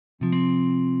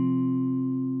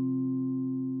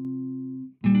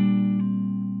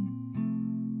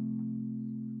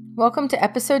Welcome to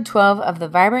episode 12 of the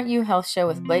Vibrant You Health Show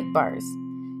with Blake Bars.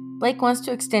 Blake wants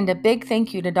to extend a big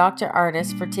thank you to Dr.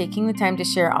 Ardis for taking the time to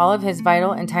share all of his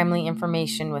vital and timely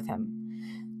information with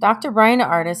him. Dr. Bryan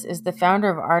Ardis is the founder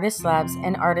of Ardis Labs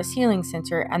and Ardis Healing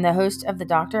Center and the host of the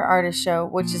Dr. Ardis Show,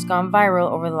 which has gone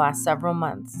viral over the last several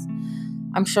months.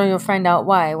 I'm sure you'll find out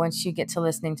why once you get to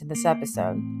listening to this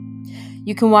episode.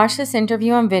 You can watch this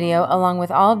interview on video along with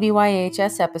all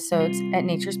VYHS episodes at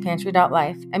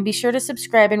naturespantry.life, and be sure to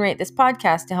subscribe and rate this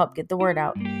podcast to help get the word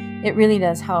out. It really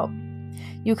does help.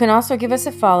 You can also give us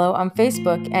a follow on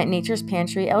Facebook at Nature's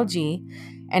Pantry LG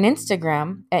and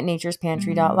Instagram at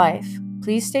naturespantry.life.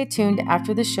 Please stay tuned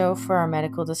after the show for our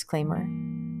medical disclaimer.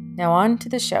 Now on to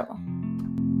the show.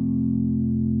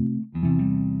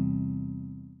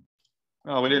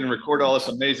 Oh, we didn't record all this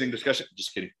amazing discussion.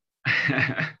 Just kidding.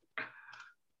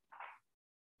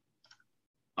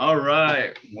 All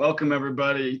right. Welcome,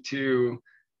 everybody, to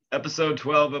episode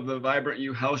 12 of the Vibrant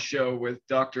You Health Show with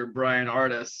Dr. Bryan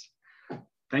Ardis.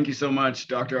 Thank you so much,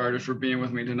 Dr. Ardis, for being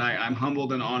with me tonight. I'm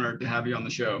humbled and honored to have you on the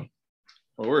show.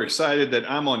 Well, we're excited that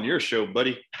I'm on your show,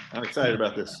 buddy. I'm excited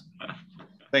about this.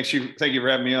 Thank you for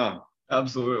having me on.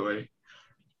 Absolutely.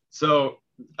 So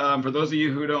for those of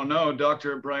you who don't know,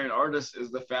 Dr. Bryan Ardis is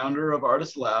the founder of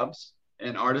Ardis Labs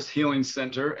and Ardis Healing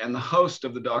Center and the host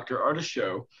of the Dr. Ardis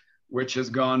Show, which has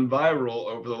gone viral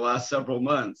over the last several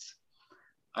months.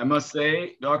 I must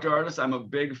say, Dr. Ardis, I'm a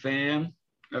big fan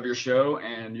of your show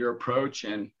and your approach,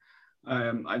 and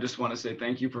I just want to say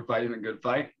thank you for fighting a good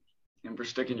fight and for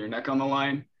sticking your neck on the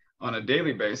line on a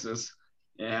daily basis.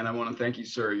 And I want to thank you,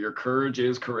 sir. Your courage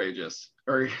is courageous.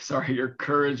 Your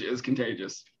courage is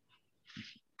contagious.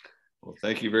 Well,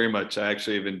 thank you very much. I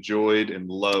actually have enjoyed and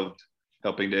loved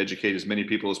helping to educate as many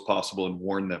people as possible and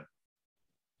warn them.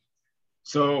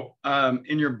 So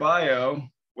in your bio,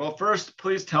 well, first,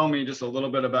 please tell me just a little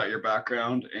bit about your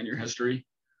background and your history.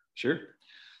 Sure.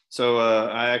 So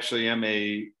I actually am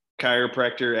a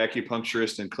chiropractor,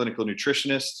 acupuncturist, and clinical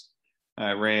nutritionist.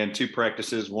 I ran two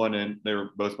practices, they were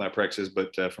both my practices,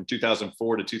 but from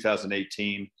 2004 to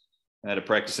 2018, I had a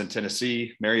practice in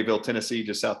Tennessee, Maryville, Tennessee,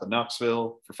 just south of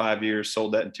Knoxville for 5 years,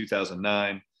 sold that in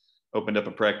 2009, opened up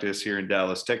a practice here in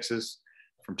Dallas, Texas.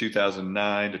 From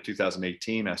 2009 to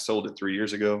 2018, I sold it 3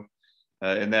 years ago.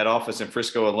 In that office in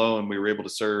Frisco alone, we were able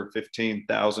to serve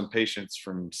 15,000 patients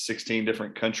from 16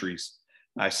 different countries.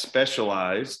 My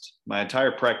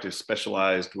entire practice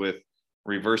specialized with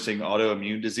reversing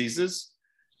autoimmune diseases,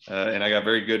 and I got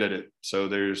very good at it. So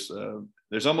there's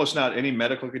almost not any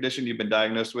medical condition you've been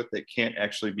diagnosed with that can't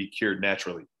actually be cured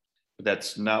naturally. But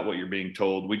that's not what you're being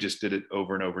told. We just did it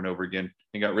over and over and over again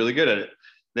and got really good at it.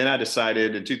 Then I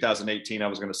decided in 2018, I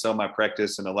was going to sell my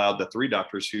practice and allowed the three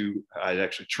doctors who I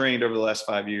actually trained over the last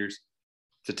 5 years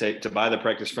to buy the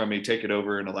practice from me, take it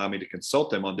over, and allow me to consult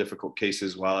them on difficult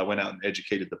cases while I went out and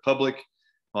educated the public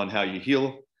on how you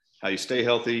heal, how you stay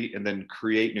healthy, and then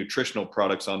create nutritional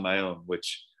products on my own,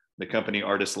 which the company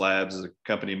Ardis Labs is a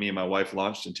company me and my wife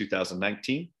launched in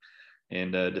 2019,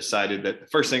 and decided that the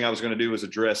first thing I was going to do was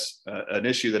address an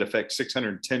issue that affects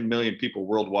 610 million people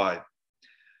worldwide.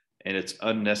 And it's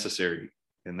unnecessary.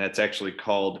 And that's actually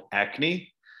called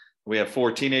acne. We have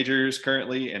 4 teenagers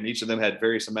currently, and each of them had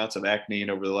various amounts of acne.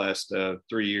 And over the last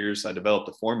 3 years, I developed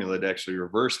a formula to actually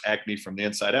reverse acne from the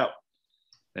inside out.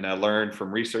 And I learned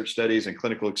from research studies and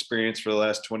clinical experience for the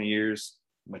last 20 years.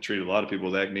 I treated a lot of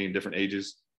people with acne in different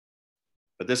ages.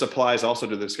 But this applies also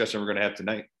to the discussion we're going to have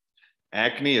tonight.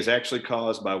 Acne is actually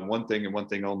caused by one thing and one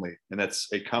thing only, and that's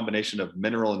a combination of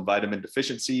mineral and vitamin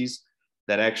deficiencies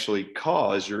that actually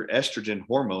cause your estrogen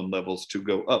hormone levels to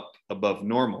go up above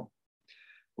normal,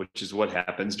 which is what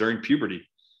happens during puberty.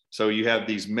 So you have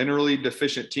these minerally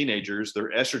deficient teenagers, their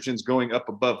estrogen's going up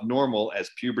above normal as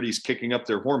puberty's kicking up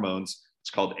their hormones. It's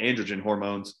called androgen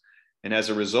hormones. And as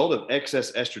a result of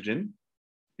excess estrogen,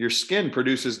 your skin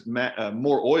produces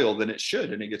more oil than it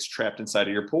should, and it gets trapped inside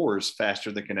of your pores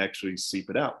faster than can actually seep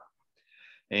it out.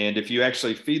 And if you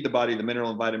actually feed the body the mineral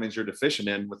and vitamins you're deficient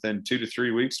in, within 2 to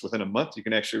 3 weeks, within a month, you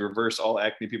can actually reverse all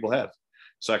acne people have.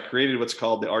 So I created what's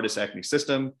called the Ardis Acne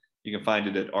System. You can find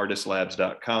it at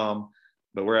ardislabs.com.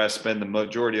 But where I spend the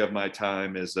majority of my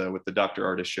time is with the Dr.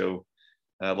 Ardis Show.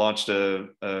 I launched a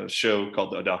show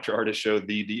called the Dr. Ardis Show,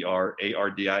 the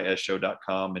DrArdis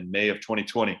show.com in May of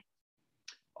 2020.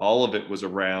 All of it was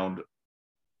around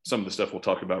some of the stuff we'll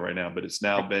talk about right now, but it's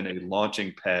now been a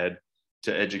launching pad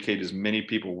to educate as many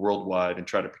people worldwide and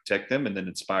try to protect them and then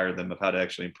inspire them of how to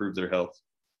actually improve their health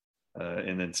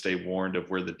and then stay warned of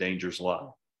where the dangers lie.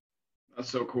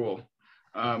 That's so cool.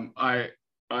 I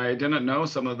didn't know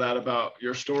some of that about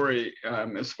your story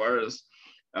as far as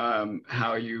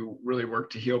how you really work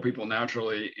to heal people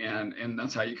naturally, and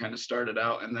that's how you kind of started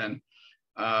out. And then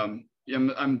I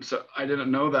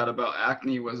didn't know that about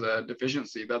acne was a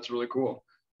deficiency. That's really cool.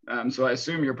 So I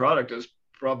assume your product is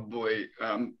probably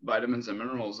vitamins and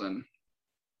minerals. And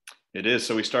it is.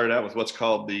 So we started out with what's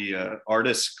called the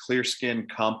Ardis Clear Skin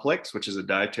Complex, which is a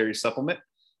dietary supplement.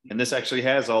 And this actually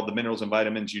has all the minerals and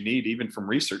vitamins you need, even from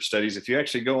research studies. If you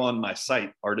actually go on my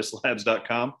site,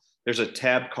 artislabs.com, there's a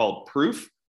tab called Proof.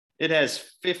 It has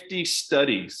 50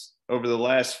 studies over the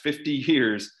last 50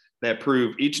 years that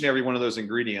prove each and every one of those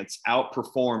ingredients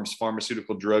outperforms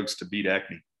pharmaceutical drugs to beat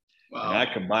acne. Wow. And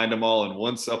I combined them all in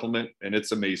one supplement, and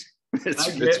it's amazing.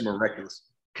 It's miraculous.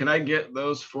 Can I get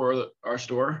those for our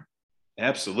store?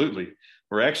 Absolutely.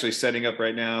 We're actually setting up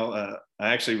right now.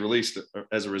 I actually released,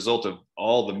 as a result of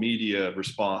all the media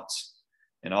response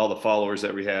and all the followers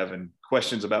that we have and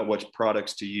questions about which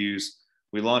products to use,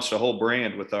 we launched a whole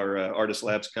brand with our Ardis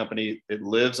Labs company. It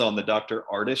lives on the Dr.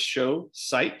 Ardis Show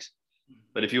site.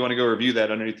 But if you want to go review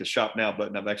that, underneath the Shop Now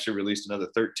button, I've actually released another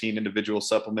 13 individual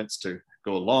supplements to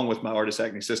go along with my Ardis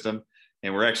Acne System.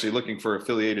 And we're actually looking for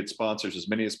affiliated sponsors, as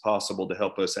many as possible, to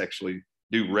help us actually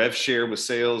do rev share with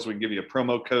sales. We can give you a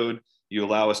promo code. You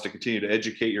allow us to continue to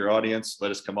educate your audience.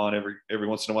 Let us come on every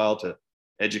once in a while to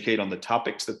educate on the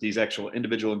topics that these actual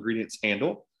individual ingredients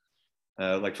handle.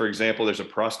 Like, for example, there's a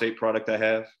prostate product I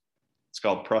have. It's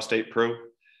called Prostate Pro.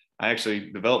 I actually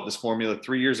developed this formula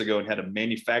 3 years ago and had a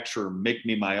manufacturer make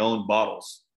me my own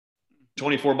bottles,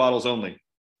 24 bottles only.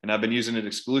 And I've been using it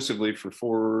exclusively for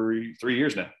 3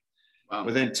 years now. Wow.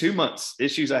 Within 2 months,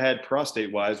 issues I had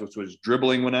prostate wise, which was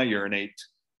dribbling when I urinate,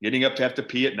 getting up to have to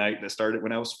pee at night. That started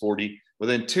when I was 40.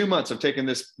 Within 2 months of taking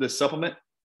this supplement,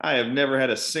 I have never had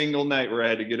a single night where I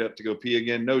had to get up to go pee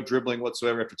again. No dribbling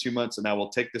whatsoever after 2 months. And I will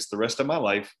take this the rest of my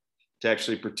life to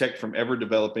actually protect from ever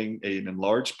developing an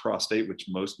enlarged prostate, which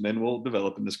most men will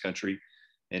develop in this country,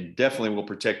 and definitely will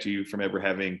protect you from ever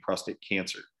having prostate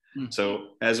cancer. Mm-hmm. So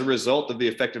as a result of the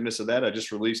effectiveness of that, I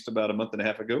just released about a month and a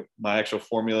half ago my actual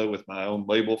formula with my own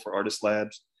label for Ardis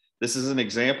Labs. This is an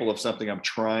example of something I'm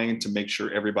trying to make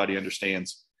sure everybody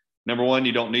understands. Number one,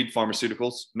 you don't need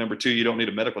pharmaceuticals. Number two, you don't need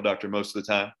a medical doctor most of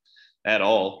the time at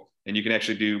all. And you can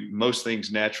actually do most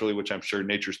things naturally, which I'm sure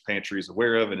Nature's Pantry is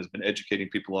aware of and has been educating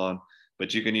people on.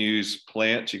 But you can use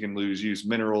plants, you can use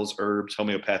minerals, herbs,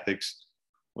 homeopathics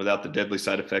without the deadly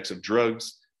side effects of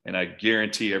drugs. And I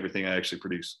guarantee everything I actually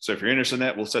produce. So if you're interested in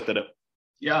that, we'll set that up.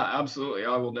 Yeah, absolutely.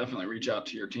 I will definitely reach out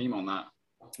to your team on that.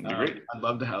 Great. I'd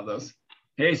love to have those.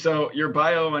 Hey, so your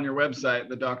bio on your website,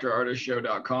 the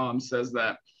drardisshow.com, says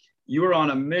that you are on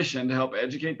a mission to help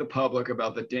educate the public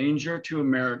about the danger to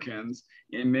Americans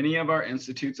in many of our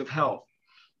institutes of health.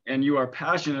 And you are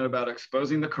passionate about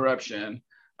exposing the corruption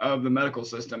of the medical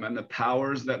system and the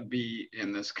powers that be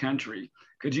in this country.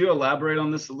 Could you elaborate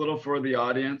on this a little for the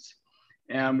audience?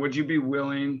 And would you be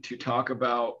willing to talk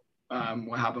about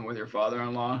what happened with your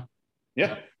father-in-law?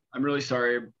 Yeah. I'm really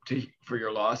sorry for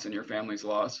your loss and your family's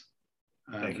loss.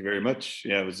 Thank you very much.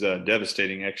 Yeah, it was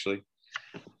devastating, actually.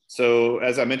 So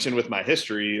as I mentioned with my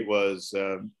history, it was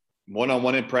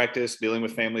one-on-one in practice, dealing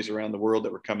with families around the world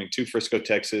that were coming to Frisco,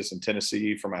 Texas and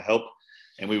Tennessee for my help.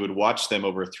 And we would watch them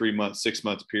over a 3-month,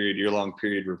 6-month period, year-long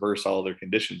period, reverse all their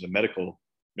conditions and medical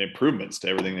improvements to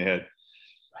everything they had.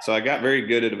 So I got very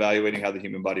good at evaluating how the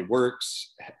human body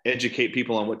works, educate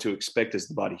people on what to expect as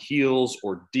the body heals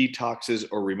or detoxes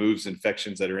or removes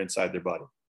infections that are inside their body.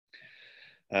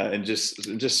 And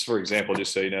just for example,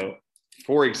 just so you know,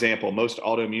 for example, most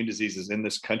autoimmune diseases in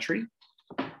this country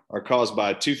are caused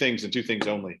by two things and two things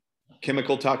only: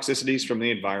 chemical toxicities from the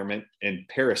environment and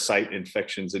parasite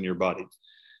infections in your body.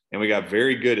 And we got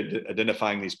very good at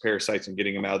identifying these parasites and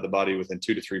getting them out of the body within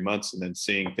 2 to 3 months, and then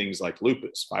seeing things like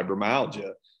lupus,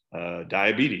 fibromyalgia,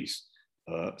 diabetes,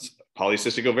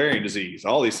 polycystic ovarian disease.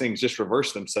 All these things just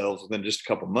reverse themselves within just a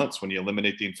couple of months when you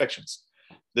eliminate the infections.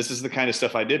 This is the kind of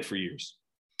stuff I did for years.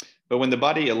 But when the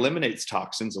body eliminates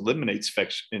toxins, eliminates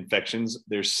infections,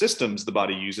 there's systems the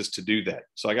body uses to do that.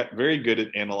 So I got very good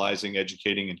at analyzing,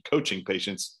 educating, and coaching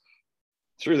patients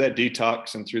through that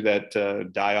detox and through that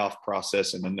die-off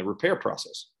process and then the repair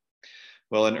process.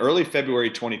 Well, in early February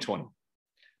 2020,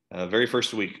 very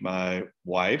first week, my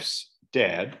wife's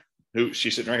dad, who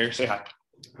she's sitting right here, say hi.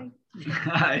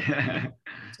 Hi.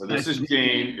 So this is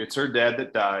Jane. It's her dad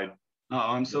that died. Oh,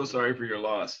 I'm so sorry for your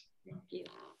loss. Thank you.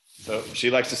 So she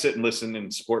likes to sit and listen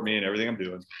and support me in everything I'm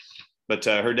doing. But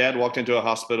her dad walked into a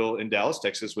hospital in Dallas,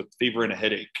 Texas with fever and a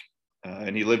headache.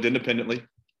 And he lived independently,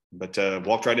 but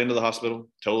walked right into the hospital.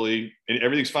 Totally,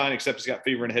 everything's fine except he's got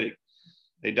fever and a headache.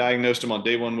 They diagnosed him on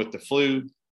day one with the flu,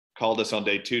 called us on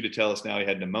day 2 to tell us now he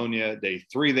had pneumonia. Day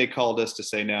 3, they called us to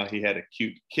say now he had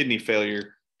acute kidney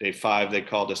failure. Day 5, they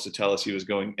called us to tell us he was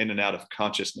going in and out of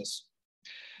consciousness.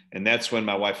 And that's when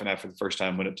my wife and I, for the first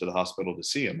time, went up to the hospital to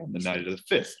see him on the night of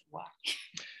the 5th. Wow.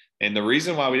 And the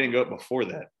reason why we didn't go up before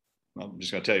that, I'm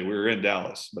just going to tell you, we were in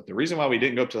Dallas, but the reason why we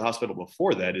didn't go up to the hospital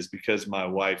before that is because my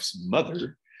wife's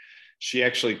mother, she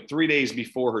actually 3 days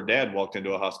before her dad walked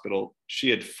into a hospital, she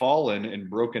had fallen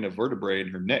and broken a vertebrae in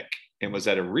her neck and was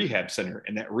at a rehab center.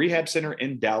 And that rehab center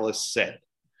in Dallas said,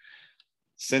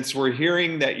 since we're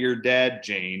hearing that your dad,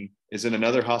 Jane, is in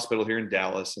another hospital here in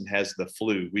Dallas and has the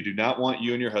flu, we do not want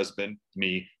you and your husband,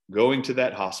 me, going to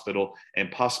that hospital and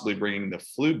possibly bringing the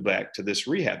flu back to this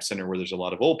rehab center where there's a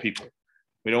lot of old people.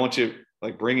 We don't want you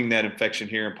like bringing that infection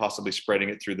here and possibly spreading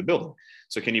it through the building.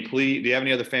 So can you please, do you have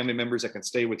any other family members that can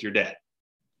stay with your dad?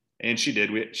 And she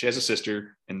did. She has a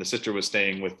sister, and the sister was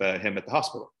staying with him at the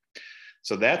hospital.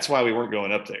 So that's why we weren't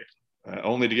going up there,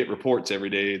 only to get reports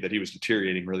every day that he was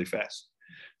deteriorating really fast.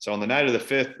 So on the night of the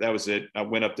 5th, that was it. I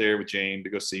went up there with Jane to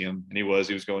go see him, and he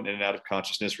was going in and out of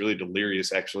consciousness, really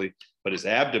delirious actually, but his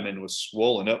abdomen was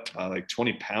swollen up by like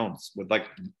 20 pounds with like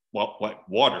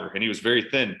water, and he was very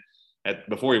thin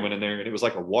before he went in there, and it was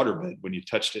like a waterbed when you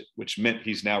touched it, which meant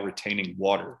he's now retaining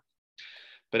water.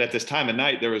 But at this time of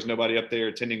night, there was nobody up there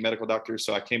attending medical doctors.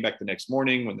 So I came back the next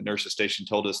morning when the nurse's station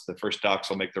told us the first docs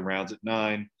will make the rounds at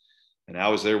 9. And I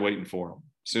was there waiting for him.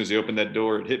 As soon as he opened that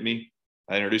door, it hit me.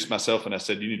 I introduced myself and I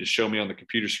said, you need to show me on the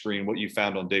computer screen what you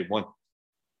found on day 1.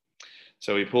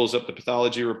 So he pulls up the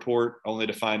pathology report only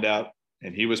to find out,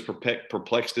 and he was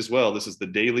perplexed as well. This is the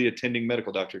daily attending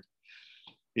medical doctor.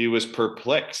 He was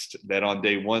perplexed that on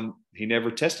day 1, he never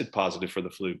tested positive for the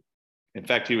flu. In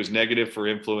fact, he was negative for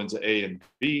influenza A and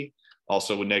B,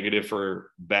 also negative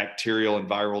for bacterial and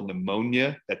viral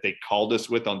pneumonia that they called us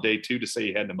with on day 2 to say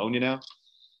he had pneumonia now.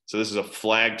 So this is a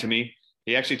flag to me.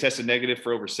 He actually tested negative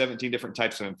for over 17 different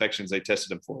types of infections they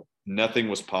tested him for. Nothing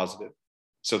was positive.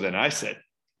 So then I said,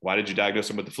 why did you diagnose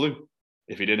him with the flu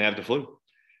if he didn't have the flu?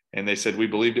 And they said, we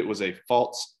believed it was a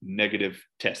false negative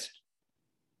test.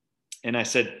 And I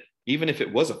said, even if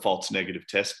it was a false negative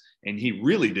test and he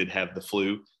really did have the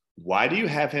flu, why do you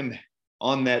have him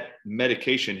on that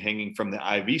medication hanging from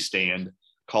the IV stand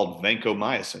called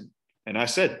vancomycin? And I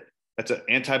said, that's an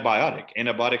antibiotic.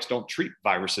 Antibiotics don't treat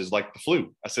viruses like the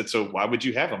flu. I said, so why would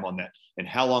you have him on that? And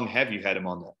how long have you had him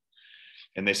on that?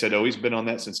 And they said, oh, he's been on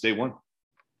that since day 1.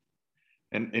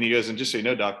 And he goes, and just so you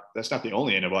know, doc, that's not the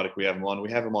only antibiotic we have him on.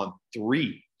 We have him on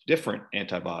 3 different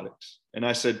antibiotics. And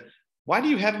I said, why do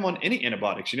you have him on any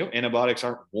antibiotics? You know, antibiotics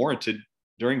aren't warranted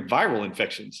during viral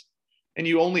infections. And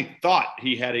you only thought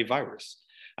he had a virus.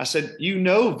 I said, you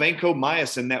know,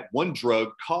 vancomycin, that one drug,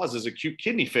 causes acute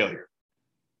kidney failure.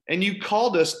 And you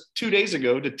called us 2 days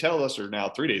ago to tell us, or now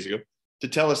 3 days ago, to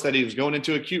tell us that he was going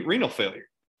into acute renal failure.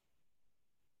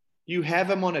 You have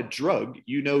him on a drug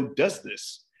you know does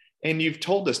this. And you've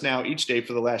told us now each day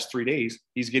for the last 3 days,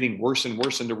 he's getting worse and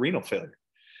worse into renal failure.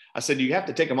 I said, you have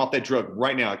to take him off that drug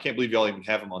right now. I can't believe y'all even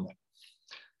have him on that.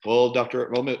 Well, Dr.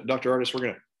 Ardis, we're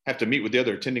going to have to meet with the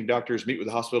other attending doctors, meet with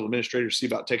the hospital administrators, see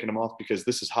about taking them off because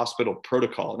this is hospital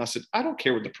protocol. And I said, I don't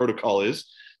care what the protocol is.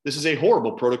 This is a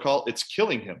horrible protocol. It's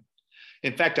killing him.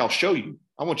 In fact, I'll show you.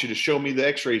 I want you to show me the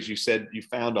x-rays you said you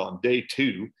found on day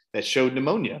 2 that showed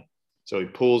pneumonia. So he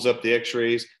pulls up the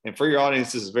x-rays. And for your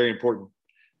audience, this is very important.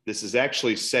 This is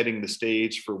actually setting the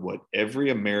stage for what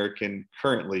every American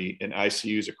currently in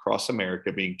ICUs across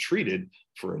America being treated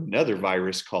for another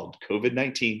virus called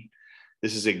COVID-19.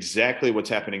 This is exactly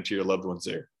what's happening to your loved ones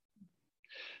there.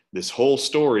 This whole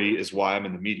story is why I'm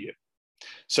in the media.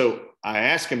 So I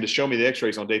asked him to show me the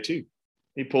x-rays on day 2.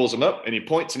 He pulls them up and he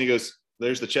points and he goes,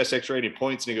 there's the chest x-ray, and he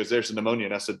points and he goes, there's the pneumonia.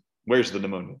 And I said, where's the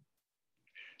pneumonia?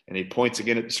 And he points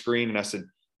again at the screen and I said,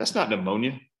 that's not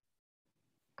pneumonia.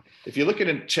 If you look at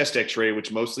a chest x-ray,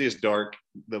 which mostly is dark,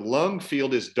 the lung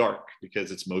field is dark because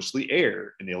it's mostly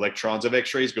air and the electrons of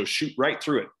x-rays go shoot right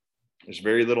through it. There's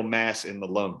very little mass in the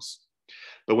lungs.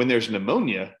 But when there's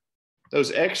pneumonia,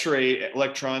 those x-ray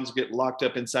electrons get locked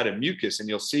up inside of mucus and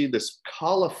you'll see this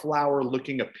cauliflower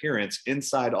looking appearance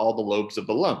inside all the lobes of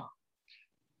the lung.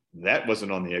 That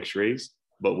wasn't on the x-rays,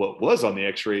 but what was on the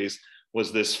x-rays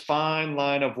was this fine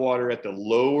line of water at the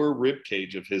lower rib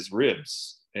cage of his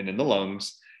ribs and in the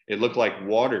lungs. It looked like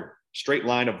water, straight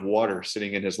line of water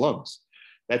sitting in his lungs.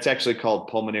 That's actually called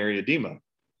pulmonary edema.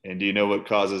 And do you know what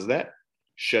causes that?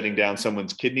 Shutting down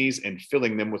someone's kidneys and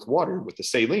filling them with water with the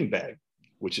saline bag,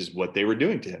 which is what they were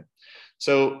doing to him.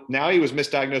 So now he was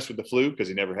misdiagnosed with the flu because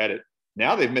he never had it.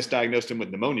 Now they've misdiagnosed him with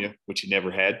pneumonia, which he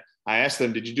never had. I asked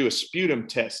them, did you do a sputum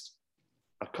test,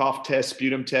 a cough test,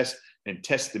 sputum test and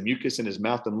test the mucus in his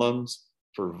mouth and lungs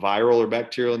for viral or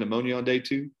bacterial pneumonia on day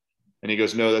 2? And he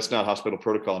goes, no, that's not hospital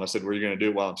protocol. And I said, well, you're going to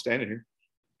do it while I'm standing here?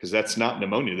 Because that's not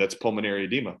pneumonia, that's pulmonary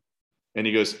edema. And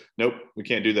he goes, nope, we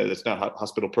can't do that. That's not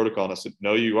hospital protocol. And I said,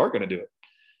 no, you are going to do it.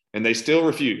 And they still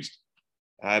refused.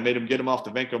 I made them get him off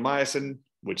the vancomycin,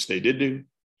 which they did do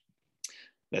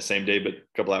that same day, but a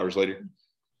couple hours later.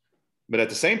 But at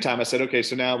the same time, I said, okay,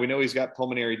 so now we know he's got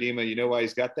pulmonary edema. You know why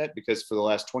he's got that? Because for the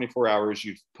last 24 hours,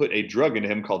 you've put a drug into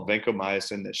him called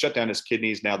vancomycin that shut down his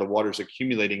kidneys. Now the water's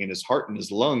accumulating in his heart and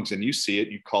his lungs, and you see it,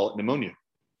 you call it pneumonia.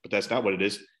 But that's not what it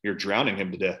is. You're drowning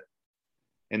him to death.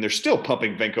 And they're still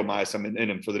pumping vancomycin in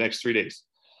him for the next 3 days.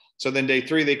 So then day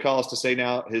 3, they call us to say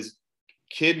now his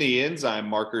kidney enzyme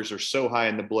markers are so high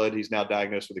in the blood, he's now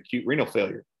diagnosed with acute renal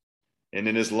failure. And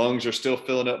then his lungs are still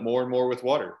filling up more and more with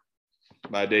water.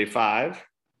 By day 5,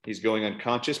 he's going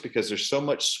unconscious because there's so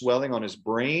much swelling on his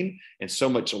brain and so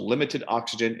much limited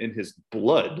oxygen in his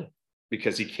blood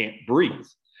because he can't breathe.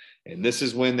 And this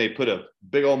is when they put a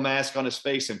big old mask on his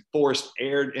face and forced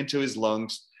air into his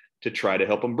lungs to try to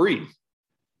help him breathe.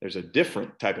 There's a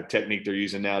different type of technique they're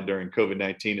using now during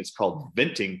COVID-19. It's called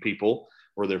venting people,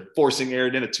 where they're forcing air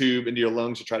in a tube into your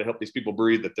lungs to try to help these people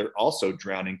breathe, that they're also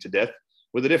drowning to death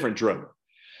with a different drug.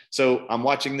 So I'm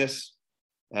watching this.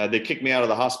 They kicked me out of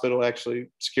the hospital,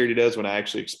 actually. Security does, when I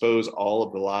actually expose all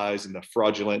of the lies and the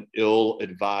fraudulent,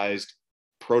 ill-advised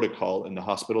protocol in the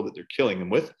hospital that they're killing them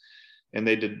with. And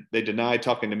they deny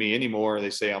talking to me anymore.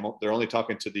 They say they're only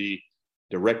talking to the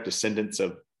direct descendants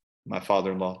of my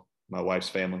father-in-law, my wife's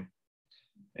family.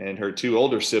 And her 2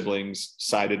 older siblings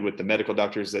sided with the medical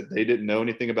doctors that they didn't know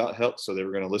anything about health, so they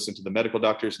were going to listen to the medical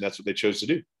doctors, and that's what they chose to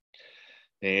do.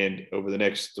 And over the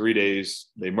next 3 days,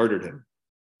 they murdered him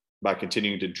by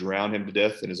continuing to drown him to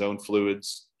death in his own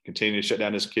fluids, continuing to shut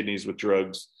down his kidneys with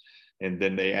drugs. And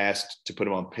then they asked to put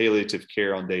him on palliative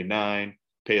care on day 9.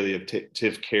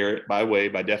 Palliative care,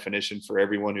 by definition, for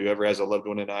everyone who ever has a loved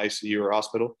one in an ICU or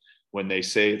hospital, when they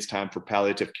say it's time for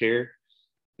palliative care,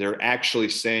 they're actually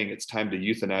saying it's time to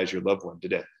euthanize your loved one to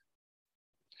death.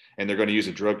 And they're going to use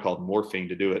a drug called morphine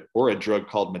to do it, or a drug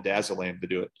called midazolam to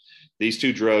do it. These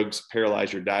 2 drugs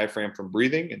paralyze your diaphragm from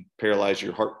breathing and paralyze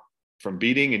your heart from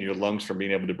beating and your lungs from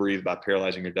being able to breathe by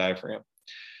paralyzing your diaphragm.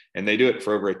 And they do it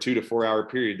for over a 2 to 4 hour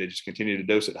period. They just continue to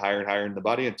dose it higher and higher in the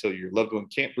body until your loved one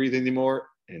can't breathe anymore.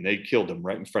 And they killed him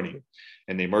right in front of you.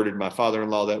 And they murdered my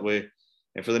father-in-law that way.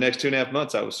 And for the next 2.5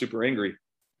 months, I was super angry.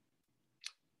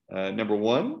 Number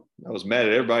one, I was mad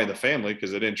at everybody in the family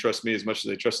because they didn't trust me as much as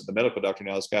they trusted the medical doctor.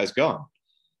 Now this guy's gone.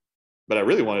 But I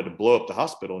really wanted to blow up the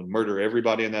hospital and murder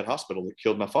everybody in that hospital that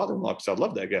killed my father-in-law because I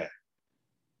love that guy.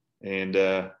 And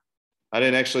I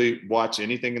didn't actually watch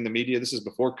anything in the media. This is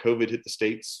before COVID hit the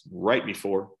States, right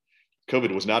before.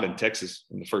 COVID was not in Texas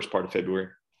in the first part of February.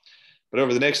 But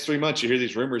over the next 3 months, you hear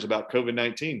these rumors about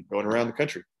COVID-19 going around the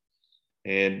country.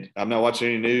 And I'm not watching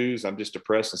any news. I'm just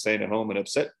depressed and staying at home and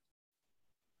upset.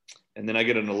 And then I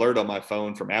get an alert on my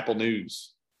phone from Apple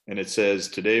News. And it says,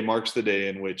 today marks the day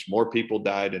in which more people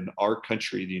died in our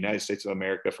country, the United States of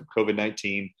America, from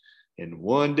COVID-19. In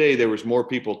one day, there was more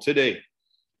people today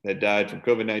that died from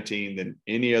COVID-19 than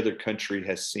any other country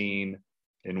has seen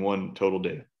in one total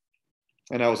day.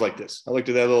 And I was like this. I looked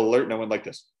at that little alert and I went like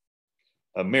this.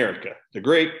 America, the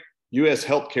great U.S.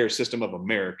 healthcare system of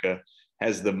America,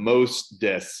 has the most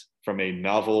deaths from a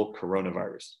novel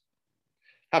coronavirus.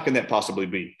 How can that possibly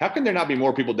be? How can there not be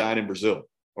more people dying in Brazil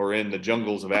or in the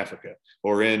jungles of Africa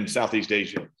or in Southeast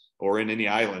Asia or in any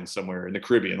island somewhere in the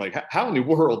Caribbean? Like, how in the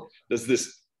world does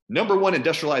this number one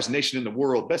industrialized nation in the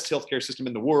world, best healthcare system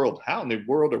in the world, how in the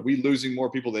world are we losing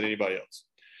more people than anybody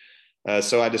else?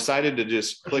 So I decided to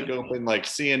just click open like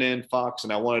CNN, Fox,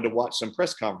 and I wanted to watch some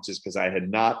press conferences because I had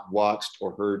not watched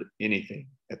or heard anything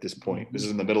at this point. This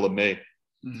is in the middle of May.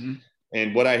 Mm-hmm.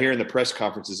 And what I hear in the press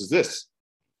conferences is this.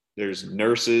 There's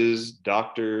nurses,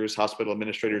 doctors, hospital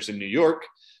administrators in New York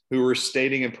who were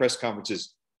stating in press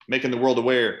conferences, making the world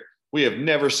aware, we have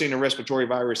never seen a respiratory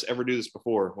virus ever do this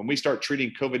before. When we start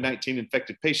treating COVID-19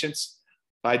 infected patients,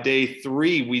 by day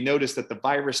 3, we notice that the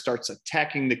virus starts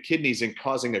attacking the kidneys and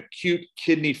causing acute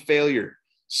kidney failure.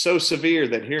 So severe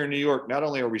that here in New York, not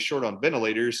only are we short on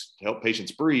ventilators to help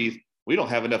patients breathe, we don't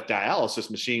have enough dialysis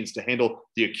machines to handle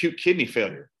the acute kidney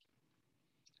failure.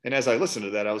 And as I listened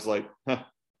to that, I was like,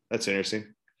 that's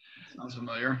interesting. Sounds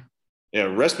familiar. Yeah,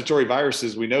 respiratory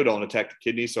viruses we know don't attack the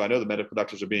kidney, so I know the medical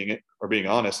doctors are being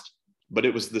honest. But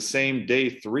it was the same day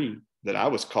 3 that I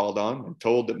was called on and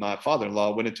told that my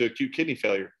father-in-law went into acute kidney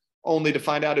failure, only to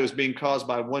find out it was being caused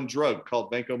by one drug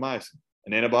called vancomycin,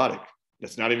 an antibiotic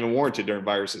that's not even warranted during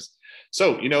viruses.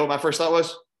 So, you know what my first thought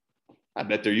was? I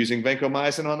bet they're using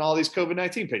vancomycin on all these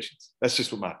COVID-19 patients. That's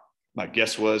just what my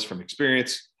guess was from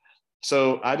experience.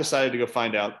 So I decided to go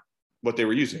find out what they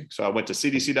were using. So I went to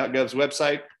cdc.gov's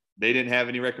website. They didn't have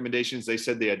any recommendations. They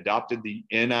said they adopted the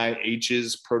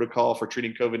NIH's protocol for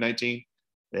treating COVID-19.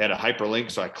 They had a hyperlink.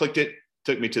 So I clicked it,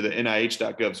 took me to the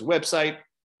NIH.gov's website.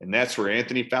 And that's where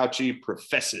Anthony Fauci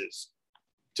professes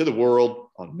to the world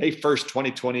on May 1st,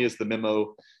 2020 is the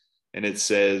memo. And it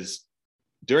says,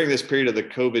 during this period of the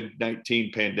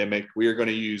COVID-19 pandemic, we are going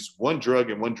to use one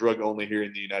drug and one drug only here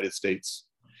in the United States.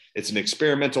 It's an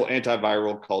experimental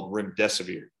antiviral called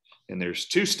remdesivir. And there's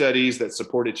 2 studies that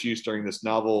support its use during this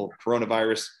novel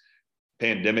coronavirus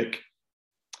pandemic.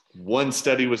 One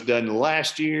study was done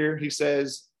last year, he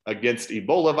says, against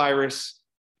Ebola virus,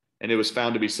 and it was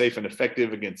found to be safe and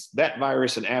effective against that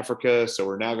virus in Africa. So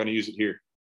we're now going to use it here.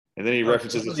 And then he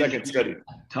references the second study.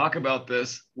 Talk about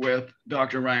this with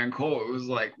Dr. Ryan Cole. It was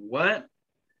like, what?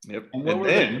 Yep. And what were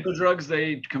the drugs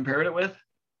they compared it with?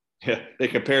 Yeah, they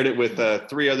compared it with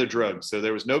 3 other drugs. So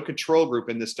there was no control group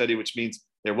in this study, which means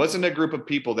there wasn't a group of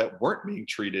people that weren't being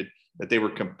treated that they were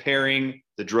comparing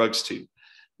the drugs to.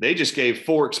 They just gave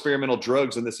 4 experimental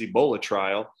drugs in this Ebola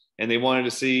trial, and they wanted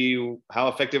to see how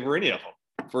effective were any of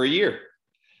them for a year.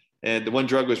 And the one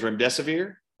drug was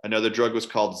remdesivir. Another drug was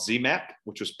called ZMapp,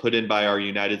 which was put in by our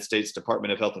United States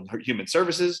Department of Health and Human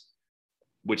Services,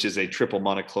 which is a triple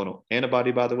monoclonal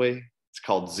antibody, by the way. It's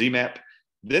called ZMapp.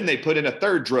 Then they put in a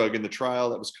third drug in the trial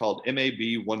that was called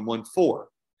MAB-114.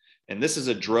 And this is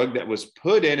a drug that was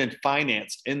put in and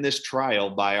financed in this trial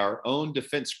by our own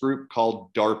defense group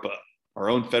called DARPA, our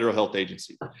own federal health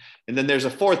agency. And then there's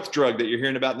a fourth drug that you're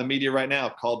hearing about in the media right now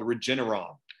called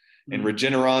Regeneron. And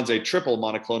Regeneron's a triple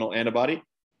monoclonal antibody.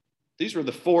 These were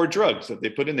the 4 drugs that they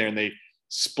put in there, and they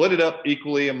split it up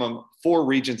equally among 4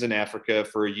 regions in Africa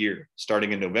for a year,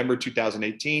 starting in November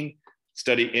 2018.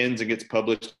 Study ends and gets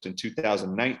published in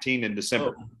 2019 in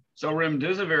December. So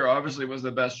remdesivir obviously was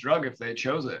the best drug if they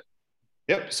chose it.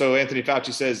 Yep. So Anthony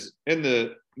Fauci says in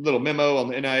the little memo on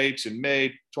the NIH in May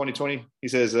 2020, he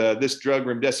says, this drug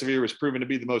remdesivir was proven to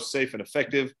be the most safe and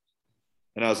effective.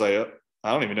 And I was like,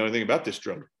 I don't even know anything about this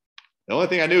drug. The only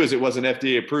thing I knew is it wasn't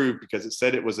FDA approved because it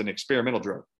said it was an experimental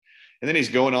drug. And then he's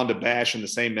going on to bash in the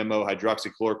same memo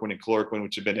hydroxychloroquine and chloroquine,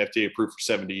 which had been FDA approved for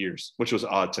 70 years, which was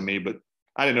odd to me, but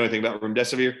I didn't know anything about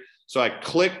remdesivir. So I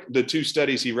clicked the 2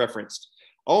 studies he referenced,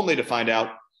 only to find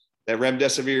out that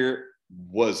remdesivir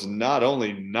was not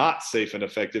only not safe and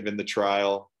effective in the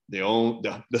trial,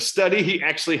 the study he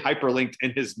actually hyperlinked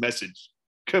in his message,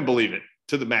 couldn't believe it,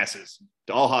 to the masses,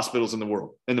 to all hospitals in the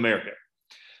world, in America.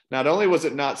 Not only was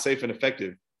it not safe and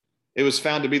effective, it was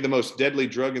found to be the most deadly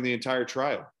drug in the entire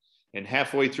trial. And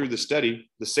halfway through the study,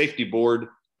 the safety board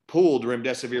pulled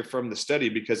remdesivir from the study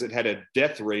because it had a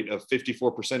death rate of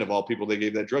 54% of all people they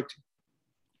gave that drug to.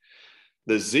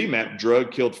 The ZMapp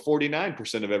drug killed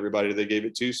 49% of everybody they gave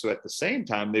it to. So at the same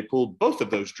time, they pulled both of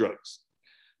those drugs.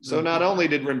 So not only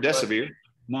did remdesivir,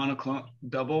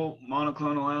 double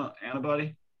monoclonal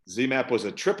antibody. ZMapp was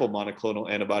a triple monoclonal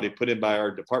antibody put in by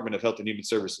our Department of Health and Human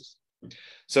Services.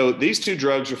 So these 2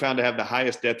 drugs were found to have the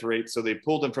highest death rate. So they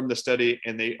pulled them from the study,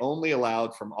 and they only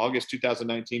allowed from August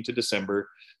 2019 to December,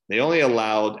 they only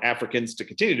allowed Africans to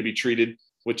continue to be treated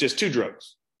with just 2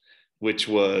 drugs, which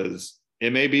was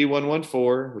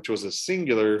MAB-114, which was a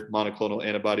singular monoclonal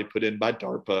antibody put in by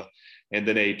DARPA, and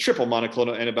then a triple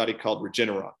monoclonal antibody called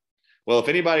Regeneron. Well, if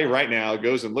anybody right now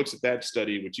goes and looks at that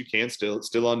study, which you can still, it's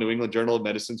still on New England Journal of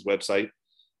Medicine's website,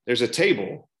 there's a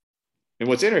table. And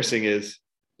what's interesting is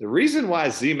the reason why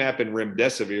ZMapp and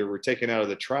remdesivir were taken out of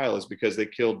the trial is because they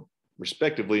killed,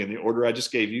 respectively, in the order I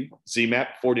just gave you, ZMapp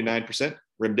 49%,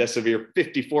 remdesivir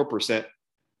 54%.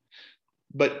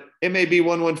 But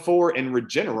MAB-114 and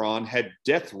Regeneron had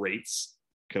death rates,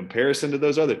 comparison to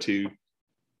those other 2.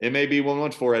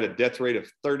 MAB-114 had a death rate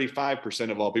of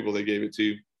 35% of all people they gave it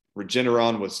to.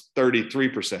 Regeneron was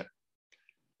 33%.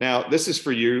 Now, this is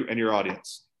for you and your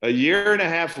audience. A year and a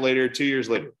half later, 2 years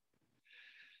later,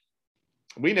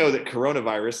 we know that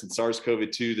coronavirus and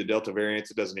SARS-CoV-2, the Delta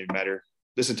variants, it doesn't even matter.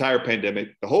 This entire pandemic,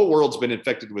 the whole world's been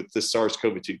infected with this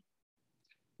SARS-CoV-2.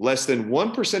 Less than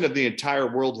 1% of the entire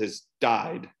world has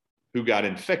died who got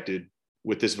infected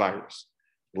with this virus.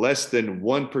 Less than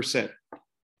 1%.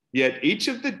 Yet each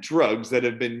of the drugs that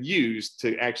have been used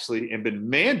to actually and been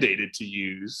mandated to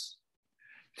use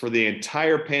for the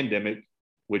entire pandemic,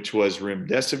 which was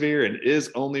remdesivir and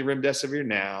is only remdesivir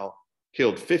now,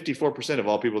 killed 54% of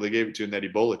all people they gave it to in that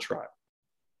Ebola trial.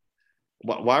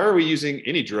 Why are we using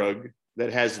any drug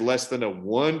that has less than a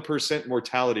 1%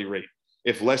 mortality rate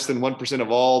if less than 1%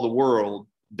 of all the world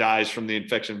dies from the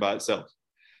infection by itself?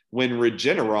 when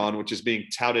Regeneron, which is being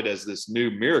touted as this new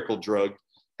miracle drug,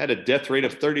 had a death rate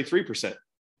of 33%.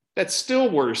 That's still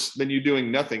worse than you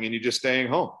doing nothing and you just staying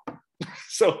home.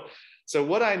 So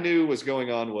what I knew was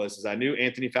going on was I knew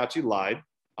Anthony Fauci lied,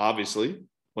 obviously,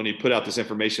 when he put out this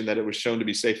information that it was shown to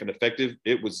be safe and effective.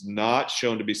 It was not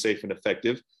shown to be safe and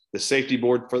effective. The safety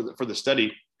board for the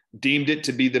study deemed it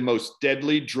to be the most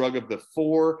deadly drug of the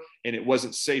 4, and it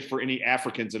wasn't safe for any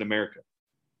Africans in America.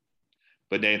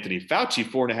 But Anthony Fauci,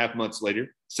 4.5 months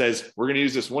later, says we're going to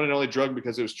use this one and only drug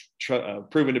because it was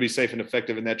proven to be safe and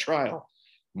effective in that trial.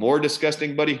 More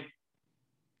disgusting, buddy.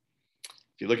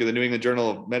 If you look at the New England Journal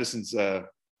of Medicine's, the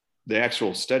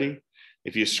actual study,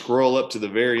 if you scroll up to the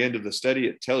very end of the study,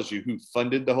 it tells you who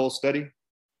funded the whole study.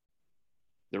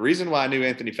 The reason why I knew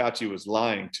Anthony Fauci was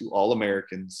lying to all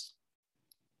Americans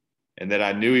and that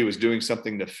I knew he was doing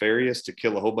something nefarious to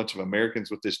kill a whole bunch of Americans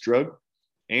with this drug,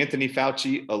 Anthony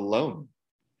Fauci alone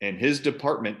and his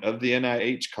department of the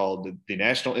NIH, called the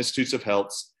National Institutes of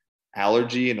Health's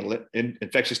Allergy and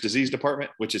Infectious Disease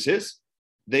Department, which is his,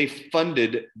 they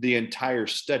funded the entire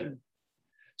study.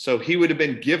 So he would have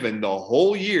been given the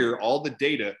whole year all the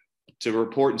data to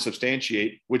report and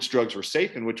substantiate which drugs were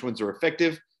safe and which ones were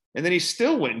effective. And then he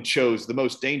still went and chose the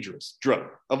most dangerous drug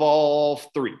of all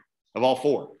 4.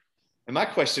 And my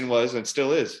question was, and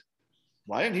still is,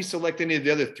 why didn't he select any of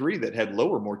the other 3 that had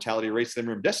lower mortality rates than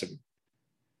remdesivir?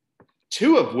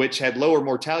 2 of which had lower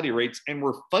mortality rates and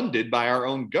were funded by our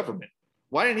own government.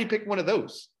 Why didn't he pick one of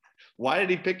those? Why did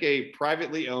he pick a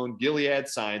privately owned Gilead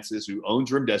Sciences who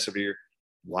owns remdesivir?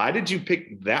 Why did you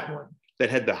pick that one that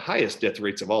had the highest death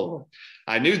rates of all of them?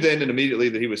 I knew then and immediately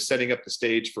that he was setting up the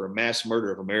stage for a mass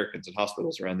murder of Americans in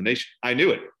hospitals around the nation. I knew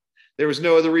it. There was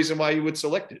no other reason why he would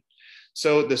select it.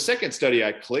 So the second study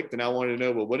I clicked and I wanted to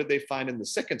know, well, what did they find in the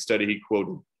second study he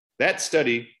quoted? That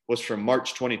study was from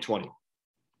March 2020,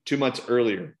 2 months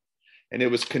earlier. And it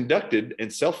was conducted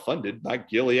and self-funded by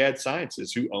Gilead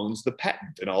Sciences, who owns the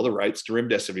patent and all the rights to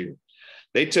remdesivir.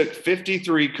 They took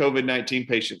 53 COVID-19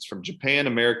 patients from Japan,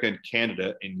 America, and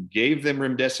Canada and gave them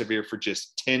remdesivir for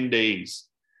just 10 days.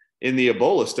 In the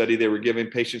Ebola study, they were giving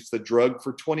patients the drug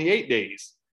for 28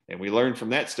 days. And we learned from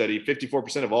that study,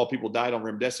 54% of all people died on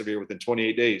remdesivir within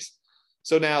 28 days.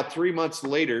 So now 3 months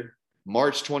later,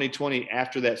 March 2020,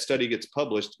 after that study gets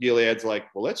published, Gilead's like,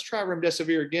 well, let's try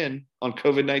remdesivir again on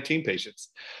COVID-19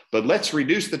 patients, but let's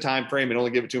reduce the time frame and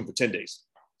only give it to them for 10 days,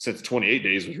 since 28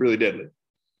 days was really deadly.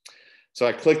 So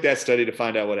I clicked that study to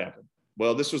find out what happened.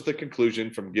 Well, this was the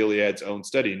conclusion from Gilead's own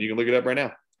study, and you can look it up right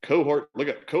now. Look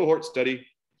at cohort study,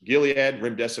 Gilead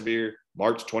remdesivir,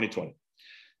 March 2020.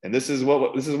 And this is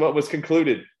what was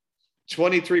concluded.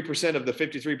 23% of the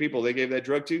 53 people they gave that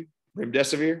drug to,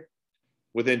 remdesivir,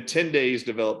 within 10 days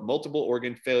developed multiple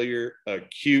organ failure,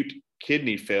 acute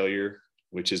kidney failure,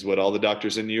 which is what all the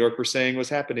doctors in New York were saying was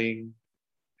happening.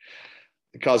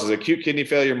 It causes acute kidney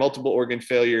failure, multiple organ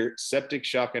failure, septic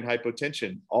shock, and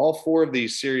hypotension. All 4 of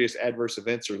these serious adverse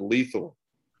events are lethal,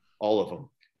 all of them.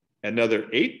 Another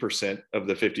 8% of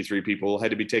the 53 people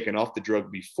had to be taken off the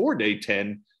drug before day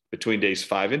 10, between days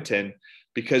 5 and 10,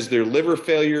 because their liver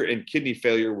failure and kidney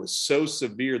failure was so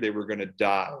severe they were going to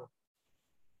die.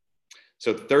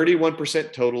 So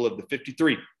 31% total of the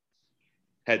 53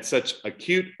 had such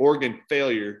acute organ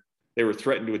failure, they were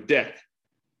threatened with death.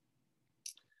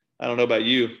 I don't know about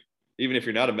you, even if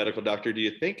you're not a medical doctor, do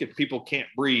you think if people can't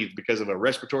breathe because of a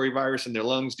respiratory virus in their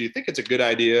lungs, do you think it's a good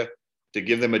idea to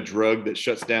give them a drug that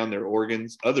shuts down their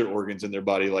organs, other organs in their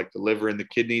body, like the liver and the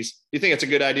kidneys? Do you think it's a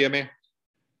good idea, man?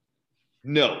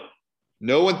 No.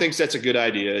 No one thinks that's a good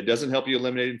idea. It doesn't help you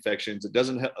eliminate infections. It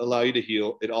doesn't allow you to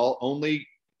heal. It all only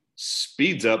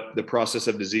speeds up the process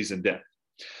of disease and death.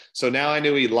 So now I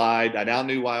knew he lied. I now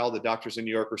knew why all the doctors in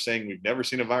New York were saying we've never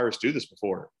seen a virus do this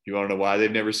before. You want to know why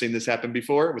they've never seen this happen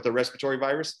before with a respiratory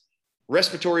virus?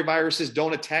 Respiratory viruses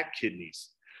don't attack kidneys.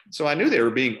 So I knew they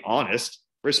were being honest.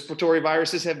 Respiratory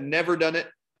viruses have never done it.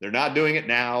 They're not doing it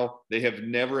now. They have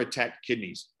never attacked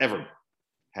kidneys, ever.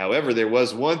 However, there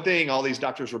was one thing all these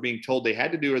doctors were being told they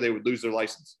had to do or they would lose their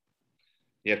license.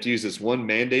 You have to use this one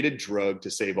mandated drug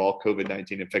to save all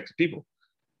COVID-19 infected people.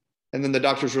 And then the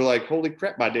doctors were like, holy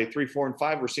crap, by day 3, 4, and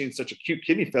 5, we're seeing such acute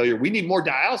kidney failure. We need more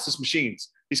dialysis machines.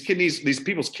 These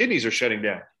people's kidneys are shutting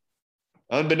down.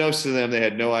 Unbeknownst to them, they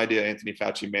had no idea Anthony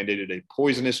Fauci mandated a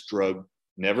poisonous drug,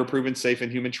 never proven safe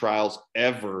in human trials,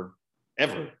 ever.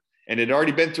 And it had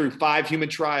already been through 5 human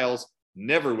trials,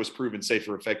 never was proven safe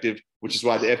or effective, which is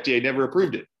why the FDA never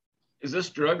approved it. Is this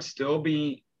drug still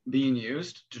being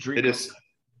used to treat?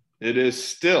 It is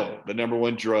still the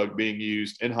 #1 drug being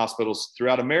used in hospitals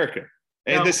throughout America.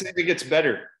 And this even gets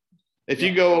better. If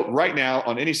you go right now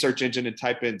on any search engine and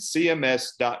type in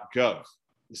cms.gov,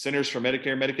 the Centers for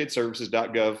Medicare and Medicaid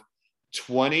Services.gov,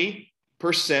 20%,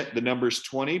 the number's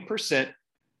 20%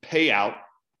 payout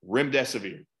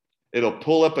remdesivir. It'll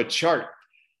pull up a chart.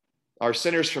 Our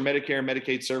Centers for Medicare and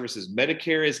Medicaid Services,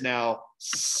 Medicare has now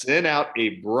sent out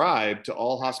a bribe to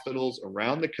all hospitals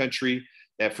around the country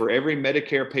that for every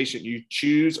Medicare patient you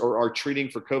choose or are treating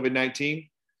for COVID-19,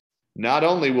 not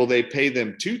only will they pay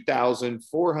them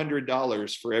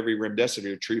 $2,400 for every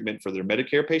remdesivir treatment for their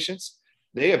Medicare patients,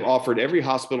 they have offered every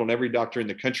hospital and every doctor in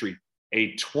the country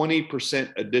a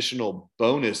 20% additional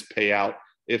bonus payout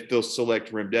if they'll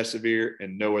select remdesivir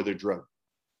and no other drug,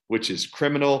 which is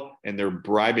criminal, and they're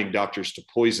bribing doctors to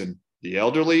poison the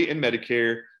elderly in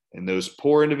Medicare and those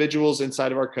poor individuals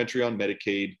inside of our country on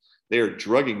Medicaid. They are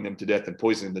drugging them to death and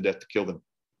poisoning them to death to kill them.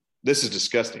 This is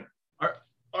disgusting.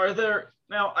 Are there,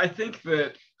 now I think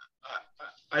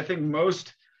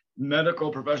most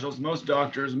medical professionals, most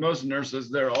doctors, most nurses,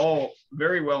 they're all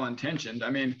very well intentioned. I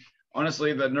mean,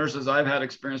 honestly, the nurses I've had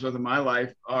experience with in my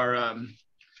life are,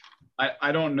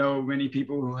 I don't know many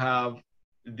people who have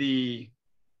the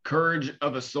courage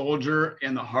of a soldier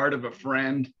and the heart of a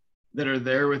friend that are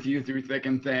there with you through thick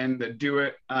and thin, that do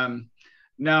it.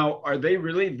 Now, are they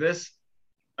really this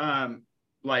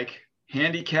like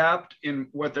handicapped in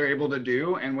what they're able to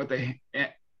do and what they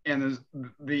and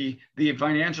the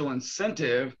financial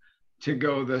incentive to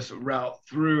go this route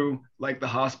through like the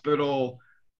hospital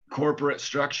corporate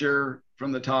structure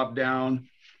from the top down?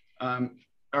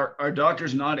 Are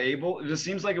doctors not able? It just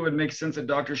seems like it would make sense that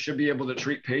doctors should be able to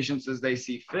treat patients as they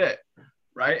see fit,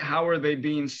 right? How are they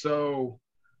being so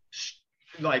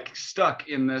like stuck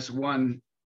in this one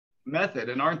method?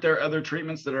 And aren't there other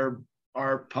treatments that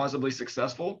are possibly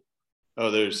successful? Oh,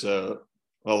 there's a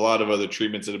lot of other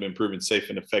treatments that have been proven safe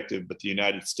and effective, but the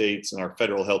United States and our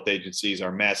federal health agencies,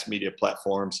 our mass media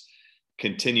platforms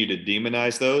continue to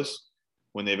demonize those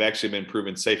when they've actually been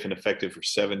proven safe and effective for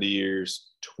 70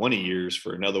 years, 20 years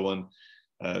for another one.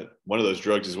 One of those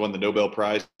drugs has won the Nobel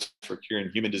Prize for curing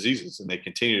human diseases, and they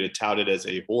continue to tout it as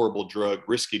a horrible drug,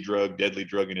 risky drug, deadly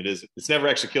drug, and it isn't. It's never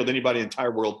actually killed anybody in the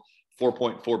entire world,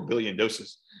 4.4 billion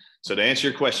doses. So to answer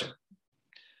your question,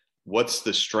 what's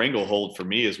the stranglehold for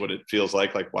me is what it feels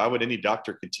like. Like, why would any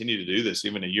doctor continue to do this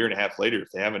even a year and a half later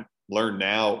if they haven't learned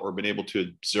now or been able to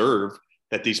observe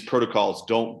that these protocols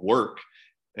don't work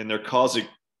and they're causing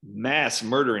mass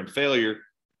murder and failure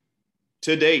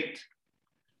to date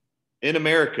in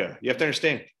America? You have to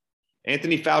understand,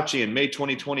 Anthony Fauci in May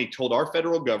 2020 told our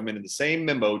federal government in the same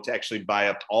memo to actually buy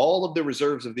up all of the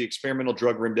reserves of the experimental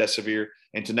drug remdesivir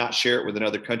and to not share it with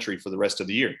another country for the rest of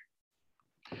the year.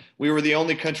 We were the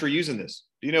only country using this.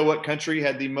 Do you know what country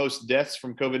had the most deaths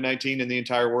from COVID-19 in the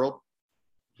entire world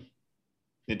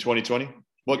in 2020?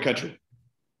 What country?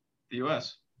 The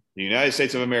U.S. The United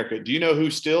States of America. Do you know who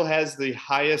still has the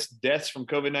highest deaths from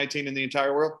COVID-19 in the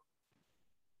entire world?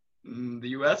 The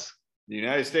U.S. The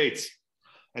United States.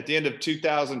 At the end of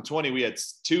 2020, we had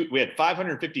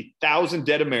 550,000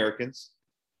 dead Americans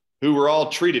who were all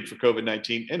treated for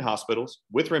COVID-19 in hospitals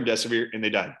with remdesivir, and they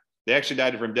died. They actually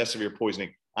died of remdesivir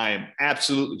poisoning. I am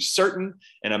absolutely certain,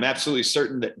 and I'm absolutely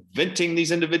certain that venting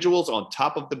these individuals on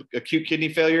top of the acute kidney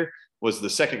failure was the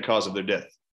second cause of their death.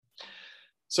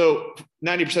 So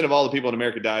 90% of all the people in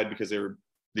America died because there were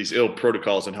these ill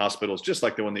protocols in hospitals, just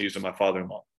like the one they used on my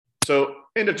father-in-law. So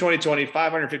end of 2020,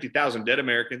 550,000 dead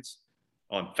Americans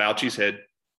on Fauci's head,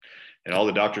 and all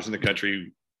the doctors in the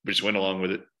country just went along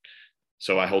with it.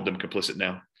 So I hold them complicit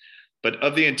now. But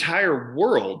of the entire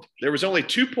world, there was only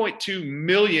 2.2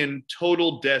 million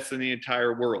total deaths in the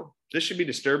entire world. This should be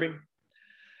disturbing.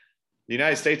 The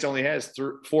United States only has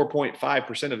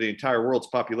 4.5% of the entire world's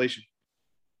population.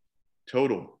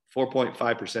 Total,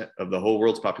 4.5% of the whole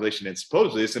world's population. And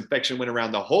supposedly this infection went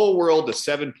around the whole world to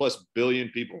 7+ billion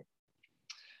people.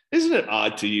 Isn't it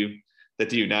odd to you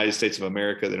that the United States of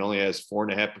America, that only has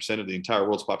 4.5% of the entire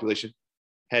world's population,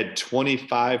 had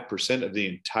 25% of the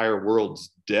entire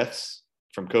world's deaths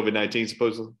from COVID-19,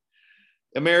 supposedly?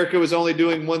 America was only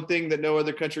doing one thing that no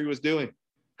other country was doing.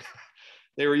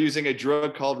 They were using a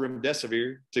drug called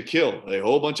remdesivir to kill a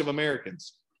whole bunch of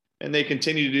Americans. And they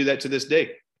continue to do that to this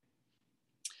day.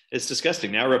 It's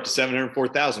disgusting. Now we're up to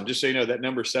 704,000. Just so you know, that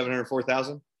number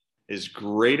 704,000 is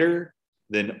greater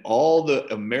than all the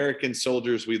American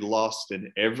soldiers we lost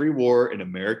in every war in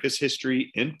America's history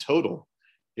in total,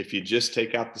 if you just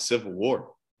take out the Civil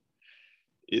War.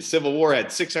 The Civil War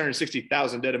had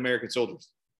 660,000 dead American soldiers.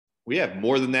 We have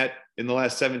more than that in the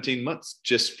last 17 months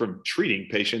just from treating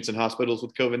patients in hospitals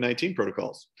with COVID-19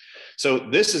 protocols. So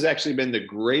this has actually been the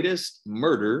greatest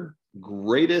murder,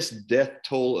 greatest death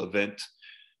toll event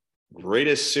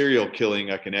greatest serial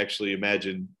killing I can actually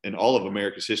imagine in all of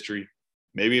America's history,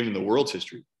 maybe even the world's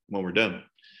history when we're done.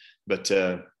 But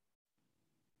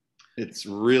it's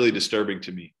really disturbing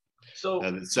to me. So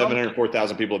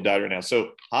 704,000 people have died right now.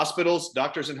 So hospitals,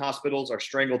 doctors in hospitals are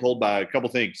stranglehold by a couple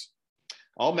things.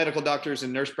 All medical doctors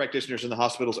and nurse practitioners in the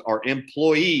hospitals are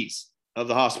employees of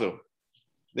the hospital.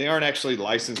 They aren't actually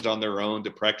licensed on their own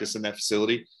to practice in that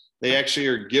facility. They actually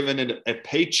are given a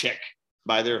paycheck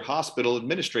by their hospital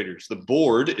administrators. The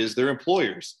board is their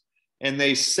employers, and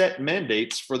they set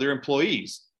mandates for their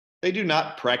employees. They do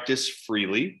not practice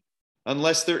freely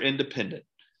unless they're independent.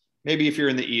 Maybe if you're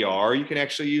in the ER, you can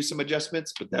actually use some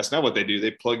adjustments, but that's not what they do.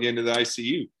 They plug into the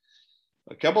ICU.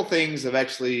 A couple things have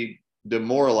actually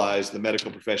demoralized the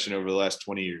medical profession over the last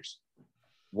 20 years.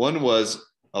 One was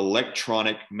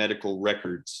electronic medical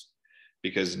records,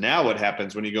 because now what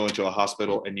happens when you go into a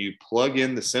hospital and you plug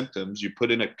in the symptoms, you put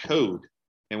in a code.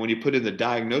 And when you put in the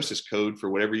diagnosis code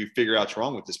for whatever you figure out's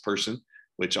wrong with this person,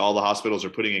 which all the hospitals are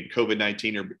putting in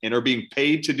COVID-19 and are being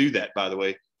paid to do that, by the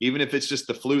way, even if it's just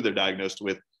the flu they're diagnosed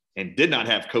with and did not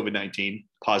have COVID-19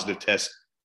 positive tests,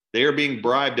 they are being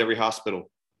bribed, every hospital,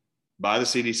 by the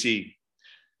CDC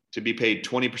to be paid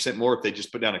 20% more if they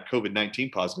just put down a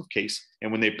COVID-19 positive case.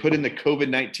 And when they put in the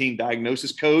COVID-19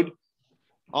 diagnosis code,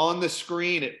 on the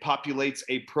screen, it populates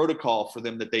a protocol for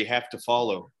them that they have to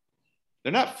follow.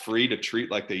 They're not free to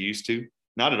treat like they used to,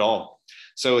 not at all.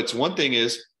 So it's one thing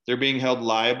is they're being held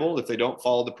liable if they don't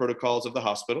follow the protocols of the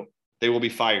hospital. They will be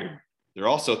fired. They're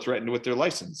also threatened with their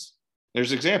license.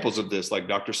 There's examples of this, like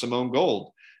Dr. Simone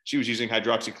Gold. She was using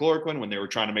hydroxychloroquine when they were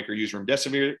trying to make her use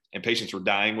remdesivir, and patients were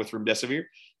dying with remdesivir.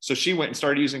 So she went and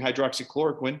started using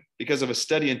hydroxychloroquine because of a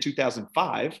study in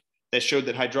 2005 that showed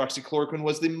that hydroxychloroquine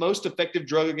was the most effective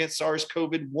drug against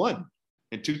SARS-CoV-1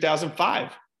 in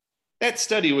 2005. That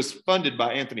study was funded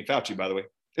by Anthony Fauci, by the way.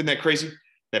 Isn't that crazy?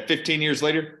 That 15 years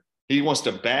later, he wants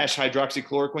to bash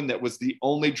hydroxychloroquine that was the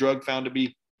only drug found to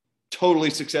be totally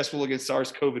successful against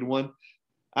SARS-CoV-1.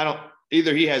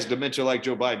 Either he has dementia like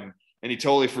Joe Biden, and he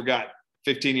totally forgot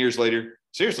 15 years later,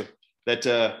 seriously, that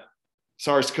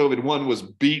SARS-CoV-1 was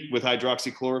beat with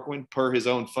hydroxychloroquine per his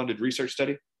own funded research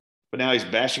study, but now he's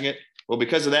bashing it. Well,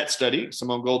 because of that study,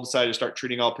 Simone Gold decided to start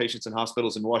treating all patients in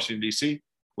hospitals in Washington, D.C.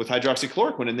 with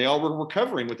hydroxychloroquine, and they all were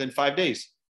recovering within 5 days.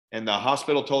 And the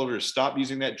hospital told her to stop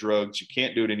using that drug. She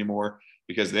can't do it anymore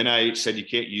because the NIH said you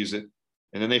can't use it.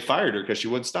 And then they fired her because she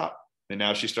wouldn't stop. And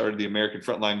now she started the American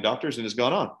Frontline Doctors and has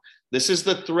gone on. This is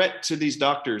the threat to these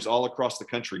doctors all across the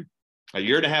country. A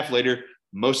year and a half later,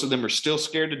 most of them are still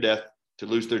scared to death to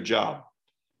lose their job,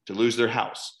 to lose their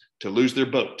house, to lose their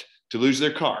boat, to lose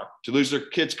their car, to lose their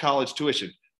kids' college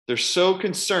tuition. They're so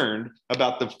concerned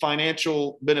about the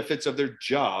financial benefits of their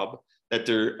job that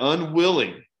they're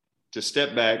unwilling to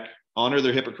step back, honor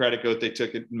their Hippocratic oath they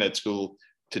took in med school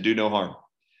to do no harm.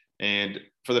 And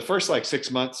for the first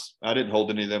 6 months, I didn't hold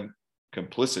any of them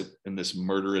complicit in this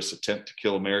murderous attempt to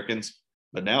kill Americans,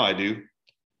 but now I do.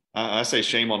 I say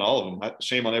shame on all of them.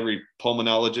 Shame on every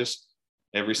pulmonologist,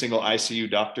 every single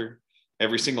ICU doctor,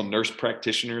 every single nurse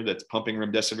practitioner that's pumping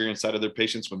remdesivir inside of their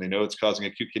patients when they know it's causing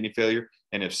acute kidney failure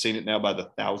and have seen it now by the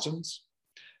thousands.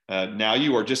 Now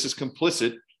you are just as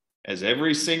complicit as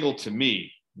every single, to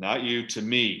me, not you, to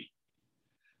me.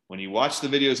 When you watch the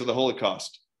videos of the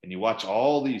Holocaust and you watch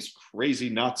all these crazy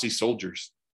Nazi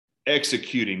soldiers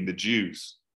executing the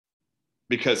Jews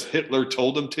because Hitler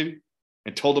told them to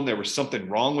and told them there was something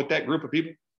wrong with that group of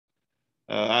people,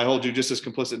 I hold you just as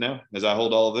complicit now as I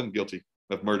hold all of them guilty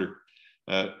of murder.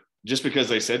 Just because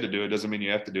they said to do it doesn't mean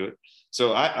you have to do it.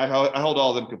 So I hold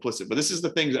all of them complicit, but this is the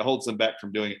thing that holds them back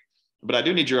from doing it. But I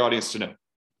do need your audience to know.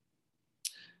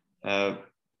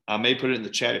 I may put it in the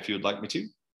chat if you would like me to,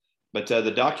 but the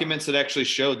documents that actually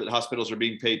show that hospitals are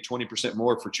being paid 20%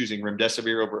 more for choosing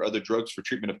remdesivir over other drugs for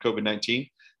treatment of COVID-19,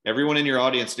 everyone in your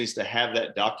audience needs to have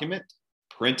that document,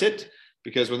 print it,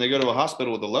 because when they go to a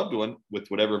hospital with a loved one with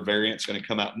whatever variant's going to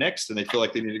come out next and they feel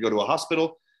like they need to go to a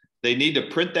hospital, they need to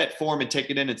print that form and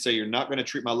take it in and say, you're not going to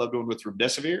treat my loved one with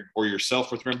remdesivir or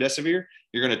yourself with remdesivir.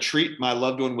 You're going to treat my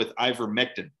loved one with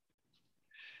ivermectin.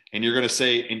 And you're going to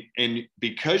say, and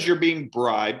because you're being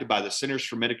bribed by the Centers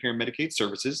for Medicare and Medicaid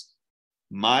Services,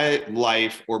 my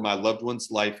life or my loved one's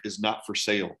life is not for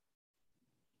sale.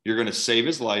 You're going to save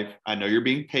his life. I know you're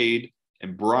being paid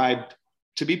and bribed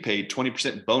to be paid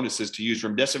 20% bonuses to use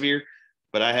remdesivir,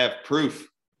 but I have proof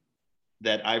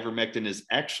that ivermectin is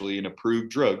actually an approved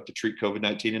drug to treat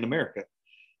COVID-19 in America.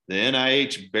 The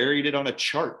NIH buried it on a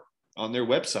chart on their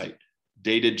website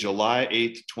dated July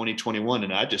 8th, 2021.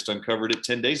 And I just uncovered it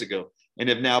 10 days ago and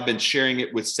have now been sharing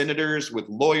it with senators, with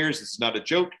lawyers. It's not a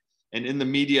joke. and in the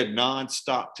media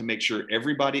nonstop to make sure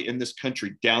everybody in this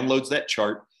country downloads that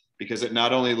chart, because it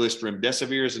not only lists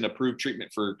remdesivir as an approved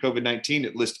treatment for COVID-19,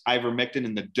 it lists ivermectin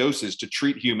and the doses to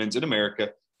treat humans in America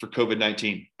for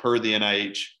COVID-19 per the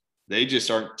NIH. They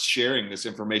just aren't sharing this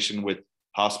information with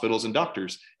hospitals and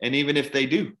doctors. And even if they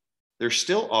do, they're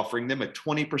still offering them a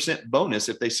 20% bonus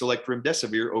if they select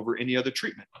remdesivir over any other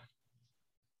treatment,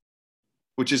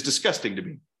 which is disgusting to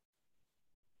me.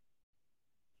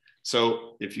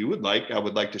 So if you would like, I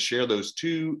would like to share those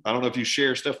two. I don't know if you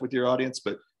share stuff with your audience,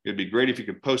 but it'd be great if you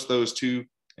could post those two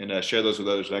and share those with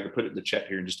others. And I can put it in the chat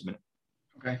here in just a minute.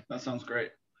 Okay, that sounds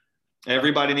great.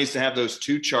 Everybody needs to have those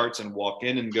two charts and walk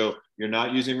in and go, you're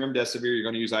not using remdesivir, you're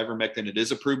going to use ivermectin. It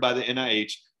is approved by the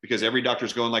NIH, because every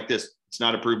doctor's going like this. It's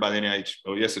not approved by the NIH.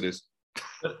 Oh, yes, it is.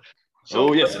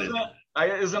 So yes, it is.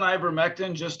 Isn't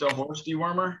ivermectin just a horse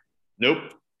dewormer?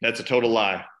 Nope, that's a total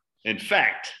lie. In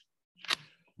fact,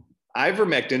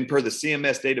 ivermectin, per the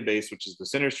CMS database, which is the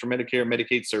Centers for Medicare and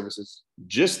Medicaid Services,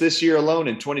 just this year alone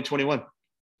in 2021,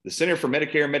 the Center for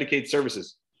Medicare and Medicaid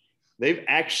Services, they've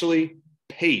actually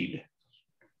paid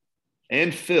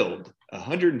and filled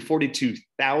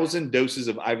 142,000 doses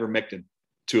of ivermectin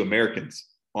to Americans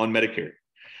on Medicare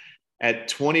at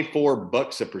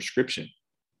 $24 a prescription.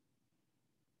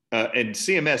 And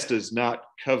CMS does not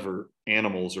cover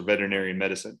animals or veterinary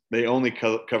medicine. They only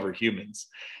cover humans.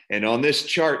 And on this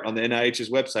chart on the NIH's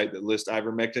website that lists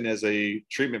ivermectin as a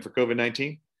treatment for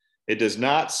COVID-19, it does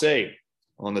not say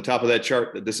on the top of that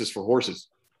chart that this is for horses.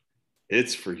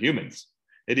 It's for humans.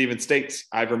 It even states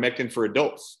ivermectin for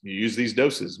adults. You use these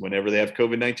doses whenever they have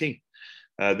COVID-19.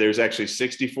 There's actually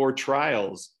 64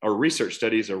 trials or research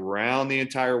studies around the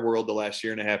entire world the last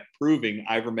year and a half proving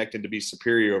ivermectin to be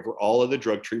superior over all of the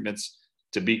drug treatments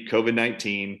to beat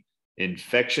COVID-19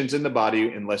 infections in the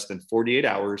body in less than 48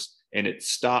 hours. And it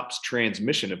stops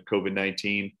transmission of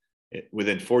COVID-19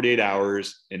 within 48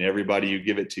 hours in everybody you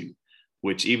give it to,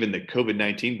 which even the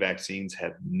COVID-19 vaccines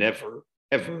have never,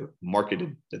 ever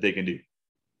marketed that they can do.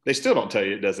 They still don't tell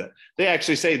you it does that. They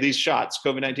actually say these shots,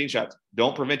 COVID-19 shots,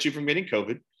 don't prevent you from getting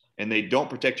COVID, and they don't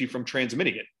protect you from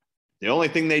transmitting it. The only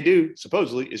thing they do,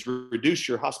 supposedly, is reduce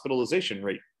your hospitalization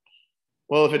rate.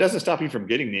 Well, if it doesn't stop you from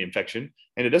getting the infection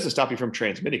and it doesn't stop you from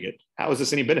transmitting it, how is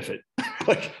this any benefit?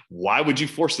 Like, why would you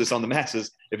force this on the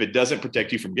masses if it doesn't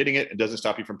protect you from getting it and doesn't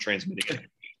stop you from transmitting it?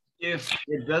 If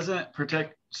it doesn't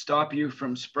stop you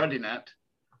from spreading it,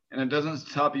 and it doesn't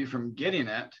stop you from getting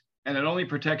it, and it only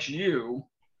protects you,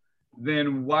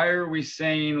 then why are we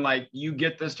saying like you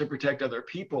get this to protect other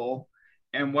people,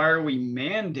 and why are we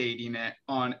mandating it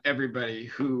on everybody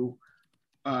who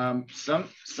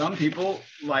some people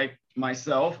like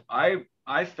myself,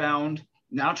 I found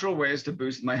natural ways to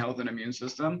boost my health and immune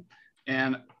system,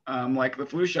 and like the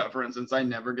flu shot, for instance, I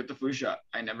never get the flu shot.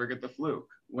 I never get the flu.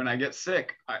 When I get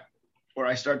sick, or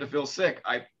I start to feel sick,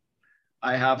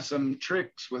 I have some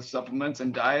tricks with supplements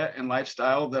and diet and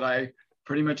lifestyle that I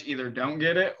pretty much either don't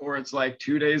get it, or it's like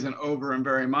 2 days and over and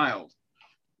very mild.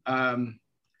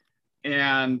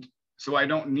 And so I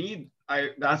don't need,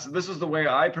 this is the way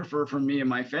I prefer for me and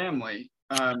my family.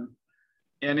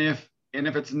 And if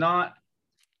it's not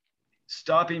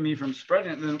stopping me from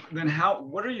spreading it, then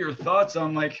what are your thoughts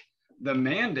on like the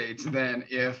mandates then,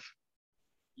 if,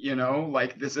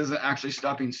 like this isn't actually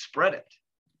stopping spread it?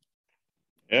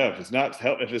 Yeah, if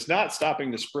it's not stopping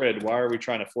the spread, why are we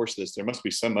trying to force this? There must be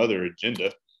some other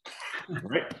agenda,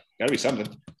 right? Got to be something.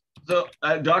 So,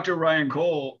 Dr. Ryan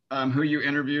Cole, who you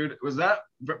interviewed, that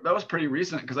was pretty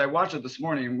recent, because I watched it this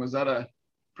morning. Was that a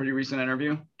pretty recent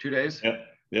interview? 2 days?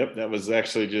 Yep. That was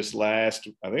actually just I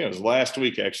think it was last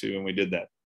week actually when we did that.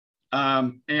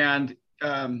 And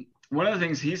one of the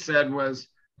things he said was,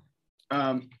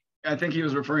 I think he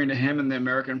was referring to him and the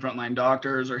American Frontline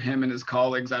Doctors, or him and his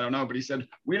colleagues, I don't know, but he said,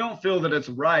 we don't feel that it's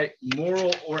right,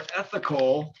 moral, or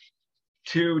ethical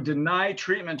to deny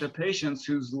treatment to patients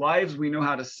whose lives we know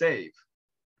how to save.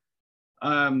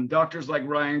 Doctors like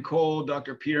Ryan Cole,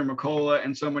 Dr. Peter McCullough,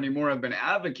 and so many more have been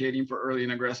advocating for early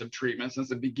and aggressive treatment since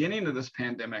the beginning of this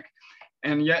pandemic.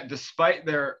 And yet, despite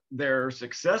their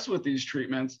success with these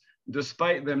treatments,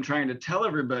 despite them trying to tell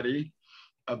everybody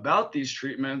about these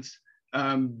treatments,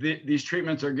 these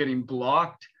treatments are getting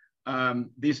blocked.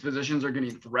 These physicians are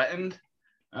getting threatened.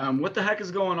 What the heck is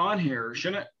going on here?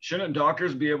 Shouldn't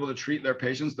doctors be able to treat their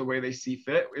patients the way they see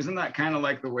fit? Isn't that kind of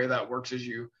like the way that works, is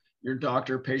your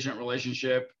doctor-patient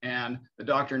relationship, and the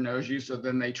doctor knows you, so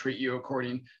then they treat you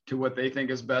according to what they think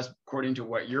is best, according to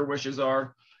what your wishes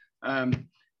are. And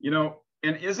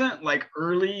isn't like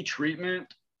early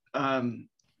treatment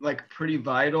like pretty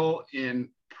vital in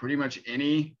pretty much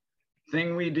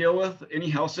anything we deal with, any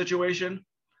health situation?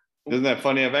 Isn't that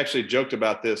funny? I've actually joked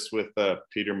about this with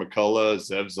Peter McCullough,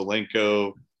 Zev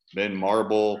Zelenko, Ben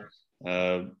Marble,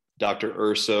 Dr.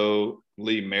 Urso,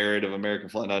 Lee Merritt of American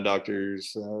Frontline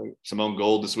Doctors, Simone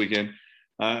Gold this weekend.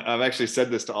 I've actually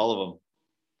said this to all of them.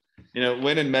 You know,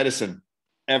 when in medicine,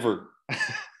 ever,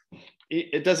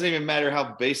 it doesn't even matter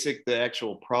how basic the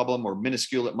actual problem or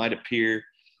minuscule it might appear.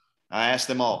 I ask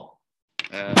them all,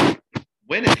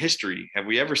 when in history have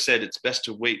we ever said it's best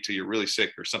to wait till you're really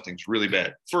sick or something's really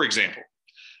bad? For example,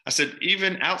 I said,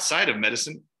 even outside of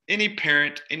medicine, any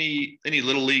parent, any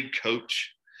little league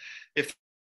coach, if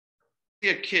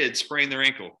a kid sprain their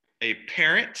ankle, a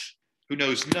parent who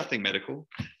knows nothing medical,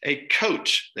 a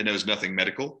coach that knows nothing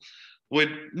medical,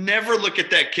 would never look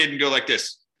at that kid and go like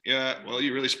this. Yeah, well,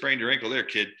 you really sprained your ankle there,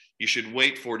 kid. You should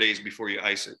wait 4 days before you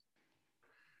ice it.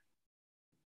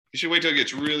 You should wait till it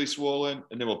gets really swollen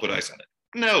and then we'll put ice on it.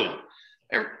 No,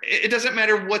 it doesn't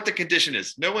matter what the condition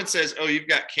is. No one says, oh, you've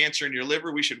got cancer in your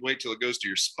liver. We should wait till it goes to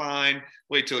your spine,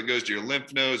 wait till it goes to your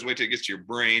lymph nodes, wait till it gets to your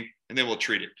brain, and then we'll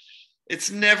treat it.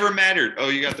 It's never mattered. Oh,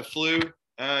 you got the flu?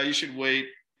 You should wait.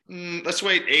 Let's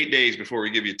wait 8 days before we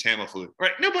give you Tamiflu.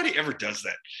 Right? Nobody ever does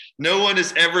that. No one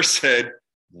has ever said,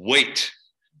 wait,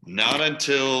 not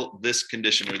until this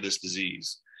condition or this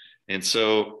disease. And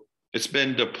so it's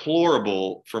been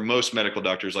deplorable for most medical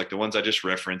doctors, like the ones I just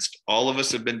referenced. All of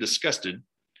us have been disgusted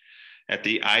at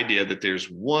the idea that there's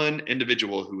one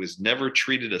individual who has never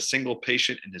treated a single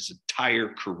patient in his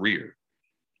entire career,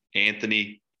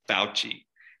 Anthony Fauci.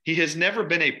 He has never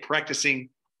been a practicing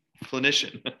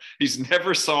clinician. He's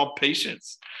never saw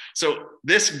patients. So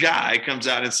this guy comes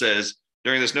out and says,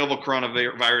 during this novel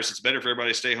coronavirus, it's better for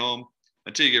everybody to stay home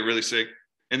until you get really sick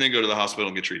and then go to the hospital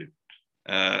and get treated.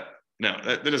 No,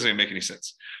 that doesn't even make any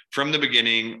sense. From the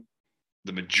beginning,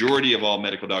 the majority of all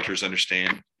medical doctors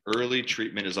understand early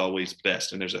treatment is always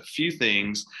best. And there's a few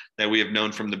things that we have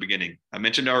known from the beginning. I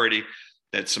mentioned already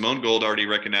that Simone Gold already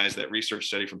recognized that research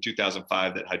study from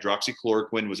 2005 that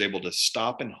hydroxychloroquine was able to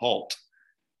stop and halt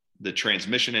the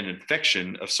transmission and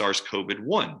infection of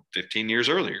SARS-CoV-1 15 years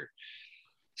earlier.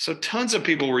 So tons of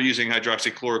people were using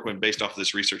hydroxychloroquine based off of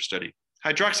this research study.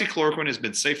 Hydroxychloroquine has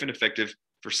been safe and effective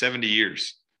for 70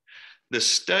 years. The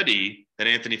study that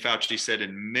Anthony Fauci said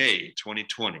in May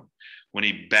 2020, when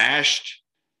he bashed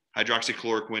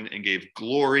hydroxychloroquine and gave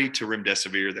glory to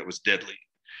remdesivir that was deadly,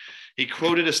 he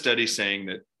quoted a study saying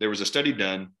that there was a study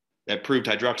done that proved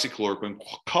hydroxychloroquine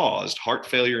caused heart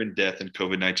failure and death in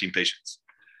COVID-19 patients.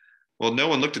 Well, no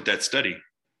one looked at that study.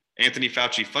 Anthony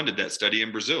Fauci funded that study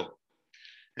in Brazil.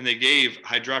 And they gave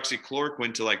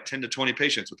hydroxychloroquine to like 10 to 20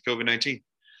 patients with COVID-19.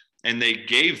 And they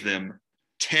gave them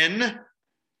 10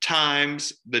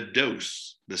 times the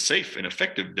dose, the safe and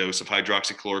effective dose of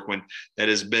hydroxychloroquine that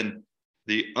has been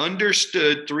the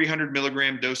understood 300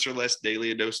 milligram dose or less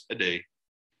daily, a dose a day.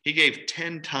 He gave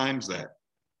 10 times that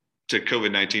to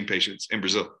COVID-19 patients in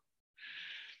Brazil.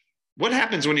 What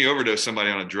happens when you overdose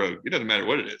somebody on a drug? It doesn't matter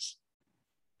what it is.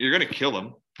 You're going to kill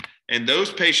them. And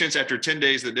those patients, after 10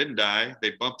 days that didn't die,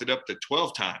 they bumped it up to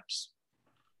 12 times.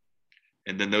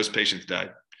 And then those patients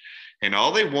died. And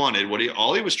all they wanted,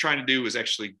 all he was trying to do was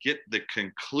actually get the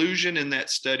conclusion in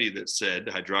that study that said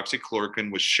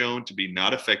hydroxychloroquine was shown to be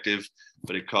not effective,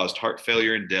 but it caused heart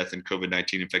failure and death in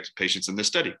COVID-19 infected patients in this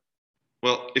study.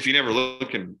 Well, if you never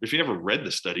read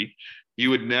the study, you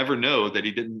would never know that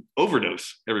he didn't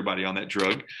overdose everybody on that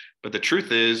drug. But the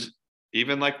truth is,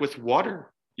 even like with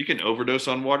water, you can overdose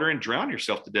on water and drown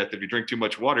yourself to death if you drink too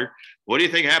much water. What do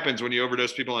you think happens when you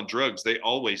overdose people on drugs? They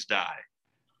always die.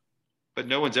 But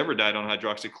no one's ever died on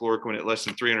hydroxychloroquine at less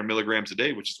than 300 milligrams a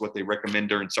day, which is what they recommend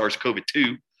during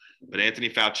SARS-CoV-2. But Anthony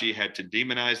Fauci had to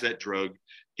demonize that drug.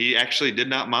 He actually did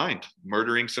not mind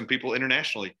murdering some people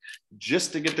internationally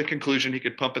just to get the conclusion he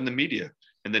could pump in the media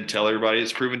and then tell everybody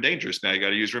it's proven dangerous. Now you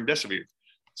got to use remdesivir.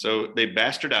 So they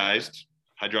bastardized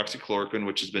hydroxychloroquine,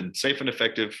 which has been safe and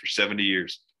effective for 70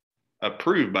 years,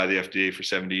 approved by the FDA for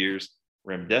 70 years.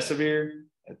 Remdesivir,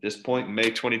 at this point in May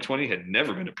 2020, had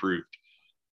never been approved.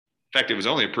 In fact, it was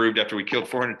only approved after we killed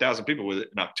 400,000 people with it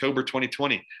in October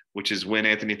 2020, which is when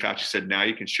Anthony Fauci said, now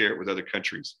you can share it with other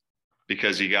countries,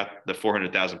 because he got the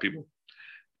 400,000 people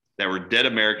that were dead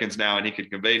Americans now, and he could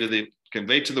convey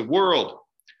to the world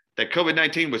that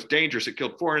COVID-19 was dangerous. It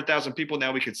killed 400,000 people.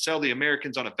 Now we can sell the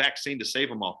Americans on a vaccine to save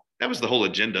them all. That was the whole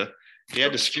agenda. He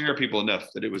had to scare people enough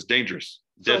that it was dangerous,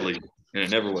 deadly, and it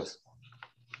never was.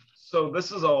 So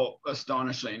this is all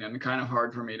astonishing and kind of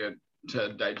hard for me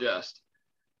to digest.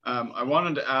 I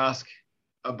wanted to ask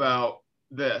about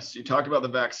this. You talked about the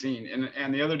vaccine,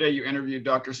 and the other day you interviewed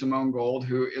Dr. Simone Gold,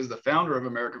 who is the founder of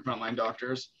American Frontline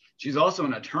Doctors. She's also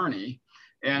an attorney,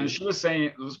 And she was saying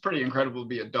it was pretty incredible to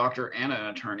be a doctor and an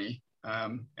attorney,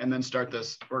 and then start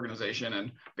this organization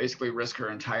and basically risk her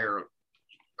entire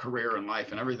career and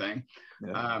life and everything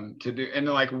to do. And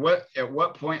like, at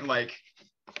what point, like,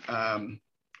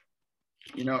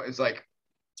 it's like,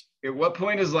 at what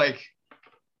point is like,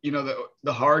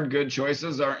 the hard, good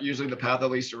choices aren't usually the path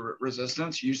of least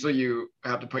resistance. Usually you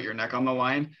have to put your neck on the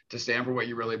line to stand for what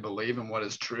you really believe and what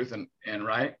is truth and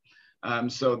right.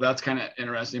 So that's kind of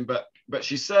interesting. But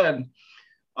she said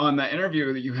on the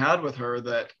interview that you had with her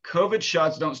that COVID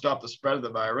shots don't stop the spread of the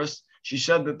virus. She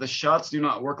said that the shots do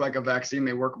not work like a vaccine.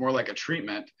 They work more like a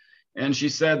treatment. And she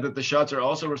said that the shots are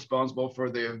also responsible for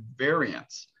the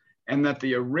variants, and that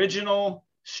the original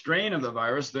strain of the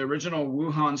virus, the original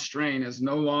Wuhan strain, is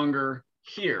no longer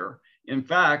here. In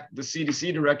fact, the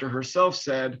CDC director herself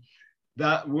said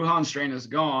that Wuhan strain is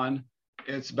gone.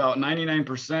 It's about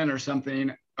 99% or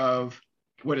something of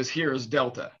what is here is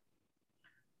Delta.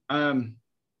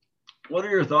 What are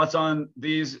your thoughts on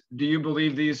these? Do you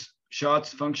believe these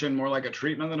shots function more like a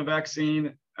treatment than a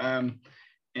vaccine?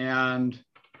 And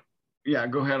yeah,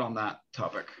 go ahead on that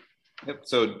topic. Yep.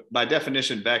 So by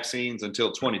definition, vaccines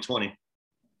until 2020,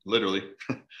 literally,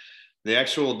 the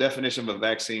actual definition of a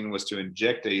vaccine was to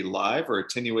inject a live or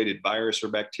attenuated virus or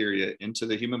bacteria into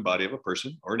the human body of a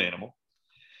person or an animal.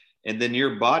 And then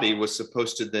your body was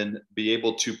supposed to then be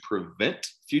able to prevent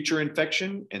future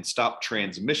infection and stop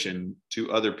transmission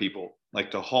to other people,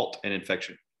 like to halt an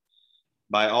infection.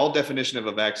 By all definition of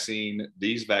a vaccine,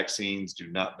 these vaccines do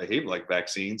not behave like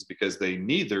vaccines because they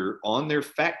neither, on their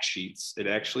fact sheets, it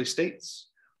actually states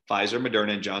Pfizer,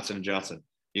 Moderna, and Johnson & Johnson.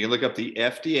 You can look up the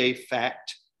FDA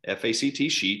fact, FACT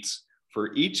sheets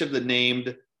for each of the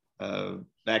named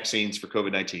vaccines for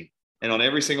COVID-19. And on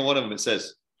every single one of them, it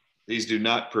says, these do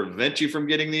not prevent you from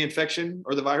getting the infection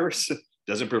or the virus,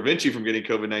 doesn't prevent you from getting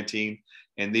COVID-19,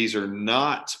 and these are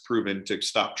not proven to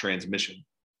stop transmission.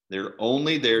 They're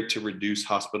only there to reduce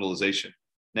hospitalization.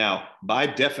 Now, by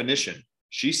definition,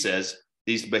 she says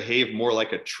these behave more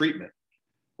like a treatment.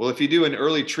 Well, if you do an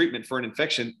early treatment for an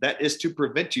infection, that is to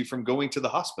prevent you from going to the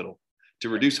hospital, to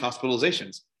reduce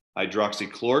hospitalizations.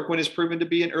 Hydroxychloroquine is proven to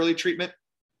be an early treatment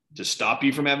to stop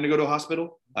you from having to go to a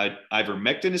hospital.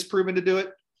 Ivermectin is proven to do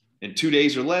it in 2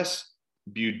 days or less.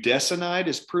 Budesonide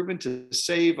is proven to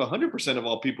save 100% of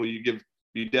all people you give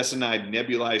budesonide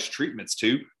nebulized treatments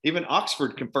to. Even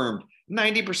Oxford confirmed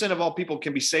 90% of all people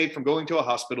can be saved from going to a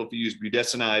hospital if you use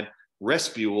budesonide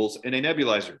respules in a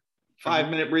nebulizer.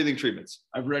 5-minute breathing treatments.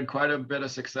 I've read quite a bit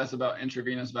of success about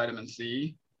intravenous vitamin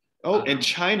C. Oh, and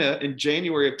China in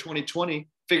January of 2020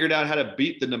 figured out how to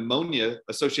beat the pneumonia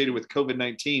associated with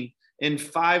COVID-19 in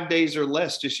 5 days or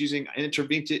less, just using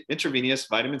intravenous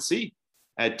vitamin C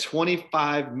at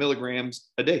 25 milligrams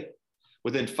a day.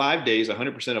 Within 5 days,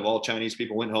 100% of all Chinese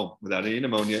people went home without any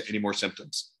pneumonia, any more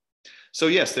symptoms. So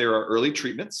yes, there are early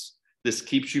treatments. This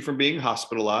keeps you from being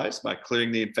hospitalized by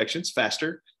clearing the infections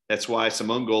faster. That's why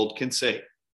Simone Gold can say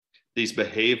these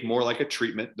behave more like a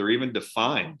treatment. They're even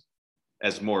defined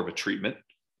as more of a treatment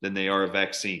than they are a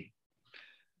vaccine.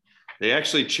 They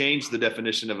actually changed the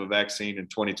definition of a vaccine in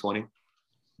 2020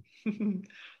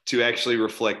 to actually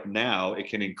reflect now it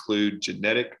can include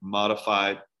genetic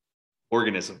modified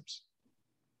organisms.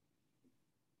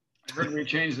 I heard we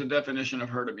changed the definition of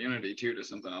herd immunity too to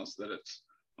something else, that it's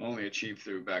only achieved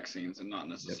through vaccines and not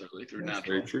necessarily through That's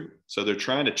natural. Very true. So they're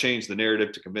trying to change the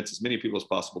narrative to convince as many people as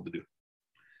possible to do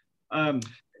it.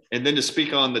 And then to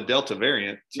speak on the Delta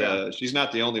variant, she's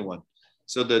not the only one.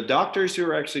 So the doctors who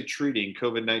are actually treating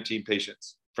COVID-19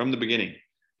 patients from the beginning,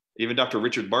 even Dr.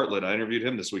 Richard Bartlett, I interviewed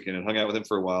him this weekend and hung out with him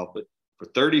for a while, but for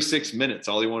 36 minutes,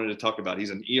 all he wanted to talk about, he's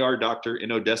an ER doctor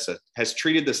in Odessa, has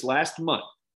treated this last month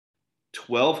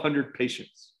 1,200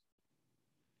 patients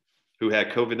who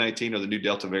had COVID-19 or the new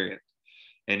Delta variant.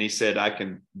 And he said, I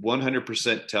can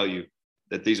 100% tell you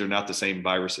that these are not the same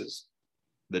viruses.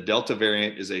 The Delta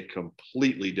variant is a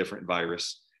completely different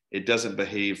virus. It doesn't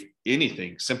behave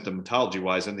anything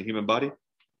symptomatology-wise in the human body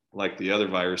like the other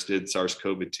virus did,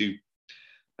 SARS-CoV-2.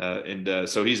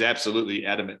 So he's absolutely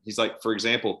adamant. He's like, for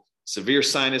example, severe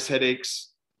sinus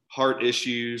headaches, heart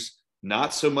issues,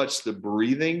 not so much the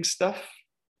breathing stuff.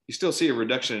 You still see a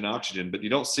reduction in oxygen, but you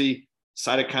don't see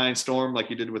cytokine storm like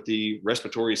you did with the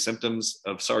respiratory symptoms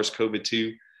of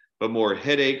SARS-CoV-2, but more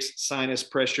headaches, sinus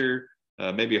pressure,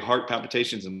 maybe heart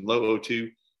palpitations and low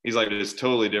O2. He's like, it's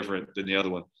totally different than the other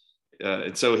one.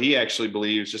 And so he actually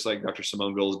believes, just like Dr.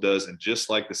 Simone Gold does, and just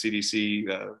like the CDC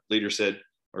leader said,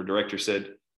 or director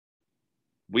said,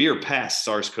 we are past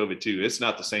SARS-CoV-2. It's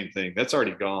not the same thing. That's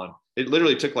already gone. It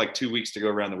literally took like 2 weeks to go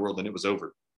around the world and it was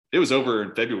over. It was over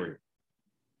in February.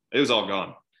 It was all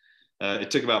gone.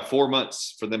 It took about 4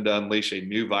 months for them to unleash a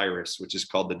new virus, which is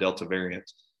called the Delta variant.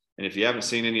 And if you haven't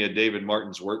seen any of David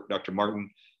Martin's work, Dr. Martin,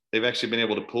 they've actually been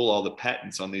able to pull all the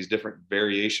patents on these different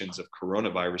variations of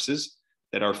coronaviruses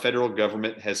that our federal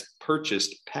government has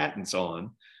purchased patents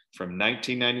on from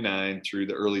 1999 through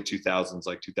the early 2000s,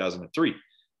 like 2003.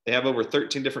 They have over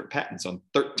 13 different patents on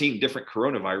 13 different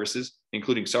coronaviruses,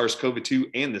 including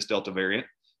SARS-CoV-2 and this Delta variant.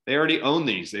 They already own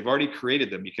these. They've already created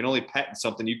them. You can only patent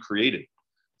something you created.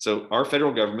 So our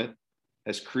federal government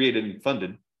has created and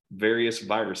funded various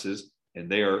viruses, and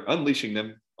they are unleashing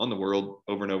them on the world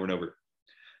over and over and over.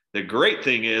 The great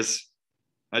thing is,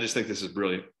 I just think this is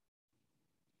brilliant.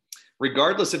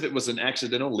 Regardless if it was an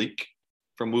accidental leak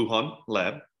from Wuhan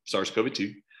lab,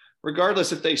 SARS-CoV-2,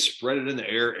 regardless if they spread it in the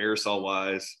air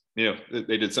aerosol-wise, they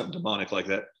did something demonic like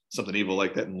that, something evil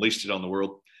like that, and unleashed it on the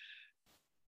world.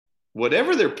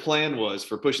 Whatever their plan was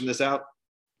for pushing this out,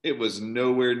 it was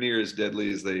nowhere near as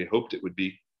deadly as they hoped it would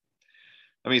be.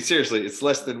 I mean, seriously, it's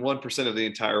less than 1% of the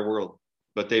entire world,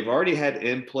 but they've already had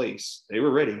in place. They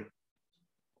were ready.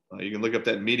 You can look up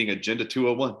that meeting, Agenda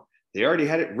 201. They already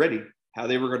had it ready, how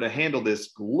they were going to handle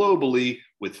this globally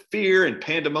with fear and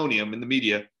pandemonium in the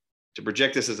media to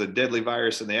project this as a deadly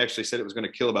virus. And they actually said it was going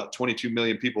to kill about 22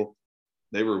 million people.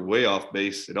 They were way off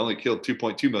base. It only killed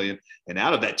 2.2 million. And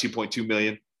out of that 2.2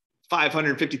 million,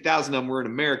 550,000 of them were in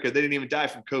America. They didn't even die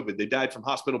from COVID. They died from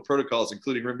hospital protocols,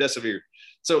 including remdesivir.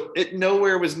 So it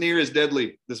nowhere was near as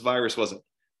deadly. This virus wasn't.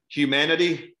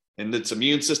 Humanity and its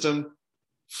immune system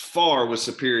far was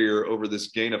superior over this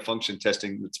gain of function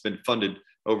testing that's been funded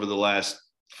over the last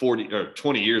 40 or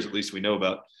 20 years, at least we know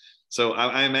about. So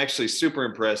I am actually super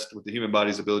impressed with the human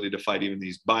body's ability to fight even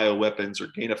these bioweapons or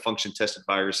gain of function tested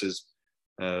viruses.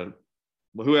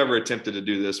 Whoever attempted to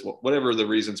do this, whatever the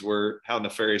reasons were, how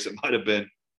nefarious it might have been,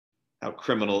 how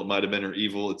criminal it might have been or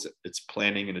evil, its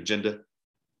planning and agenda.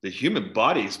 The human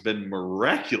body has been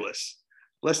miraculous.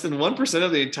 Less than 1%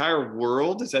 of the entire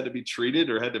world has had to be treated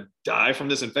or had to die from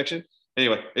this infection.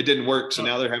 Anyway, it didn't work. So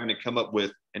now they're having to come up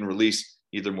with and release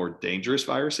either more dangerous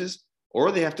viruses,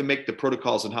 or they have to make the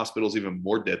protocols in hospitals even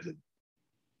more deadly.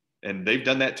 And they've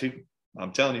done that too.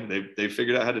 I'm telling you, they've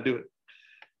figured out how to do it.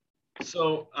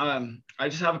 So I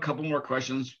just have a couple more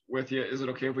questions with you. Is it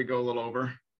okay if we go a little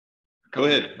over? Go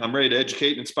ahead. I'm ready to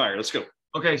educate and inspire. Let's go.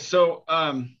 Okay. So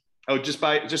just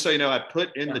so you know, I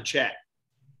put in the chat.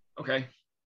 Okay.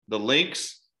 The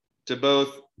links to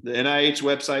both the NIH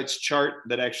website's chart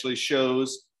that actually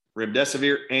shows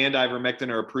remdesivir and ivermectin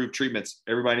are approved treatments.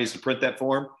 Everybody needs to print that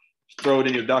form, throw it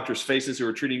in your doctor's faces who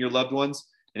are treating your loved ones.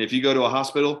 And if you go to a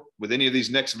hospital with any of these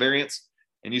next variants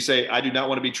and you say, I do not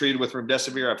want to be treated with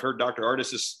remdesivir, I've heard Dr.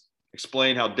 Ardis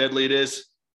explain how deadly it is.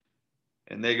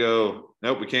 And they go,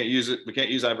 nope, we can't use it. We can't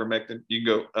use ivermectin. You can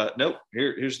go, nope,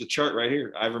 here's the chart right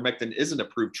here. Ivermectin is an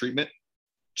approved treatment,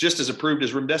 just as approved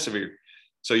as remdesivir.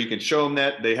 So you can show them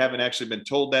that. They haven't actually been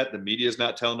told that. The media is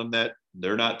not telling them that.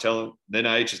 They're not telling, the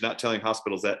NIH is not telling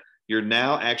hospitals that. You're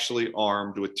now actually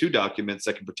armed with 2 documents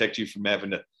that can protect you from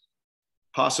having to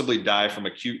possibly die from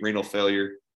acute renal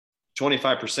failure.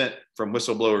 25% from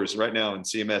whistleblowers right now in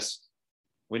CMS.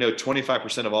 We know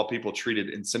 25% of all people treated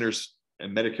in Centers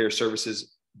and Medicare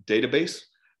Services database,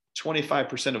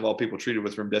 25% of all people treated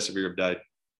with remdesivir have died,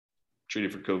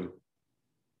 treated for COVID.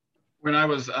 When I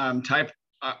was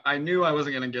I knew I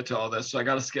wasn't going to get to all this, so I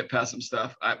got to skip past some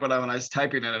stuff. But when I was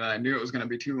typing it and I knew it was going to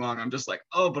be too long, I'm just like,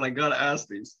 oh, but I got to ask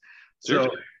these. So,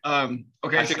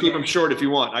 okay. I can keep them short if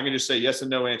you want. I can just say yes and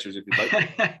no answers if you'd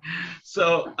like.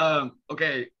 So,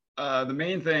 okay. The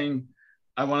main thing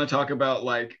I want to talk about,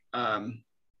 like,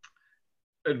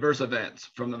 adverse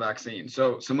events from the vaccine.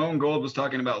 So Simone Gold was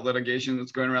talking about litigation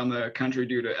that's going around the country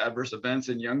due to adverse events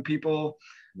in young people.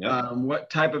 Yep. What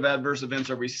type of adverse events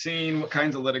are we seeing? What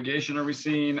kinds of litigation are we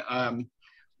seeing? How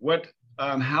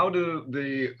do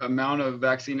the amount of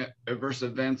vaccine adverse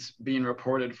events being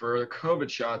reported for COVID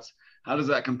shots, how does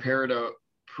that compare to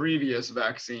previous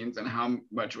vaccines, and how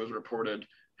much was reported?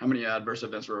 How many adverse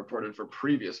events were reported for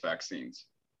previous vaccines?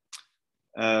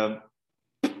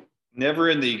 Never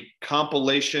in the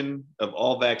compilation of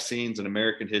all vaccines in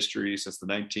American history since the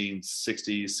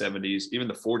 1960s, 70s, even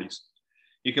the 40s.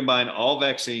 You combine all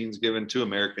vaccines given to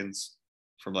Americans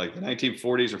from like the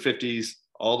 1940s or 50s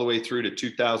all the way through to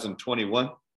 2021.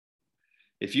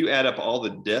 If you add up all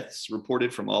the deaths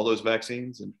reported from all those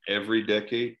vaccines in every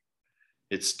decade,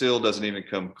 it still doesn't even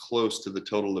come close to the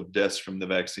total of deaths from the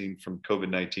vaccine from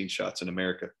COVID-19 shots in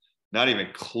America. Not even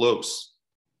close.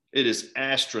 It is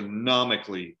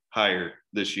astronomically higher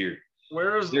this year.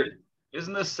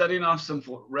 Isn't this setting off some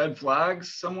red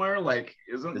flags somewhere? Like,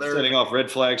 isn't there? It's setting off red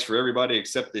flags for everybody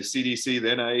except the CDC, the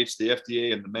NIH, the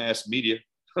FDA, and the mass media.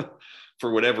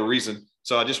 for whatever reason.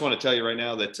 So I just want to tell you right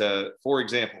now that, for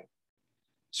example,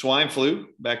 swine flu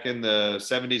back in the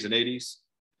 70s and 80s,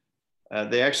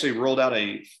 they actually rolled out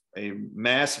a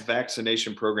mass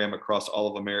vaccination program across all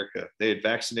of America. They had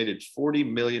vaccinated 40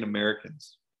 million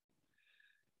Americans,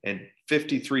 and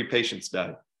 53 patients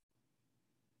died.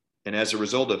 And as a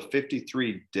result of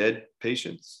 53 dead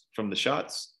patients from the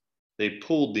shots, they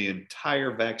pulled the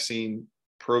entire vaccine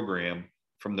program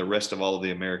from the rest of all of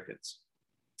the Americans.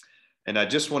 And I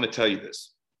just want to tell you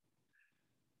this.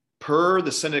 Per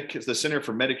the Center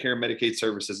for Medicare and Medicaid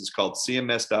Services, it's called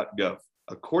cms.gov.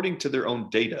 According to their own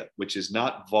data, which is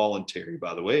not voluntary,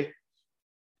 by the way,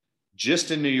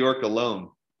 just in New York alone,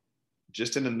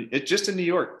 just in New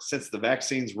York, since the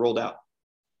vaccines rolled out,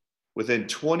 within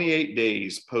 28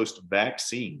 days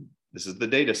post-vaccine, this is the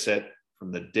data set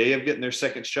from the day of getting their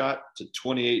second shot to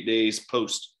 28 days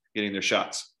post getting their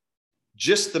shots.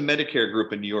 Just the Medicare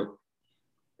group in New York,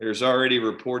 there's already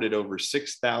reported over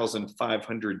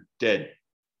 6,500 dead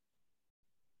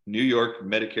New York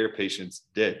Medicare patients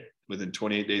dead within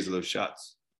 28 days of those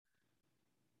shots.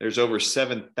 There's over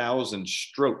 7,000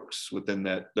 strokes within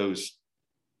those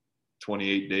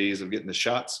 28 days of getting the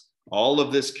shots. All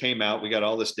of this came out. We got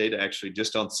all this data actually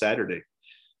just on Saturday.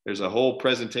 There's a whole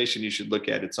presentation you should look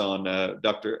at. It's on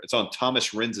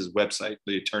Thomas Renz's website,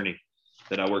 the attorney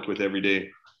that I work with every day.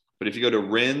 But if you go to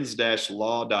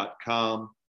renz-law.com,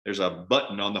 there's a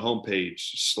button on the homepage.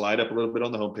 Slide up a little bit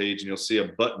on the homepage and you'll see a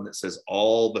button that says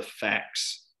all the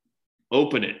facts.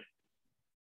 Open it.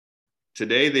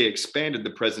 Today, they expanded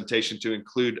the presentation to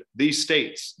include these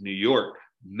states: New York,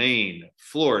 Maine,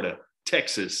 Florida,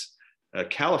 Texas,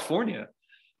 California.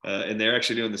 And they're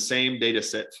actually doing the same data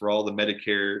set for all the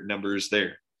Medicare numbers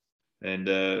there. And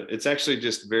it's actually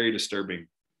just very disturbing.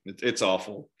 It's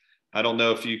awful. I don't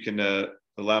know if you can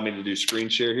allow me to do screen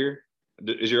share here.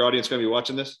 Is your audience going to be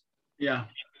watching this? Yeah.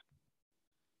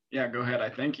 Yeah, go ahead. I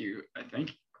think.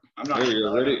 I'm not there we sure.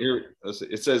 go. Ready? Here.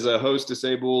 It says host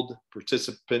disabled,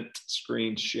 participant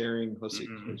screen sharing. Let's see.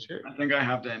 Share. I think I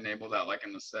have to enable that like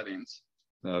in the settings.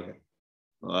 Okay.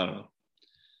 Well, I don't know.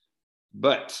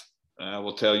 But I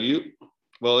will tell you,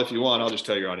 well, if you want, I'll just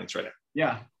tell your audience right now.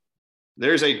 Yeah.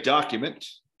 There's a document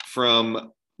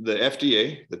from the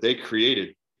FDA that they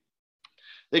created.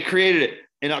 They created it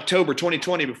in October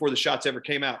 2020 before the shots ever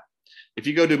came out. If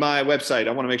you go to my website,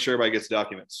 I want to make sure everybody gets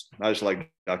documents. I just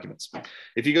like documents.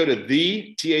 If you go to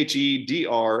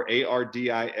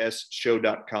THEDRARDIS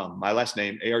show.com, my last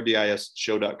name, ARDIS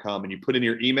show.com, and you put in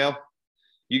your email,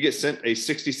 you get sent a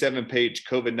 67-page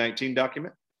COVID-19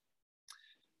 document.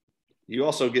 You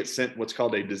also get sent what's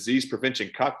called a disease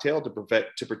prevention cocktail to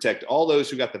protect all those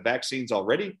who got the vaccines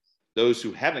already, those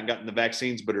who haven't gotten the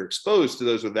vaccines but are exposed to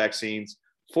those with vaccines.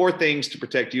 4 things to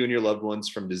protect you and your loved ones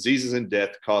from diseases and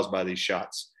death caused by these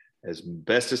shots as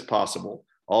best as possible.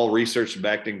 All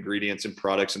research-backed ingredients and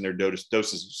products and their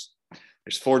dosages.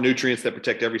 There's 4 nutrients that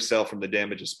protect every cell from the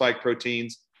damage of spike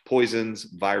proteins, poisons,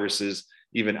 viruses,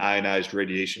 even ionized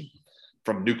radiation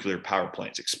from nuclear power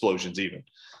plants, explosions even.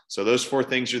 So those 4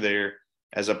 things are there.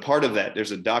 As a part of that,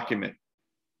 there's a document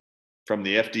from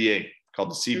the FDA called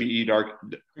the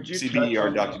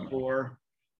CBER document. 4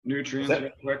 nutrients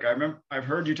real quick? I've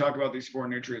heard you talk about these 4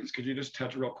 nutrients. Could you just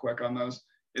touch real quick on those?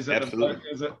 Was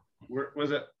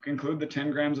it include the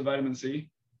 10 grams of vitamin C?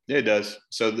 Yeah, it does.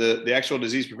 So the actual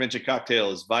disease prevention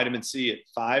cocktail is vitamin C at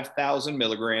 5,000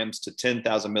 milligrams to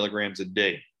 10,000 milligrams a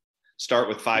day. Start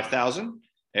with 5,000.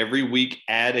 Every week,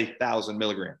 add 1,000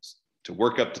 milligrams to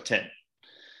work up to 10.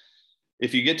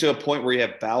 If you get to a point where you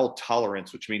have bowel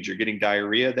tolerance, which means you're getting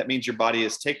diarrhea, that means your body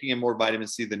is taking in more vitamin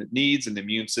C than it needs, and the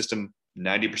immune system,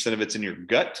 90% of it's in your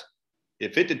gut.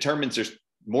 If it determines there's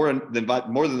more than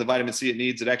the vitamin C it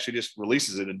needs, it actually just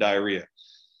releases it in diarrhea.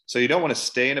 So you don't want to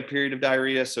stay in a period of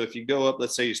diarrhea. So if you go up,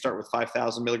 let's say you start with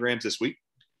 5,000 milligrams this week,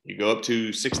 you go up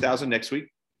to 6,000 next week,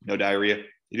 no diarrhea.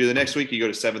 You do the next week, you go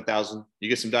to 7,000, you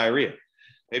get some diarrhea.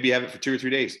 Maybe you have it for 2 or 3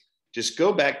 days. Just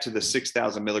go back to the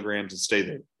 6,000 milligrams and stay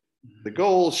there. The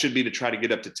goal should be to try to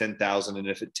get up to 10,000. And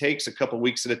if it takes a couple of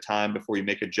weeks at a time before you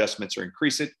make adjustments or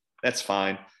increase it, that's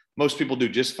fine. Most people do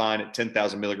just fine at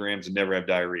 10,000 milligrams and never have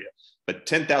diarrhea. But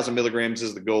 10,000 milligrams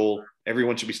is the goal.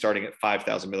 Everyone should be starting at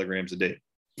 5,000 milligrams a day.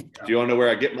 If you want to know where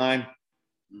I get mine,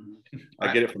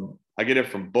 I get it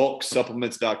from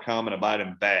bulksupplements.com, and I buy it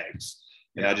in bags.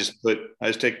 And I just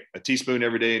take a teaspoon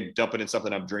every day and dump it in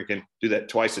something I'm drinking. Do that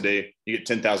twice a day. You get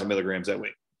 10,000 milligrams that way.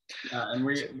 Yeah,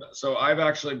 and so I've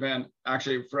actually been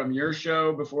from your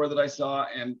show before that I saw,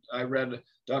 and I read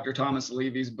Dr. Thomas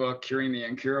Levy's book, Curing the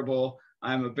Incurable.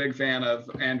 I'm a big fan of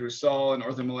Andrew Saul and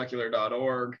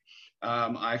orthomolecular.org.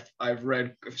 I've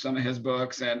read some of his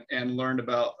books and learned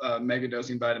about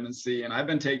megadosing vitamin C, and I've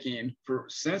been taking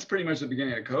since pretty much the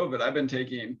beginning of COVID. I've been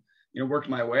taking, worked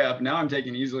my way up. Now I'm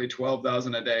taking easily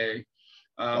 12,000 a day.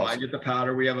 Awesome. I get the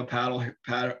powder. We have a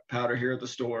powder here at the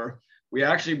store. We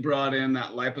actually brought in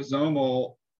that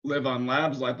liposomal Live on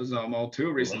Labs liposomal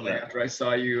too recently after I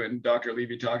saw you and Dr.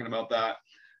 Levy talking about that.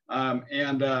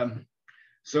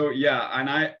 So yeah,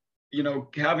 and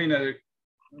having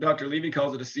Dr. Levy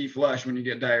calls it a C flush when you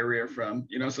get diarrhea from,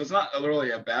 so it's not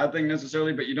really a bad thing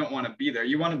necessarily, but you don't want to be there.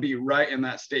 You want to be right in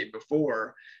that state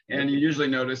before. And you usually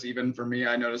notice, even for me,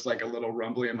 I notice like a little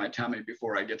rumbly in my tummy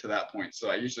before I get to that point. So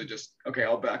I usually just, okay,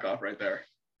 I'll back off right there.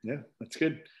 Yeah, that's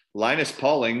good. Linus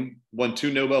Pauling won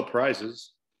 2 Nobel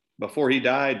Prizes. Before he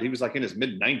died, he was like in his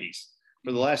mid 90s.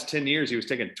 For the last 10 years, he was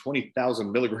taking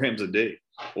 20,000 milligrams a day.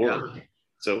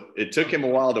 So it took him a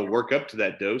while to work up to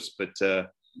that dose, but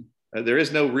there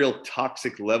is no real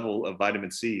toxic level of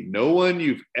vitamin C. No one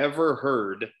you've ever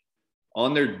heard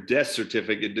on their death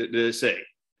certificate to say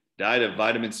died of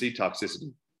vitamin C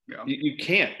toxicity. Yeah. You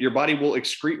can't. Your body will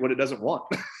excrete what it doesn't want.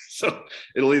 So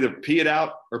it'll either pee it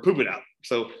out or poop it out.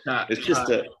 So it's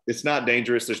just it's not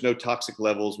dangerous. There's no toxic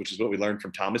levels, which is what we learned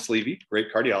from Thomas Levy,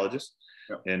 great cardiologist.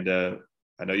 Yep. And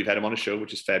I know you've had him on a show,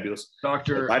 which is fabulous.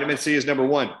 Vitamin C is number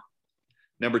 1.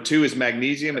 Number 2 is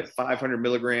magnesium at 500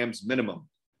 milligrams minimum.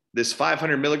 This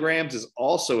 500 milligrams is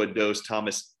also a dose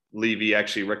Thomas Levy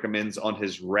actually recommends on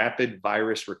his rapid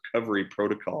virus recovery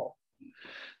protocol.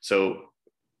 So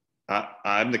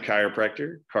I'm the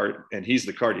chiropractor, and he's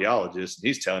the cardiologist, and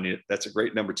he's telling you that's a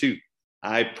great number 2.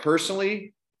 I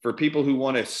personally, for people who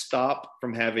want to stop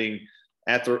from having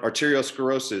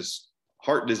arteriosclerosis,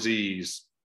 heart disease,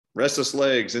 restless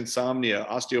legs, insomnia,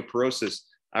 osteoporosis,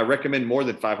 I recommend more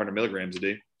than 500 milligrams a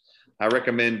day. I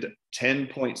recommend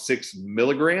 10.6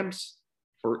 milligrams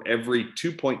for every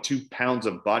 2.2 pounds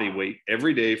of body weight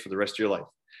every day for the rest of your life.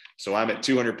 So I'm at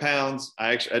 200 pounds.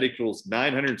 That equals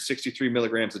 963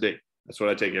 milligrams a day. That's what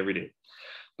I take every day.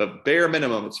 But bare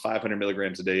minimum, it's 500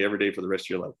 milligrams a day every day for the rest of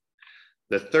your life.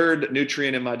 The third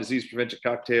nutrient in my disease prevention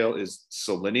cocktail is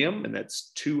selenium, and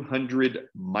that's 200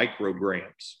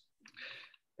 micrograms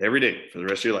every day for the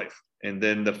rest of your life. And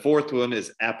then the fourth one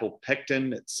is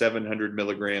apopectin at 700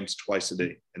 milligrams twice a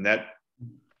day. And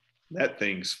that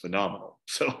thing's phenomenal.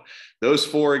 So those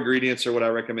 4 ingredients are what I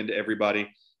recommend to everybody.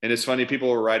 And it's funny, people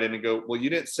will write in and go, well,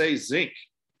 you didn't say zinc.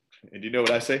 And you know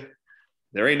what I say?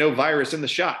 There ain't no virus in the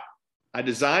shot. I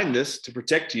designed this to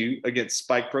protect you against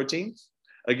spike proteins,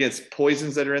 against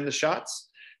poisons that are in the shots.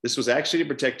 This was actually to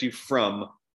protect you from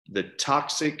the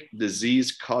toxic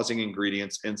disease-causing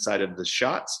ingredients inside of the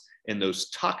shots and those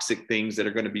toxic things that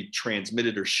are going to be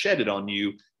transmitted or shedded on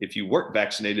you if you weren't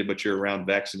vaccinated, but you're around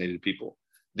vaccinated people.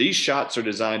 These shots are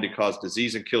designed to cause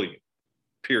disease and kill you,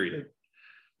 period.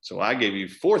 So I gave you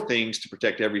 4 things to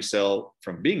protect every cell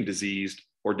from being diseased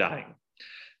or dying.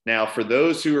 Now, for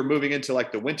those who are moving into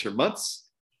like the winter months,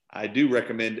 I do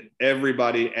recommend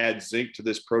everybody add zinc to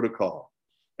this protocol.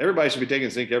 Everybody should be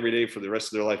taking zinc every day for the rest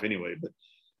of their life anyway, but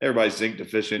everybody's zinc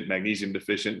deficient, magnesium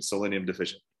deficient, selenium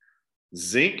deficient.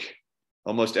 Zinc,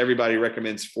 almost everybody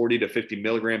recommends 40 to 50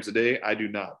 milligrams a day. I do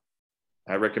not.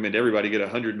 I recommend everybody get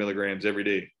 100 milligrams every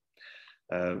day.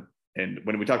 And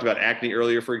when we talked about acne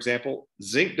earlier, for example,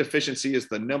 zinc deficiency is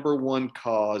the number 1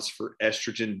 cause for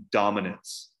estrogen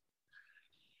dominance.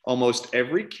 Almost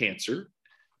every cancer,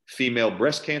 female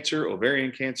breast cancer,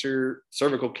 ovarian cancer,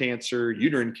 cervical cancer,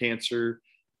 uterine cancer,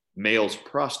 male's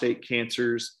prostate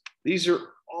cancers, these are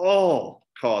all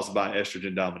caused by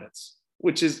estrogen dominance,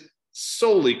 which is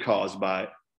solely caused by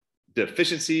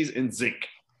deficiencies in zinc.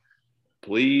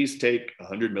 Please take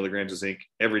 100 milligrams of zinc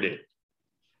every day.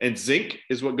 And zinc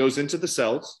is what goes into the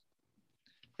cells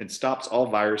and stops all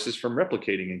viruses from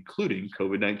replicating, including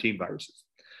COVID-19 viruses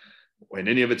and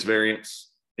any of its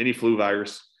variants, any flu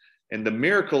virus. And the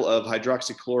miracle of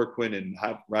hydroxychloroquine and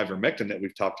ivermectin that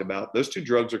we've talked about, those 2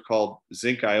 drugs are called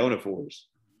zinc ionophores.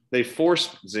 They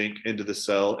force zinc into the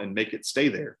cell and make it stay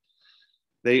there.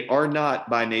 They are not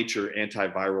by nature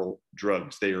antiviral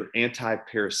drugs. They are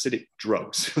anti-parasitic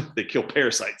drugs. They kill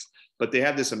parasites, but they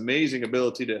have this amazing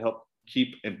ability to help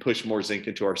keep and push more zinc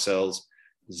into our cells.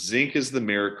 Zinc is the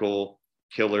miracle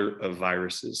killer of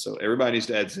viruses. So everybody needs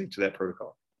to add zinc to that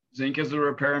protocol. Zinc is the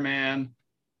repairman.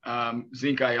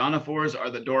 Zinc ionophores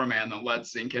are the doorman that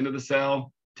lets zinc into the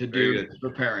cell to do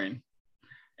repairing.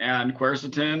 And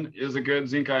quercetin is a good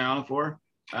zinc ionophore.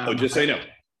 Just so you know.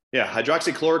 Yeah,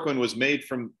 hydroxychloroquine was made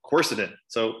from quercetin.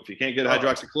 So if you can't get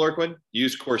hydroxychloroquine,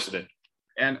 use quercetin.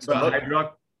 And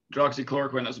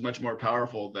hydroxychloroquine is much more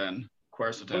powerful than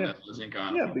Quercetin Yeah. and the zinc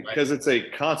Yeah, ionophore, because it's a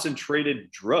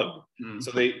concentrated drug.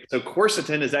 right? So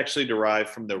quercetin is actually derived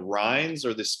from the rinds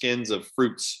or the skins of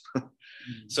fruits.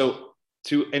 So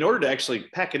in order to actually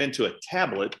pack it into a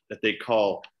tablet that they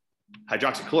call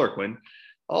hydroxychloroquine,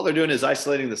 all they're doing is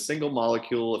isolating the single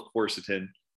molecule of quercetin,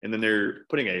 and then they're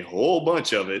putting a whole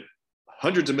bunch of it,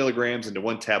 hundreds of milligrams, into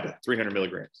one tablet, 300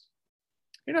 milligrams.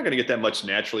 You're not going to get that much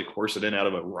naturally quercetin out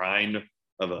of a rind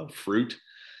of a fruit.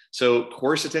 So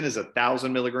quercetin is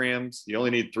 1,000 milligrams. You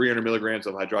only need 300 milligrams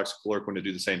of hydroxychloroquine to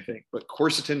do the same thing. But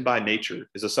quercetin by nature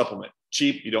is a supplement.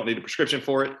 Cheap. You don't need a prescription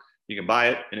for it. You can buy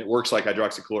it, and it works like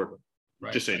hydroxychloroquine,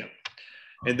 just so you know.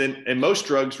 And most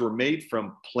drugs were made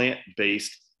from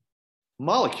plant-based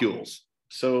molecules.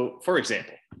 So, for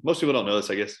example, most people don't know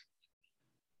this, I guess,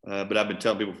 but I've been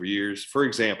telling people for years. For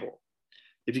example,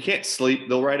 if you can't sleep,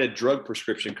 they'll write a drug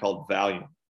prescription called Valium.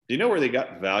 Do you know where they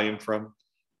got Valium from?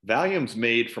 Valium's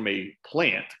made from a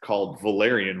plant called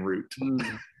valerian root.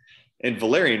 And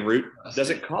valerian root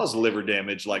doesn't cause liver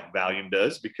damage like Valium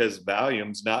does, because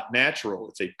Valium's not natural.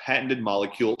 It's a patented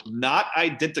molecule, not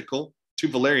identical to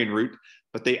valerian root,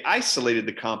 but they isolated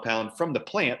the compound from the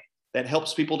plant that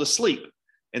helps people to sleep.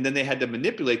 And then they had to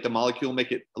manipulate the molecule,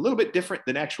 make it a little bit different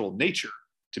than actual nature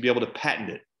to be able to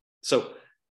patent it. So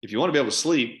if you want to be able to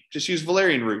sleep, just use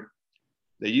valerian root.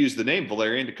 They use the name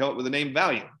valerian to come up with the name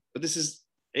Valium. But this is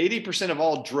 80% of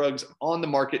all drugs on the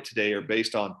market today are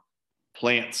based on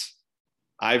plants.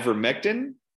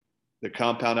 Ivermectin, the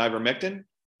compound ivermectin,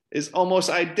 is almost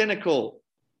identical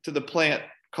to the plant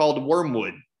called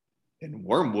wormwood. And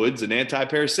wormwood's an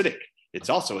anti-parasitic. It's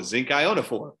also a zinc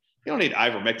ionophore. You don't need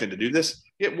ivermectin to do this.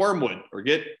 Get wormwood or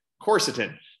get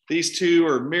quercetin. These two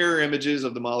are mirror images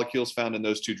of the molecules found in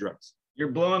those two drugs.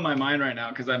 You're blowing my mind right now,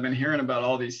 because I've been hearing about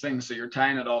all these things. So you're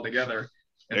tying it all together.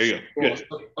 There you go. Cool. Good.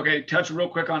 So, okay, touch real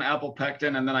quick on apple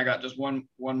pectin, and then I got just one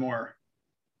more.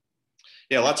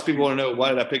 Yeah, lots of people want to know, why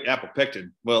did I pick apple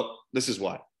pectin? Well, this is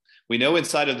why. We know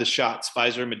inside of the shots,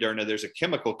 Pfizer and Moderna, there's a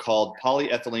chemical called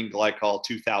polyethylene glycol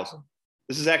 2000.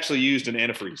 This is actually used in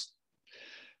antifreeze.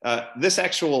 This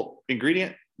actual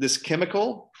ingredient, this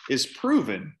chemical, is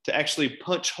proven to actually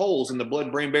punch holes in the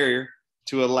blood-brain barrier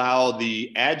to allow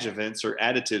the adjuvants or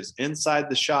additives inside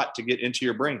the shot to get into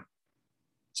your brain.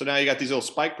 So now you got these little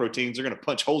spike proteins. They're going to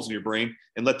punch holes in your brain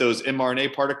and let those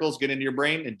mRNA particles get into your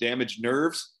brain and damage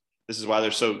nerves. This is why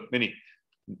there's so many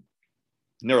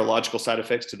neurological side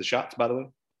effects to the shots, by the way.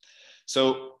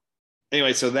 So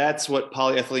anyway, so that's what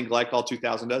polyethylene glycol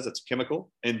 2000 does. It's a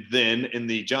chemical. And then in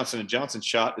the Johnson & Johnson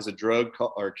shot is a drug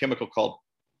or a chemical called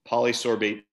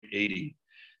polysorbate 80.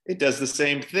 It does the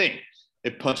same thing.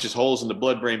 It punches holes in the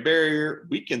blood-brain barrier,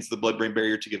 weakens the blood-brain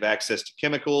barrier to give access to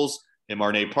chemicals,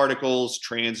 mRNA particles,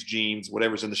 transgenes,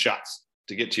 whatever's in the shots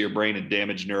to get to your brain and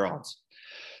damage neurons.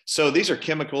 So these are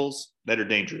chemicals that are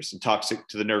dangerous and toxic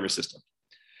to the nervous system.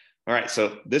 All right,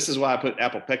 so this is why I put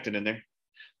apple pectin in there,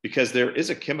 because there is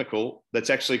a chemical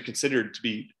that's actually considered to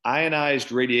be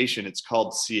ionized radiation. It's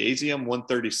called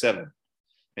cesium-137.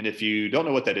 And if you don't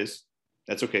know what that is,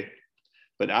 that's okay.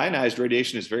 But ionized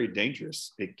radiation is very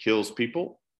dangerous. It kills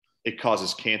people. It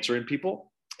causes cancer in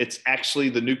people. It's actually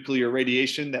the nuclear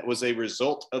radiation that was a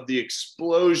result of the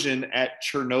explosion at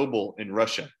Chernobyl in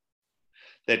Russia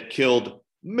that killed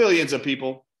millions of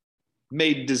people,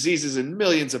 made diseases in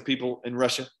millions of people in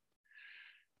Russia.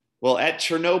 Well, at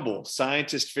Chernobyl,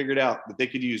 scientists figured out that they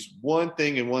could use one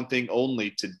thing and one thing only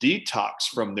to detox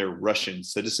from their Russian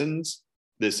citizens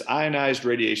this ionized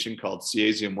radiation called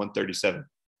cesium-137.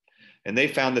 And they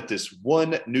found that this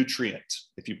one nutrient,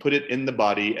 if you put it in the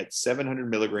body at 700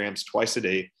 milligrams twice a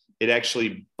day, it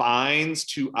actually binds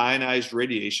to ionized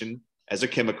radiation as a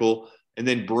chemical and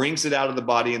then brings it out of the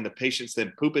body, and the patients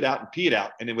then poop it out and pee it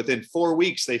out. And then within 4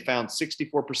 weeks, they found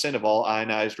 64% of all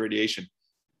ionized radiation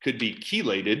could be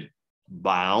chelated,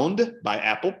 bound by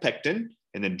apple pectin,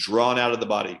 and then drawn out of the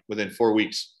body within 4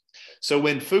 weeks. So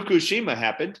when Fukushima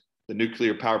happened, the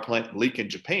nuclear power plant leak in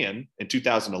Japan in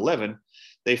 2011,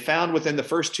 they found within the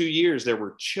first 2 years, there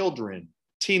were children,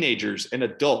 teenagers, and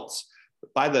adults.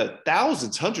 By the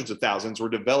thousands, hundreds of thousands, were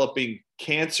developing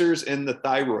cancers in the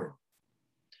thyroid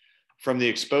from the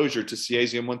exposure to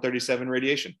cesium-137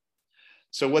 radiation.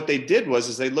 So what they did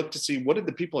was they looked to see, what did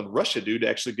the people in Russia do to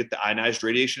actually get the ionized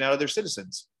radiation out of their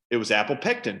citizens? It was apple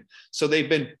pectin. So they've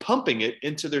been pumping it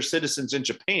into their citizens in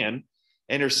Japan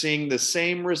and are seeing the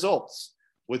same results.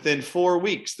 Within 4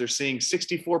 weeks, they're seeing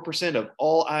 64% of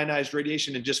all ionized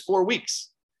radiation in just 4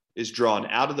 weeks is drawn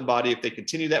out of the body. If they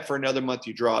continue that for another month,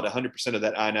 you draw out 100% of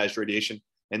that ionized radiation,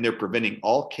 and they're preventing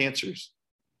all cancers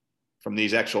from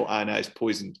these actual ionized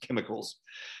poison chemicals.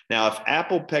 Now, if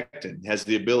apple pectin has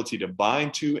the ability to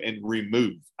bind to and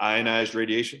remove ionized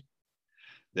radiation,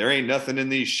 there ain't nothing in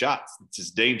these shots that's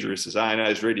as dangerous as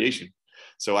ionized radiation.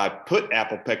 So I put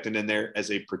apple pectin in there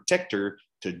as a protector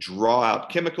to draw out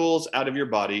chemicals out of your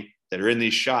body that are in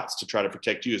these shots to try to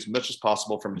protect you as much as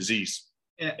possible from disease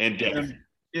and death. And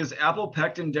is apple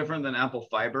pectin different than apple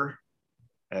fiber?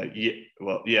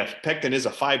 Yeah, pectin is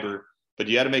a fiber, but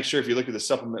you got to make sure if you look at the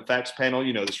supplement facts panel,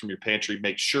 you know this from your pantry,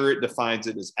 make sure it defines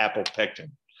it as apple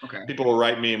pectin. Okay. People will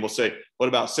write me and will say, what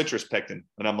about citrus pectin?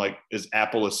 And I'm like, is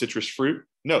apple a citrus fruit?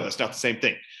 No, that's not the same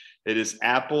thing. It is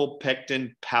apple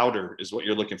pectin powder is what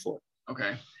you're looking for.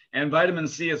 Okay. And vitamin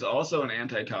C is also an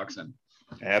antitoxin.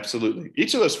 Absolutely.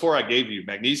 Each of those four I gave you,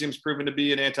 magnesium's proven to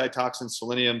be an antitoxin,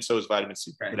 selenium, so is vitamin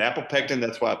C. Okay. But apple pectin,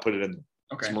 that's why I put it in there.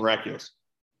 Okay. It's miraculous.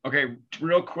 Okay,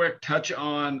 real quick, touch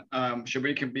on, should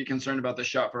we be concerned about the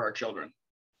shot for our children?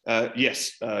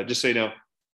 Yes, just so you know,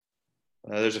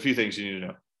 there's a few things you need to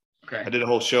know. Okay. I did a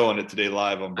whole show on it today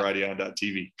live on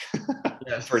bryan.tv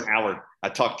yes. for an hour. I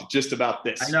talked just about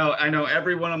this. I know.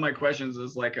 Every one of my questions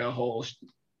is like a whole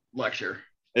lecture.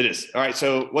 It is. All right,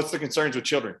 so what's the concerns with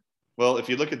children? Well, if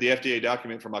you look at the FDA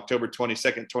document from October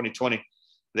 22nd, 2020,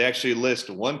 they actually list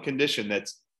one condition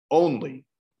that's only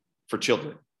for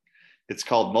children. It's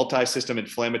called multi-system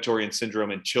inflammatory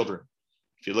syndrome in children.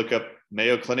 If you look up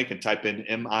Mayo Clinic and type in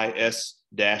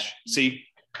MIS-C,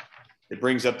 it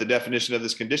brings up the definition of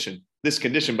this condition. This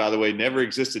condition, by the way, never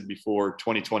existed before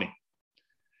 2020,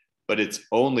 but it's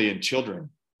only in children.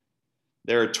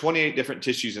 There are 28 different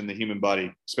tissues in the human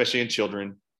body, especially in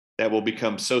children, that will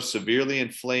become so severely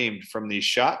inflamed from these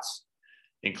shots,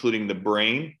 including the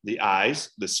brain, the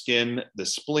eyes, the skin, the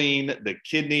spleen, the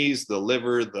kidneys, the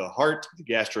liver, the heart, the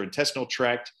gastrointestinal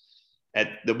tract.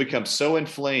 They'll become so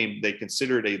inflamed, they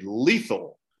consider it a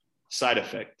lethal side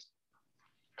effect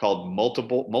called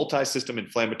multi-system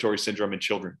inflammatory syndrome in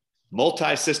children.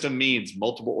 Multi-system means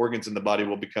multiple organs in the body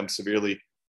will become severely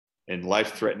and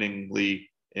life-threateningly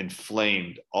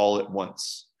inflamed all at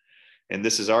once. And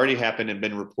this has already happened and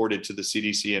been reported to the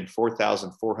CDC in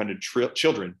 4,400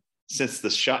 children since the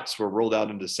shots were rolled out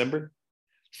in December.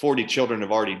 40 children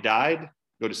have already died.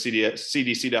 Go to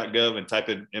cdc.gov and type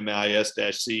in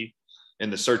MIS-C in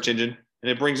the search engine, and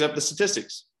it brings up the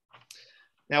statistics.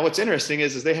 Now, what's interesting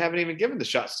is they haven't even given the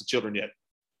shots to children yet,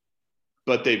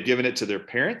 but they've given it to their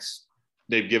parents.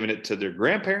 They've given it to their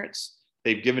grandparents.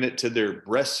 They've given it to their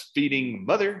breastfeeding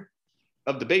mother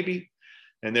of the baby.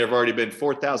 And there have already been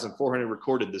 4,400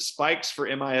 recorded. The spikes for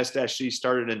MIS-C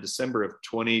started in December of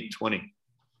 2020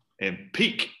 and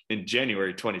peak in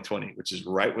January 2020, which is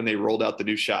right when they rolled out the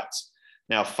new shots.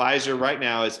 Now, Pfizer right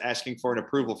now is asking for an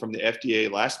approval from the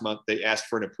FDA. Last month, they asked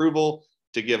for an approval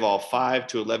to give all 5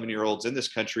 to 11-year-olds in this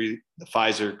country the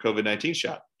Pfizer COVID-19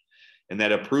 shot. And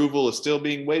that approval is still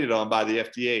being waited on by the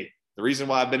FDA. The reason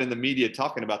why I've been in the media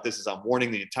talking about this is I'm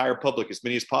warning the entire public, as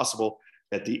many as possible,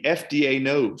 that the FDA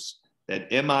knows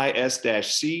that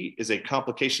MIS-C is a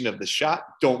complication of the shot.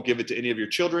 Don't give it to any of your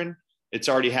children. It's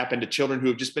already happened to children who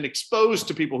have just been exposed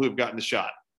to people who have gotten the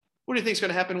shot. What do you think is going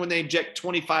to happen when they inject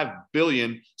 25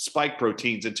 billion spike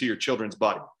proteins into your children's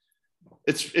body?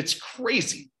 It's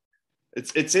crazy.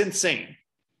 It's insane.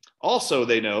 Also,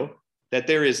 they know that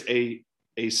there is a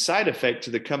side effect to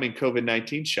the coming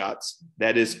COVID-19 shots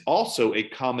that is also a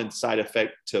common side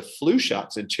effect to flu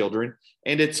shots in children.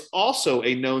 And it's also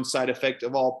a known side effect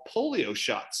of all polio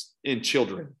shots in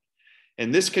children.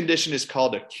 And this condition is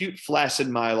called acute flaccid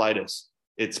myelitis.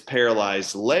 It's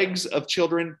paralyzed legs of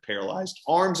children, paralyzed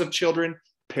arms of children,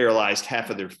 paralyzed half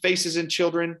of their faces in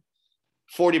children.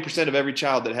 40% of every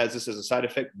child that has this as a side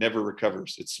effect never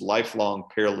recovers. It's lifelong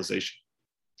paralyzation.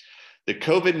 The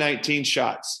COVID-19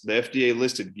 shots, the FDA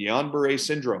listed Guillain-Barré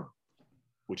syndrome,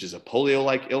 which is a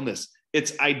polio-like illness.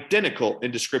 It's identical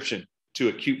in description to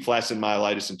acute flaccid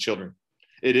myelitis in children.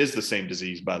 It is the same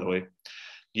disease, by the way.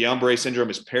 Guillain-Barré syndrome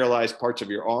is paralyzed parts of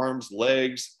your arms,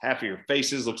 legs, half of your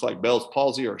faces, looks like Bell's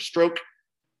palsy or a stroke.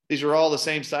 These are all the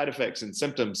same side effects and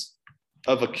symptoms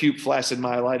of acute flaccid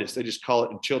myelitis. They just call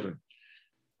it in children.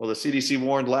 Well, the CDC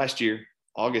warned last year,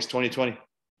 August 2020,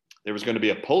 there was going to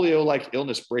be a polio-like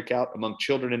illness breakout among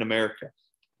children in America,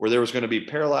 where there was going to be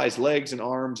paralyzed legs and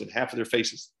arms and half of their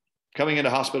faces coming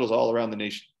into hospitals all around the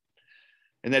nation.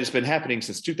 And that has been happening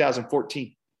since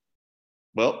 2014.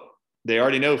 Well, they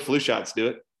already know flu shots do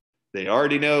it. They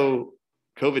already know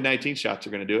COVID-19 shots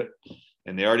are going to do it.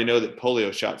 And they already know that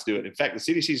polio shots do it. In fact, the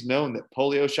CDC's known that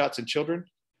polio shots in children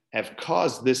have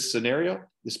caused this scenario,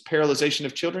 this paralyzation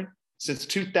of children, since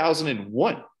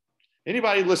 2001.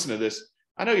 Anybody listen to this?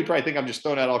 I know you probably think I'm just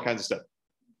throwing out all kinds of stuff.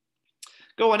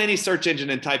 Go on any search engine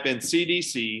and type in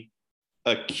CDC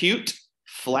acute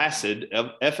flaccid,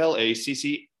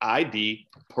 FLACCID,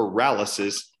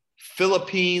 paralysis,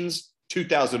 Philippines,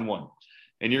 2001.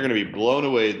 And you're going to be blown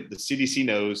away that the CDC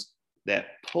knows that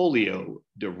polio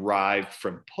derived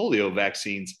from polio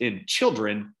vaccines in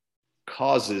children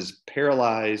causes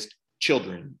paralyzed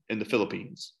children in the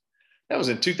Philippines. That was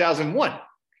in 2001.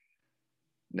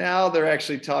 Now they're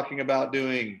actually talking about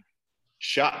doing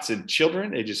shots in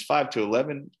children ages 5 to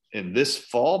 11 in this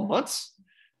fall months.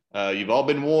 You've all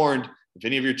been warned. If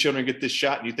any of your children get this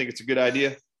shot and you think it's a good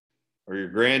idea, or your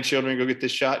grandchildren go get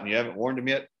this shot and you haven't warned them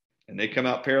yet, and they come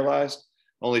out paralyzed,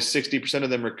 only 60% of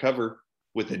them recover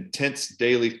with intense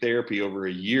daily therapy over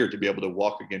a year to be able to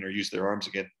walk again or use their arms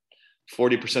again.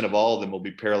 40% of all of them will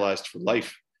be paralyzed for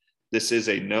life. This is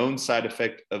a known side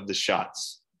effect of the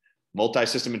shots.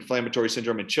 Multi-system inflammatory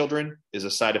syndrome in children is a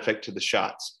side effect to the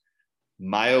shots.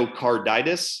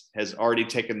 Myocarditis has already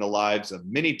taken the lives of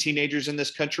many teenagers in this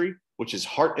country, which is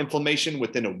heart inflammation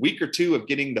within a week or two of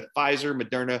getting the Pfizer,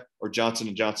 Moderna, or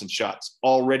Johnson & Johnson shots,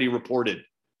 already reported.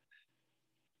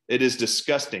 It is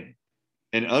disgusting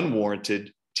and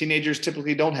unwarranted. Teenagers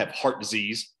typically don't have heart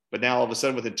disease, but now all of a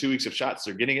sudden within 2 weeks of shots,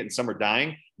 they're getting it and some are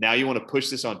dying. Now you want to push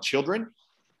this on children?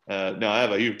 No, I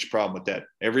have a huge problem with that.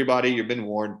 Everybody, you've been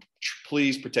warned.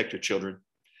 Please protect your children.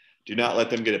 Do not let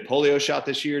them get a polio shot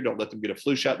this year. Don't let them get a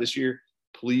flu shot this year.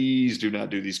 Please do not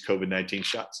do these COVID-19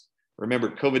 shots. Remember,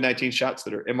 COVID-19 shots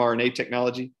that are mRNA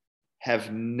technology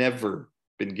have never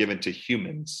been given to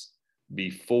humans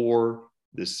before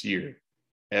this year,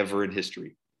 ever in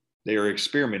history. They are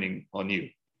experimenting on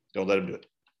you. Don't let them do it.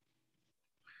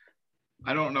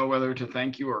 I don't know whether to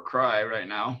thank you or cry right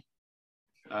now.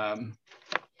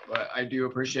 But I do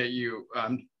appreciate you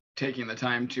taking the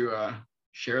time to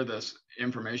share this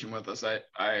information with us.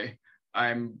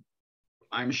 I'm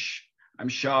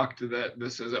shocked that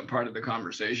this isn't part of the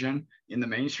conversation in the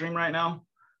mainstream right now.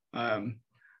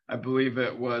 I believe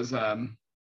it was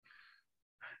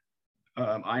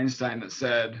Einstein that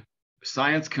said,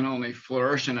 science can only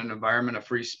flourish in an environment of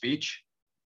free speech.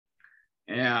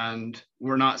 And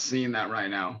we're not seeing that right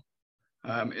now.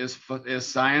 Is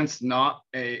science not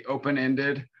a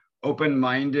open-ended,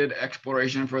 open-minded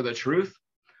exploration for the truth?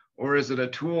 Or is it a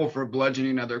tool for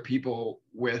bludgeoning other people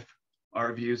with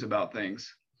our views about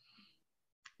things?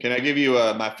 Can I give you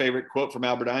my favorite quote from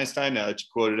Albert Einstein now that you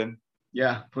quoted him?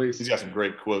 Yeah, please. He's got some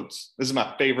great quotes. This is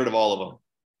my favorite of all of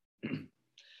them.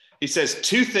 He says,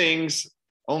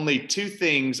 only two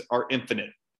things are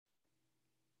infinite: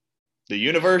 the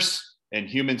universe and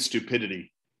human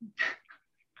stupidity.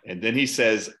 And then he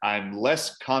says, I'm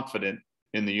less confident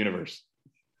in the universe.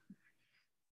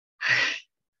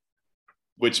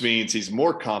 Which means he's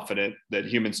more confident that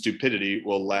human stupidity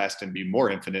will last and be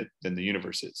more infinite than the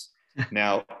universe is.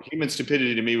 Now, human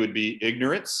stupidity to me would be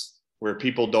ignorance, where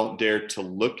people don't dare to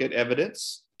look at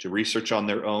evidence, to research on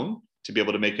their own, to be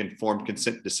able to make informed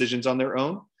consent decisions on their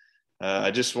own.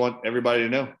 I just want everybody to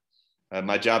know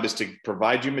my job is to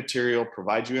provide you material,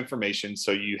 provide you information,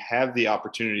 so you have the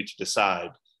opportunity to decide,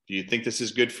 do you think this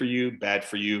is good for you, bad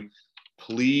for you?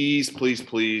 Please, please,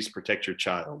 please protect your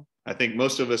child. I think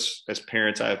most of us as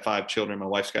parents, I have 5 children, my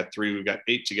wife's got 3, we've got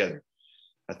 8 together.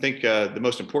 I think the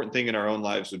most important thing in our own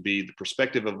lives would be the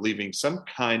perspective of leaving some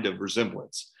kind of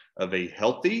resemblance of a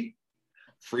healthy,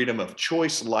 freedom of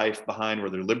choice life behind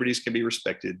where their liberties can be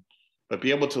respected, but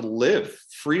be able to live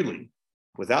freely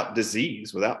without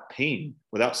disease, without pain,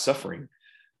 without suffering.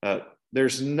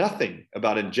 There's nothing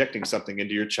about injecting something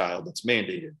into your child that's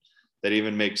mandated that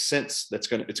even makes sense, it's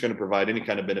going to provide any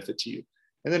kind of benefit to you.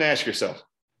 And then ask yourself,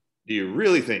 do you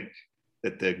really think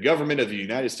that the government of the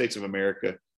United States of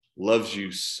America loves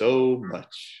you so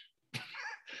much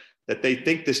that they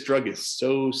think this drug is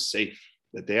so safe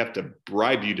that they have to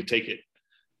bribe you to take it,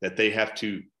 that they have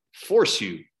to force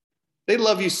you? They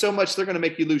love you so much, they're going to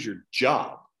make you lose your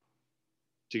job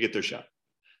to get their shot.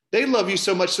 They love you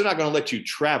so much, they're not going to let you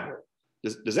travel.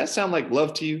 Does that sound like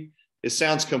love to you? It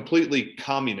sounds completely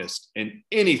communist and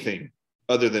anything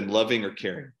other than loving or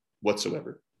caring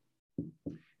whatsoever.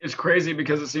 It's crazy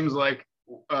because it seems like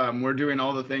we're doing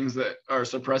all the things that are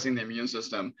suppressing the immune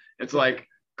system. It's like,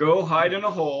 go hide in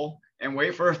a hole and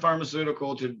wait for a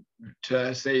pharmaceutical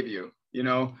to save you. You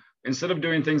know, instead of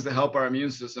doing things that help our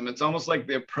immune system, it's almost like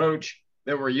the approach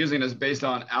that we're using is based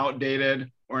on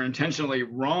outdated or intentionally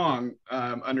wrong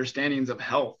understandings of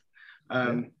health.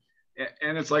 And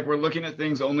it's like we're looking at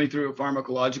things only through a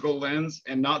pharmacological lens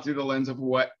and not through the lens of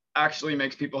what actually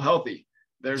makes people healthy.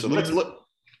 So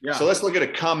let's look at a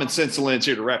common sense lens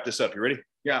here to wrap this up. You ready?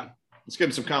 Yeah. Let's give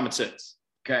them some common sense.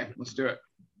 Okay, let's do it.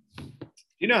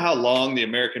 you know how long the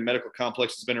American medical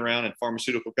complex has been around and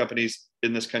pharmaceutical companies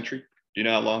in this country? Do you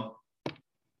know how long?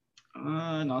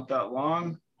 Not that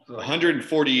long.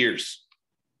 140 years.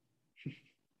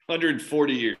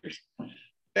 140 years.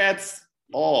 That's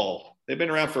all. They've been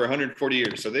around for 140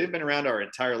 years. So they've been around our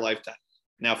entire lifetime.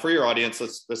 Now, for your audience,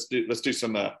 let's do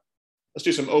some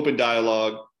open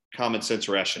dialogue, common sense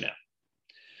rationale.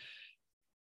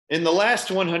 In the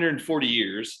last 140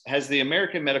 years, has the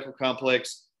American medical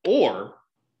complex or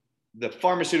the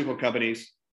pharmaceutical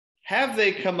companies, have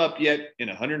they come up yet in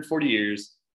 140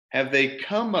 years? Have they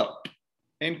come up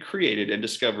and created and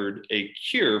discovered a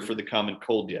cure for the common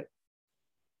cold yet?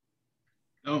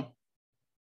 No.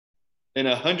 In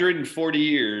 140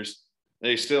 years,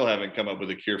 they still haven't come up with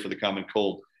a cure for the common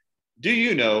cold. Do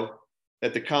you know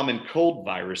that the common cold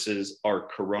viruses are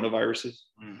coronaviruses?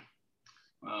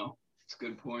 Wow, that's a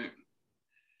good point.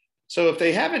 So if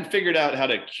they haven't figured out how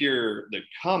to cure the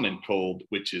common cold,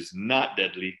 which is not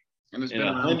deadly, and it's in been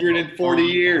 140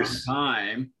 years,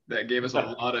 time that gave us a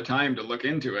lot of time to look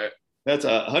into it. That's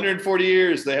 140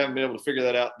 years. They haven't been able to figure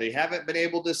that out. They haven't been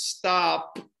able to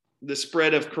stop the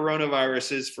spread of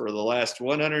coronaviruses for the last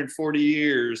 140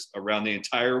 years around the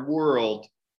entire world.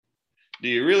 Do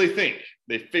you really think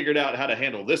they figured out how to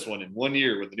handle this one in 1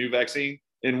 year with the new vaccine?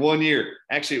 In 1 year.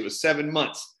 Actually, it was 7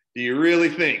 months. Do you really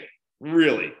think,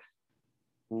 really,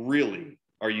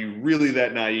 are you really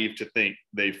that naive to think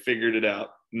they figured it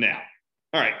out now?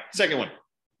 All right, second one.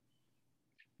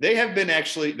 They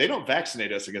don't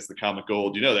vaccinate us against the common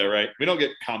cold. You know that, right? We don't get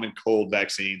common cold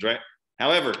vaccines, right?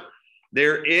 However,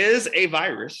 there is a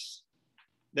virus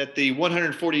that the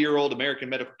 140-year-old American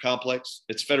medical complex,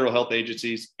 its federal health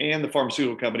agencies, and the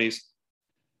pharmaceutical companies,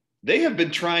 they have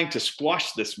been trying to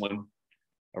squash this one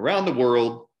around the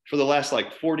world for the last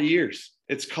 40 years.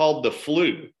 It's called the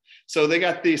flu. So they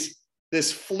got this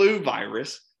flu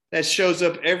virus that shows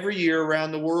up every year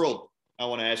around the world. I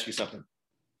want to ask you something.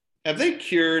 Have they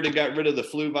cured and got rid of the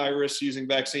flu virus using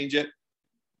vaccines yet?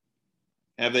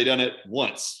 Have they done it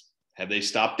once? Have they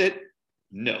stopped it?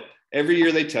 No. Every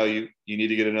year they tell you, you need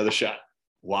to get another shot.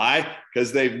 Why?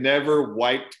 Because they've never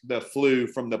wiped the flu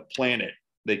from the planet.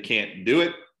 They can't do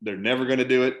it. They're never going to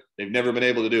do it. They've never been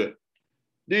able to do it.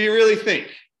 Do you really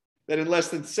think that in less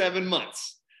than 7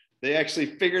 months, they actually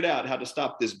figured out how to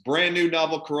stop this brand new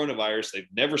novel coronavirus they've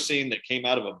never seen that came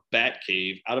out of a bat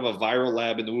cave, out of a viral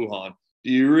lab in Wuhan?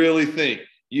 Do you really think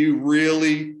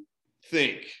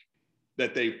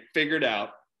that they figured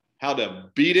out how to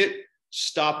beat it,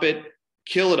 stop it,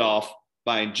 kill it off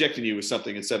by injecting you with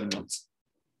something in 7 months?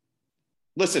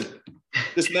 Listen,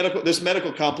 this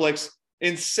medical complex,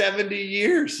 in 70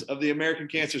 years of the American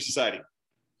Cancer Society,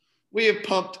 we have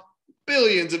pumped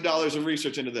billions of dollars of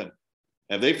research into them.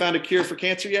 Have they found a cure for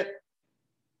cancer yet?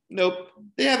 Nope.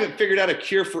 They haven't figured out a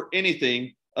cure for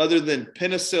anything other than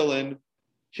penicillin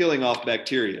killing off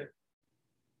bacteria.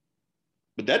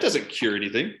 But that doesn't cure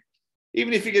anything.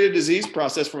 Even if you get a disease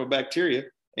process from a bacteria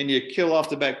and you kill off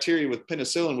the bacteria with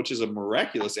penicillin, which is a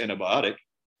miraculous antibiotic,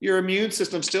 your immune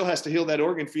system still has to heal that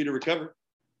organ for you to recover.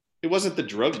 It wasn't the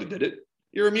drug that did it.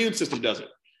 Your immune system does it.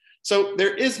 So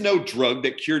there is no drug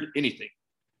that cured anything.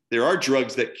 There are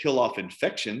drugs that kill off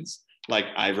infections, like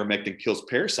ivermectin kills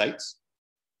parasites.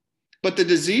 But the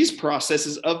disease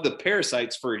processes of the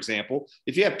parasites, for example,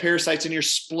 if you have parasites in your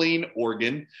spleen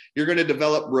organ, you're going to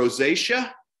develop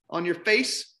rosacea on your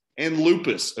face and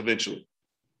lupus eventually.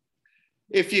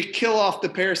 If you kill off the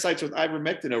parasites with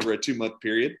ivermectin over a 2-month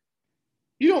period,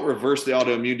 you don't reverse the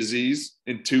autoimmune disease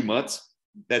in 2 months.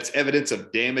 That's evidence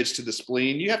of damage to the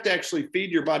spleen. You have to actually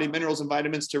feed your body minerals and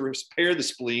vitamins to repair the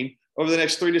spleen over the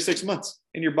next 3 to 6 months.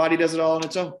 And your body does it all on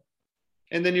its own.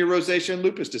 And then your rosacea and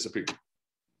lupus disappear.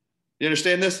 You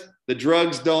understand this? The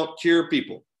drugs don't cure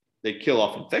people. They kill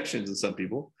off infections in some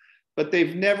people, but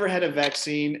they've never had a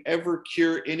vaccine ever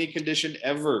cure any condition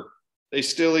ever. They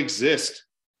still exist.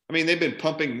 I mean, they've been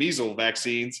pumping measles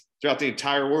vaccines throughout the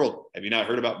entire world. Have you not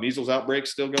heard about measles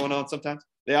outbreaks still going on sometimes?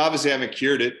 They obviously haven't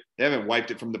cured it. They haven't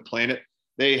wiped it from the planet.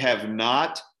 They have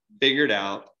not figured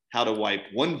out how to wipe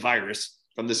one virus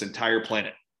from this entire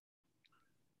planet.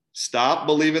 Stop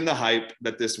believing the hype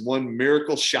that this one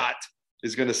miracle shot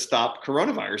is going to stop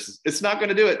coronaviruses. It's not going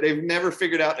to do it. They've never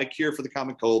figured out a cure for the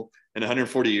common cold in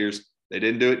 140 years. They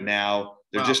didn't do it now.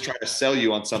 They're just trying to sell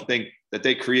you on something that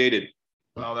they created.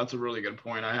 Wow, that's a really good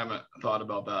point. I haven't thought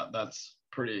about that.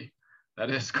 That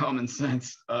is common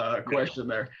sense question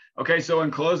there. Okay, so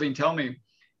in closing, tell me,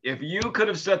 if you could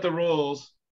have set the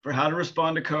rules for how to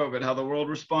respond to COVID, how the world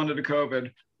responded to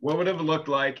COVID, what would it have looked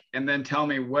like? And then tell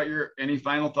me what any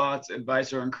final thoughts,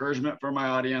 advice, or encouragement for my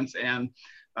audience, and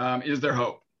is there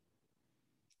hope?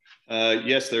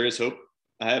 Yes, there is hope.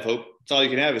 I have hope. That's all you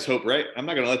can have is hope, right? I'm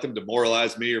not going to let them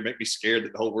demoralize me or make me scared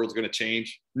that the whole world's going to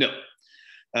change. No.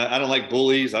 I don't like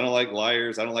bullies. I don't like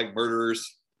liars. I don't like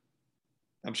murderers.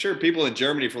 I'm sure people in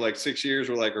Germany for like 6 years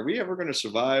were like, are we ever going to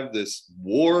survive this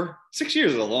war? 6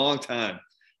 years is a long time.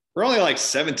 We're only like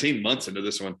 17 months into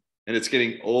this one, and it's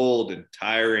getting old and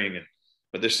tiring,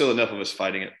 but there's still enough of us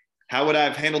fighting it. How would I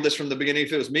have handled this from the beginning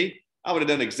if it was me? I would have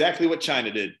done exactly what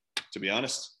China did, to be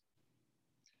honest.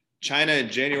 China in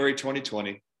January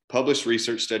 2020 published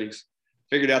research studies,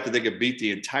 figured out that they could beat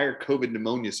the entire COVID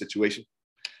pneumonia situation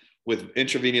with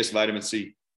intravenous vitamin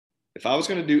C. If I was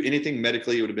going to do anything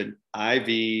medically, it would have been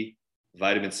IV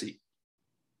vitamin C.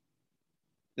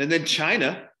 And then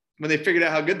China, when they figured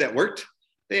out how good that worked,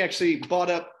 they actually bought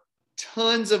up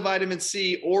tons of vitamin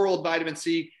C, oral vitamin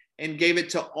C, and gave it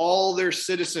to all their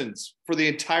citizens for the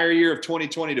entire year of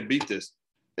 2020 to beat this.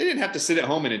 They didn't have to sit at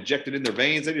home and inject it in their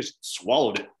veins. They just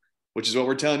swallowed it, which is what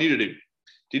we're telling you to do.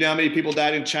 Do you know how many people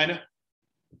died in China?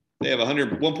 They have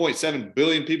 1.7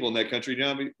 billion people in that country. Do you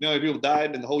know how many people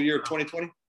died in the whole year of 2020?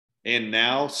 And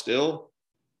now still,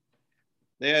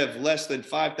 they have less than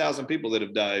 5,000 people that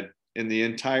have died in the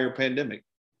entire pandemic.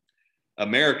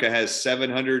 America has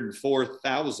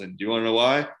 704,000. Do you want to know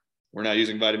why? We're not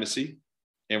using vitamin C,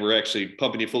 and we're actually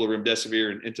pumping you full of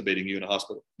remdesivir and intubating you in a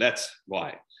hospital. That's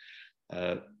why.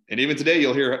 And even today,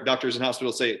 you'll hear doctors in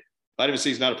hospitals say, vitamin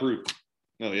C is not approved.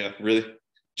 Oh, yeah, really?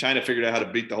 China figured out how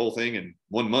to beat the whole thing in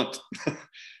 1 month.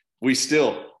 We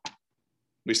still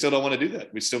don't want to do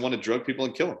that. We still want to drug people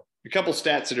and kill them. A couple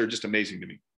stats that are just amazing to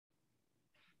me.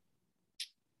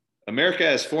 America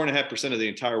has 4.5% of the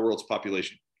entire world's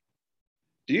population.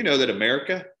 Do you know that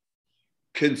America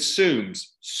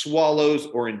consumes, swallows,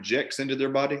 or injects into their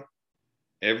body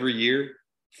every year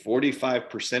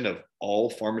 45% of all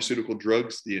pharmaceutical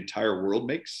drugs the entire world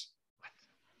makes?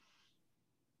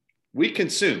 We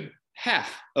consume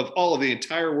half of all of the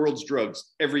entire world's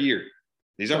drugs every year.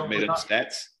 These aren't made up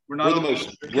stats. We're the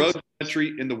most drugged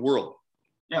country in the world.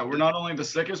 Yeah, we're not only the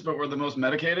sickest, but we're the most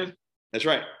medicated. That's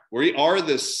right. We are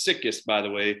the sickest, by the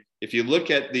way. If you look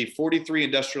at the 43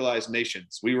 industrialized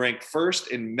nations, we rank first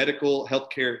in medical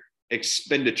healthcare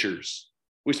expenditures.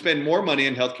 We spend more money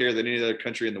in healthcare than any other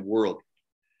country in the world.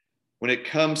 When it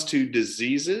comes to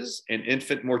diseases and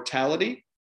infant mortality,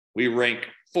 we rank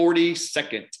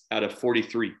 42nd out of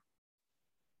 43.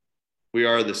 We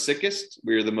are the sickest.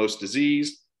 We are the most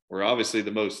diseased. We're obviously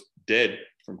the most dead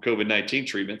from COVID-19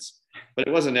 treatments, but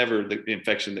it wasn't ever the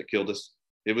infection that killed us.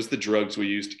 It was the drugs we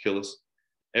used to kill us.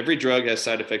 Every drug has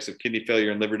side effects of kidney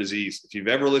failure and liver disease. If you've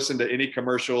ever listened to any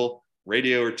commercial,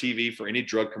 radio or TV for any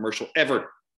drug commercial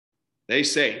ever, they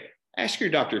say, ask your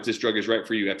doctor if this drug is right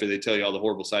for you after they tell you all the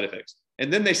horrible side effects.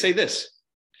 And then they say this,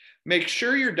 make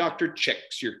sure your doctor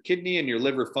checks your kidney and your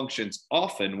liver functions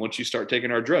often once you start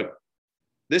taking our drug.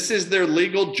 This is their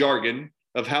legal jargon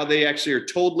of how they actually are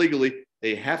told legally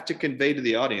they have to convey to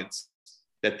the audience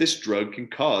that this drug can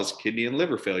cause kidney and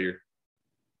liver failure.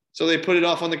 So they put it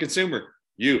off on the consumer.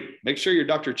 You, make sure your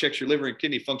doctor checks your liver and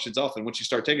kidney functions often once you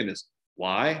start taking this.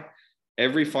 Why?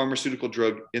 Every pharmaceutical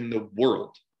drug in the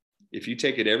world, if you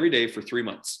take it every day for 3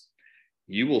 months,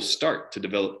 you will start to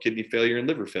develop kidney failure and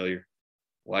liver failure.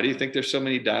 Why do you think there's so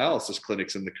many dialysis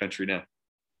clinics in the country now?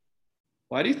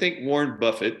 Why do you think Warren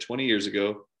Buffett 20 years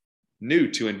ago knew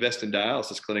to invest in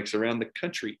dialysis clinics around the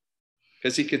country?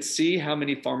 Because he could see how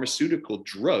many pharmaceutical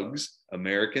drugs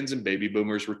Americans and baby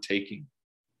boomers were taking.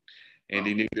 And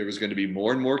he knew there was going to be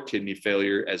more and more kidney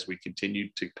failure as we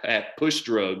continued to push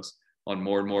drugs on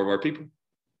more and more of our people.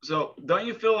 So don't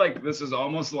you feel like this is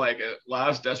almost like a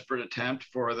last desperate attempt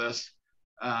for this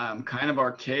kind of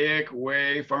archaic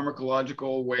way,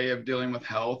 pharmacological way of dealing with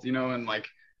health, you know, and like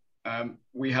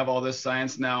we have all this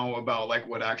science now about like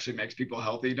what actually makes people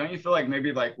healthy. Don't you feel like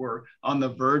maybe like we're on the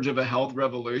verge of a health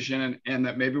revolution and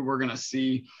that maybe we're going to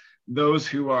see those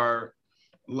who are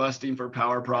lusting for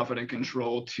power, profit, and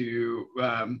control to, you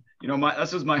know,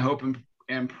 this is my hope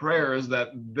and prayer is that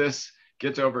this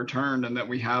gets overturned and that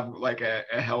we have like a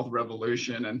health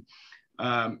revolution and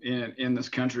in this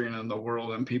country and in the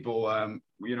world, and people,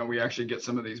 you know, we actually get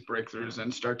some of these breakthroughs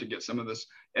and start to get some of this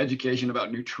education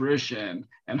about nutrition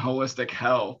and holistic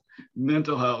health,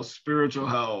 mental health, spiritual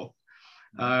health,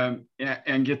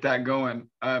 and get that going.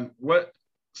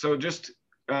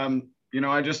 You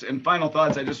know, in final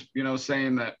thoughts, you know,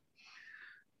 saying that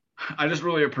I just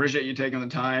really appreciate you taking the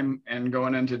time and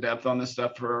going into depth on this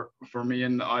stuff for me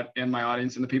and my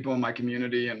audience and the people in my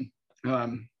community. And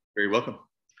very welcome.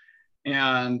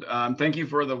 And thank you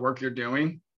for the work you're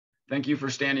doing. Thank you for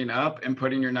standing up and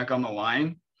putting your neck on the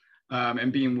line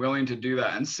and being willing to do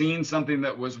that and seeing something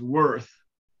that was worth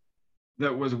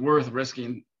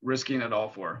risking risking it all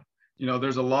for. You know,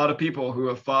 there's a lot of people who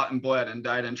have fought and bled and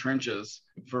died in trenches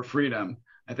for freedom.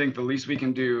 I think the least we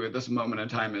can do at this moment in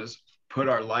time is put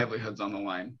our livelihoods on the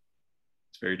line.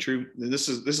 It's very true. This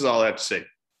is all I have to say.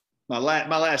 My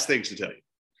last things to tell you.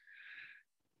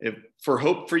 If for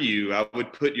hope for you, I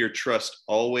would put your trust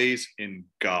always in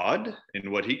God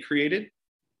and what he created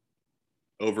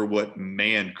over what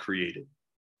man created.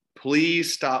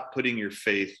 Please stop putting your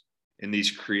faith in these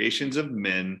creations of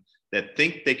men that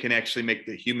think they can actually make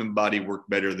the human body work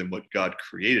better than what God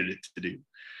created it to do.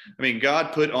 I mean,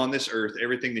 God put on this earth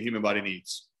everything the human body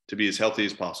needs to be as healthy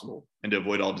as possible and to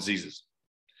avoid all diseases.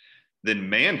 Then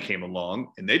man came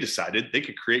along and they decided they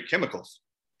could create chemicals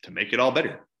to make it all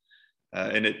better.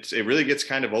 And it really gets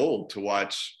kind of old to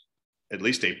watch at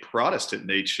least a Protestant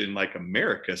nation like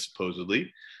America,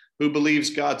 supposedly, who believes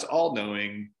God's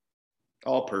all-knowing,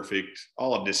 all perfect,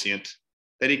 all omniscient,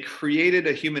 that he created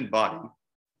a human body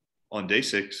on day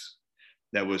 6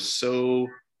 that was so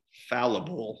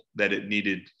fallible that it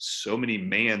needed so many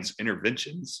man's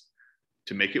interventions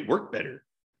to make it work better.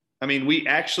 I mean, we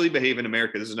actually behave in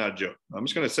America. This is not a joke. I'm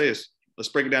just going to say this. Let's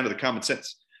break it down to the common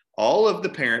sense. All of the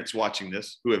parents watching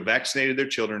this who have vaccinated their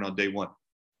children on day 1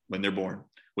 when they're born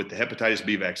with the hepatitis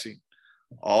B vaccine,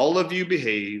 all of you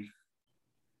behave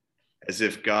as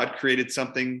if God created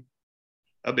something,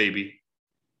 a baby,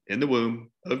 in the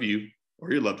womb of you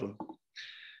or your loved one.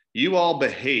 You all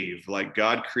behave like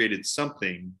God created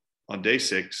something on day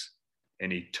 6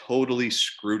 and he totally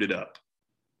screwed it up.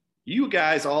 You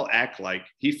guys all act like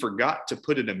he forgot to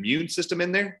put an immune system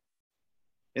in there,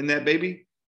 in that baby.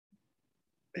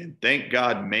 And thank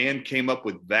God man came up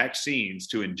with vaccines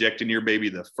to inject in your baby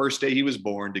the first day he was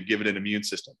born to give it an immune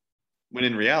system. When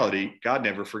in reality, God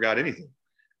never forgot anything.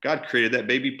 God created that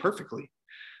baby perfectly.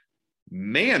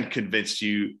 Man convinced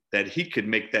you that he could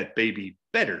make that baby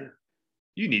better.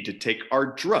 You need to take our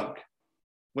drug,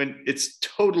 when it's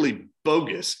totally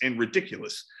bogus and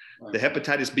ridiculous. The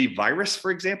hepatitis B virus,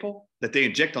 for example, that they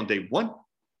inject on day 1.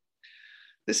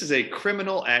 This is a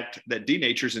criminal act that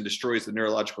denatures and destroys the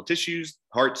neurological tissues,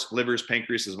 hearts, livers,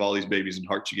 pancreases of all these babies and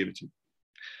hearts you give it to.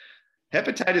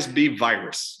 Hepatitis B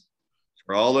virus,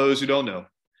 for all those who don't know,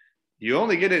 you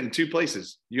only get it in 2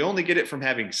 places. You only get it from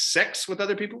having sex with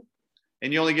other people,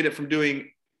 and you only get it from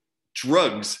doing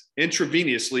drugs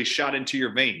intravenously shot into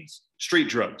your veins, street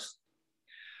drugs.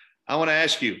 I want to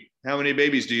ask you, how many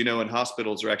babies do you know in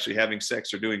hospitals are actually having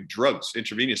sex or doing drugs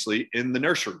intravenously in the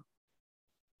nursery?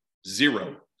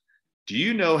 0. Do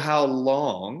you know how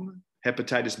long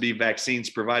hepatitis B vaccines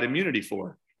provide immunity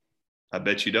for? I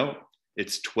bet you don't.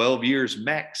 It's 12 years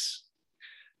max.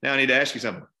 Now I need to ask you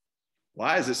something.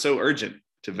 Why is it so urgent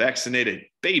to vaccinate a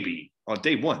baby on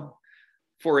day 1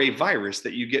 for a virus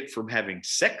that you get from having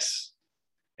sex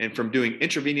and from doing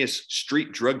intravenous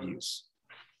street drug use,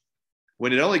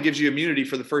 when it only gives you immunity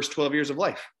for the first 12 years of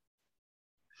life?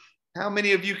 How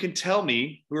many of you can tell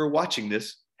me, who are watching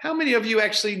this, how many of you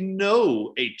actually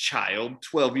know a child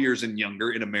 12 years and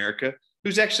younger in America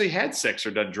who's actually had sex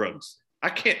or done drugs? I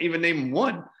can't even name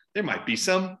one. There might be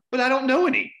some, but I don't know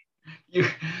any. You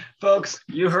folks,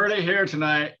 you heard it here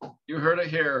tonight. You heard it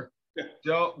here.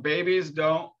 Babies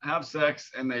don't have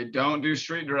sex and they don't do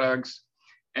street drugs,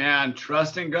 and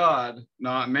trust in God,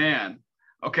 not man.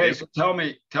 Okay, so tell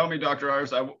me, Dr.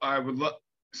 Ardis, I would look.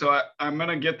 So I'm going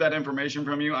to get that information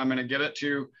from you. I'm going to get it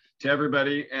to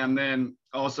everybody. And then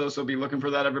also, so be looking for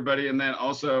that, everybody. And then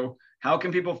also, how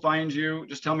can people find you?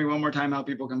 Just tell me one more time how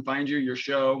people can find you, your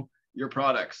show, your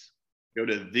products. Go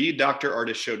to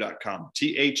thedrardisshow.com,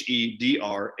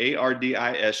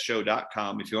 THEDRARDIS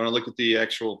show.com. If you want to look at the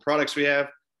actual products we have,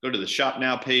 go to the Shop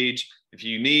Now page. If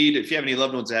you have any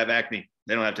loved ones that have acne,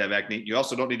 they don't have to have acne. You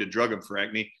also don't need to drug them for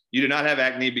acne. You do not have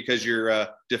acne because you're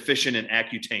deficient in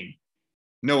Accutane.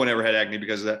 No one ever had acne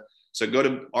because of that. So go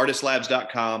to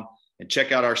artislabs.com and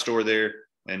check out our store there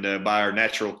and buy our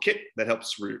natural kit that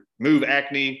helps remove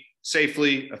acne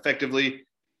safely, effectively.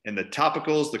 And the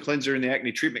topicals, the cleanser and the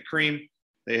acne treatment cream,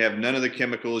 they have none of the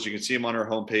chemicals. You can see them on our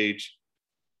homepage.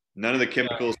 None of the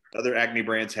chemicals other acne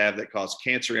brands have that cause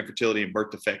cancer, infertility, and birth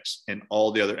defects. And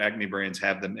all the other acne brands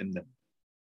have them in them.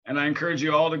 And I encourage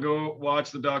you all to go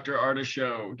watch the Dr. Ardis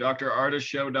Show,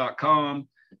 drardisshow.com.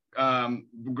 A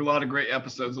lot of great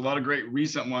episodes, a lot of great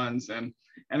recent ones. And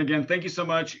again, thank you so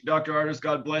much, Dr. Ardis.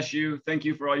 God bless you. Thank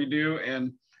you for all you do.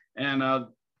 And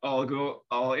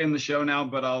I'll end the show now,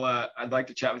 but I'd like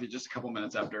to chat with you just a couple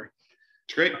minutes after.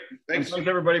 It's great. Thanks. And thanks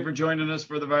everybody for joining us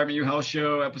for the Vibrant You Health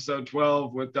Show, episode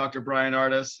 12 with Dr. Bryan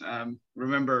Ardis.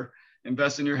 Remember,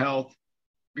 invest in your health,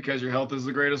 because your health is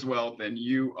the greatest wealth and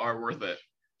you are worth it.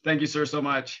 Thank you, sir, so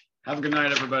much. Have a good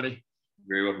night, everybody.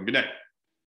 Very welcome. Good night.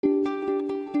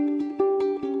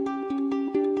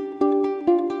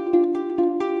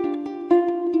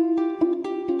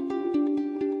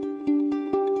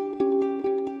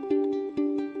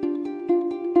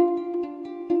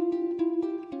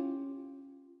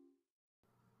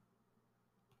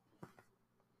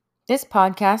 This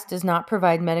podcast does not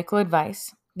provide medical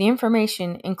advice. The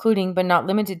information, including but not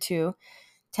limited to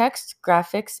text,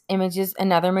 graphics, images,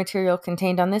 and other material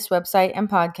contained on this website and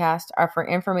podcast, are for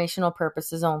informational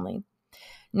purposes only.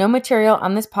 No material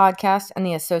on this podcast and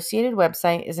the associated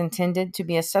website is intended to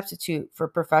be a substitute for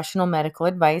professional medical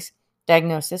advice,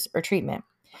 diagnosis, or treatment.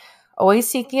 Always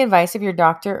seek the advice of your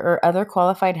doctor or other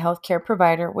qualified healthcare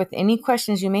provider with any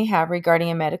questions you may have regarding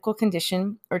a medical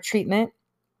condition or treatment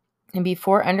and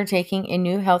before undertaking a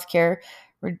new healthcare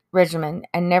regimen,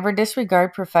 and never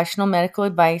disregard professional medical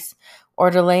advice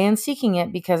or delay in seeking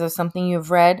it because of something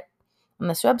you've read on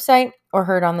this website or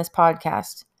heard on this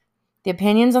podcast. The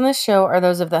opinions on this show are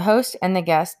those of the host and the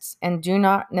guests and do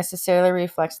not necessarily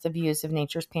reflect the views of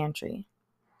Nature's Pantry.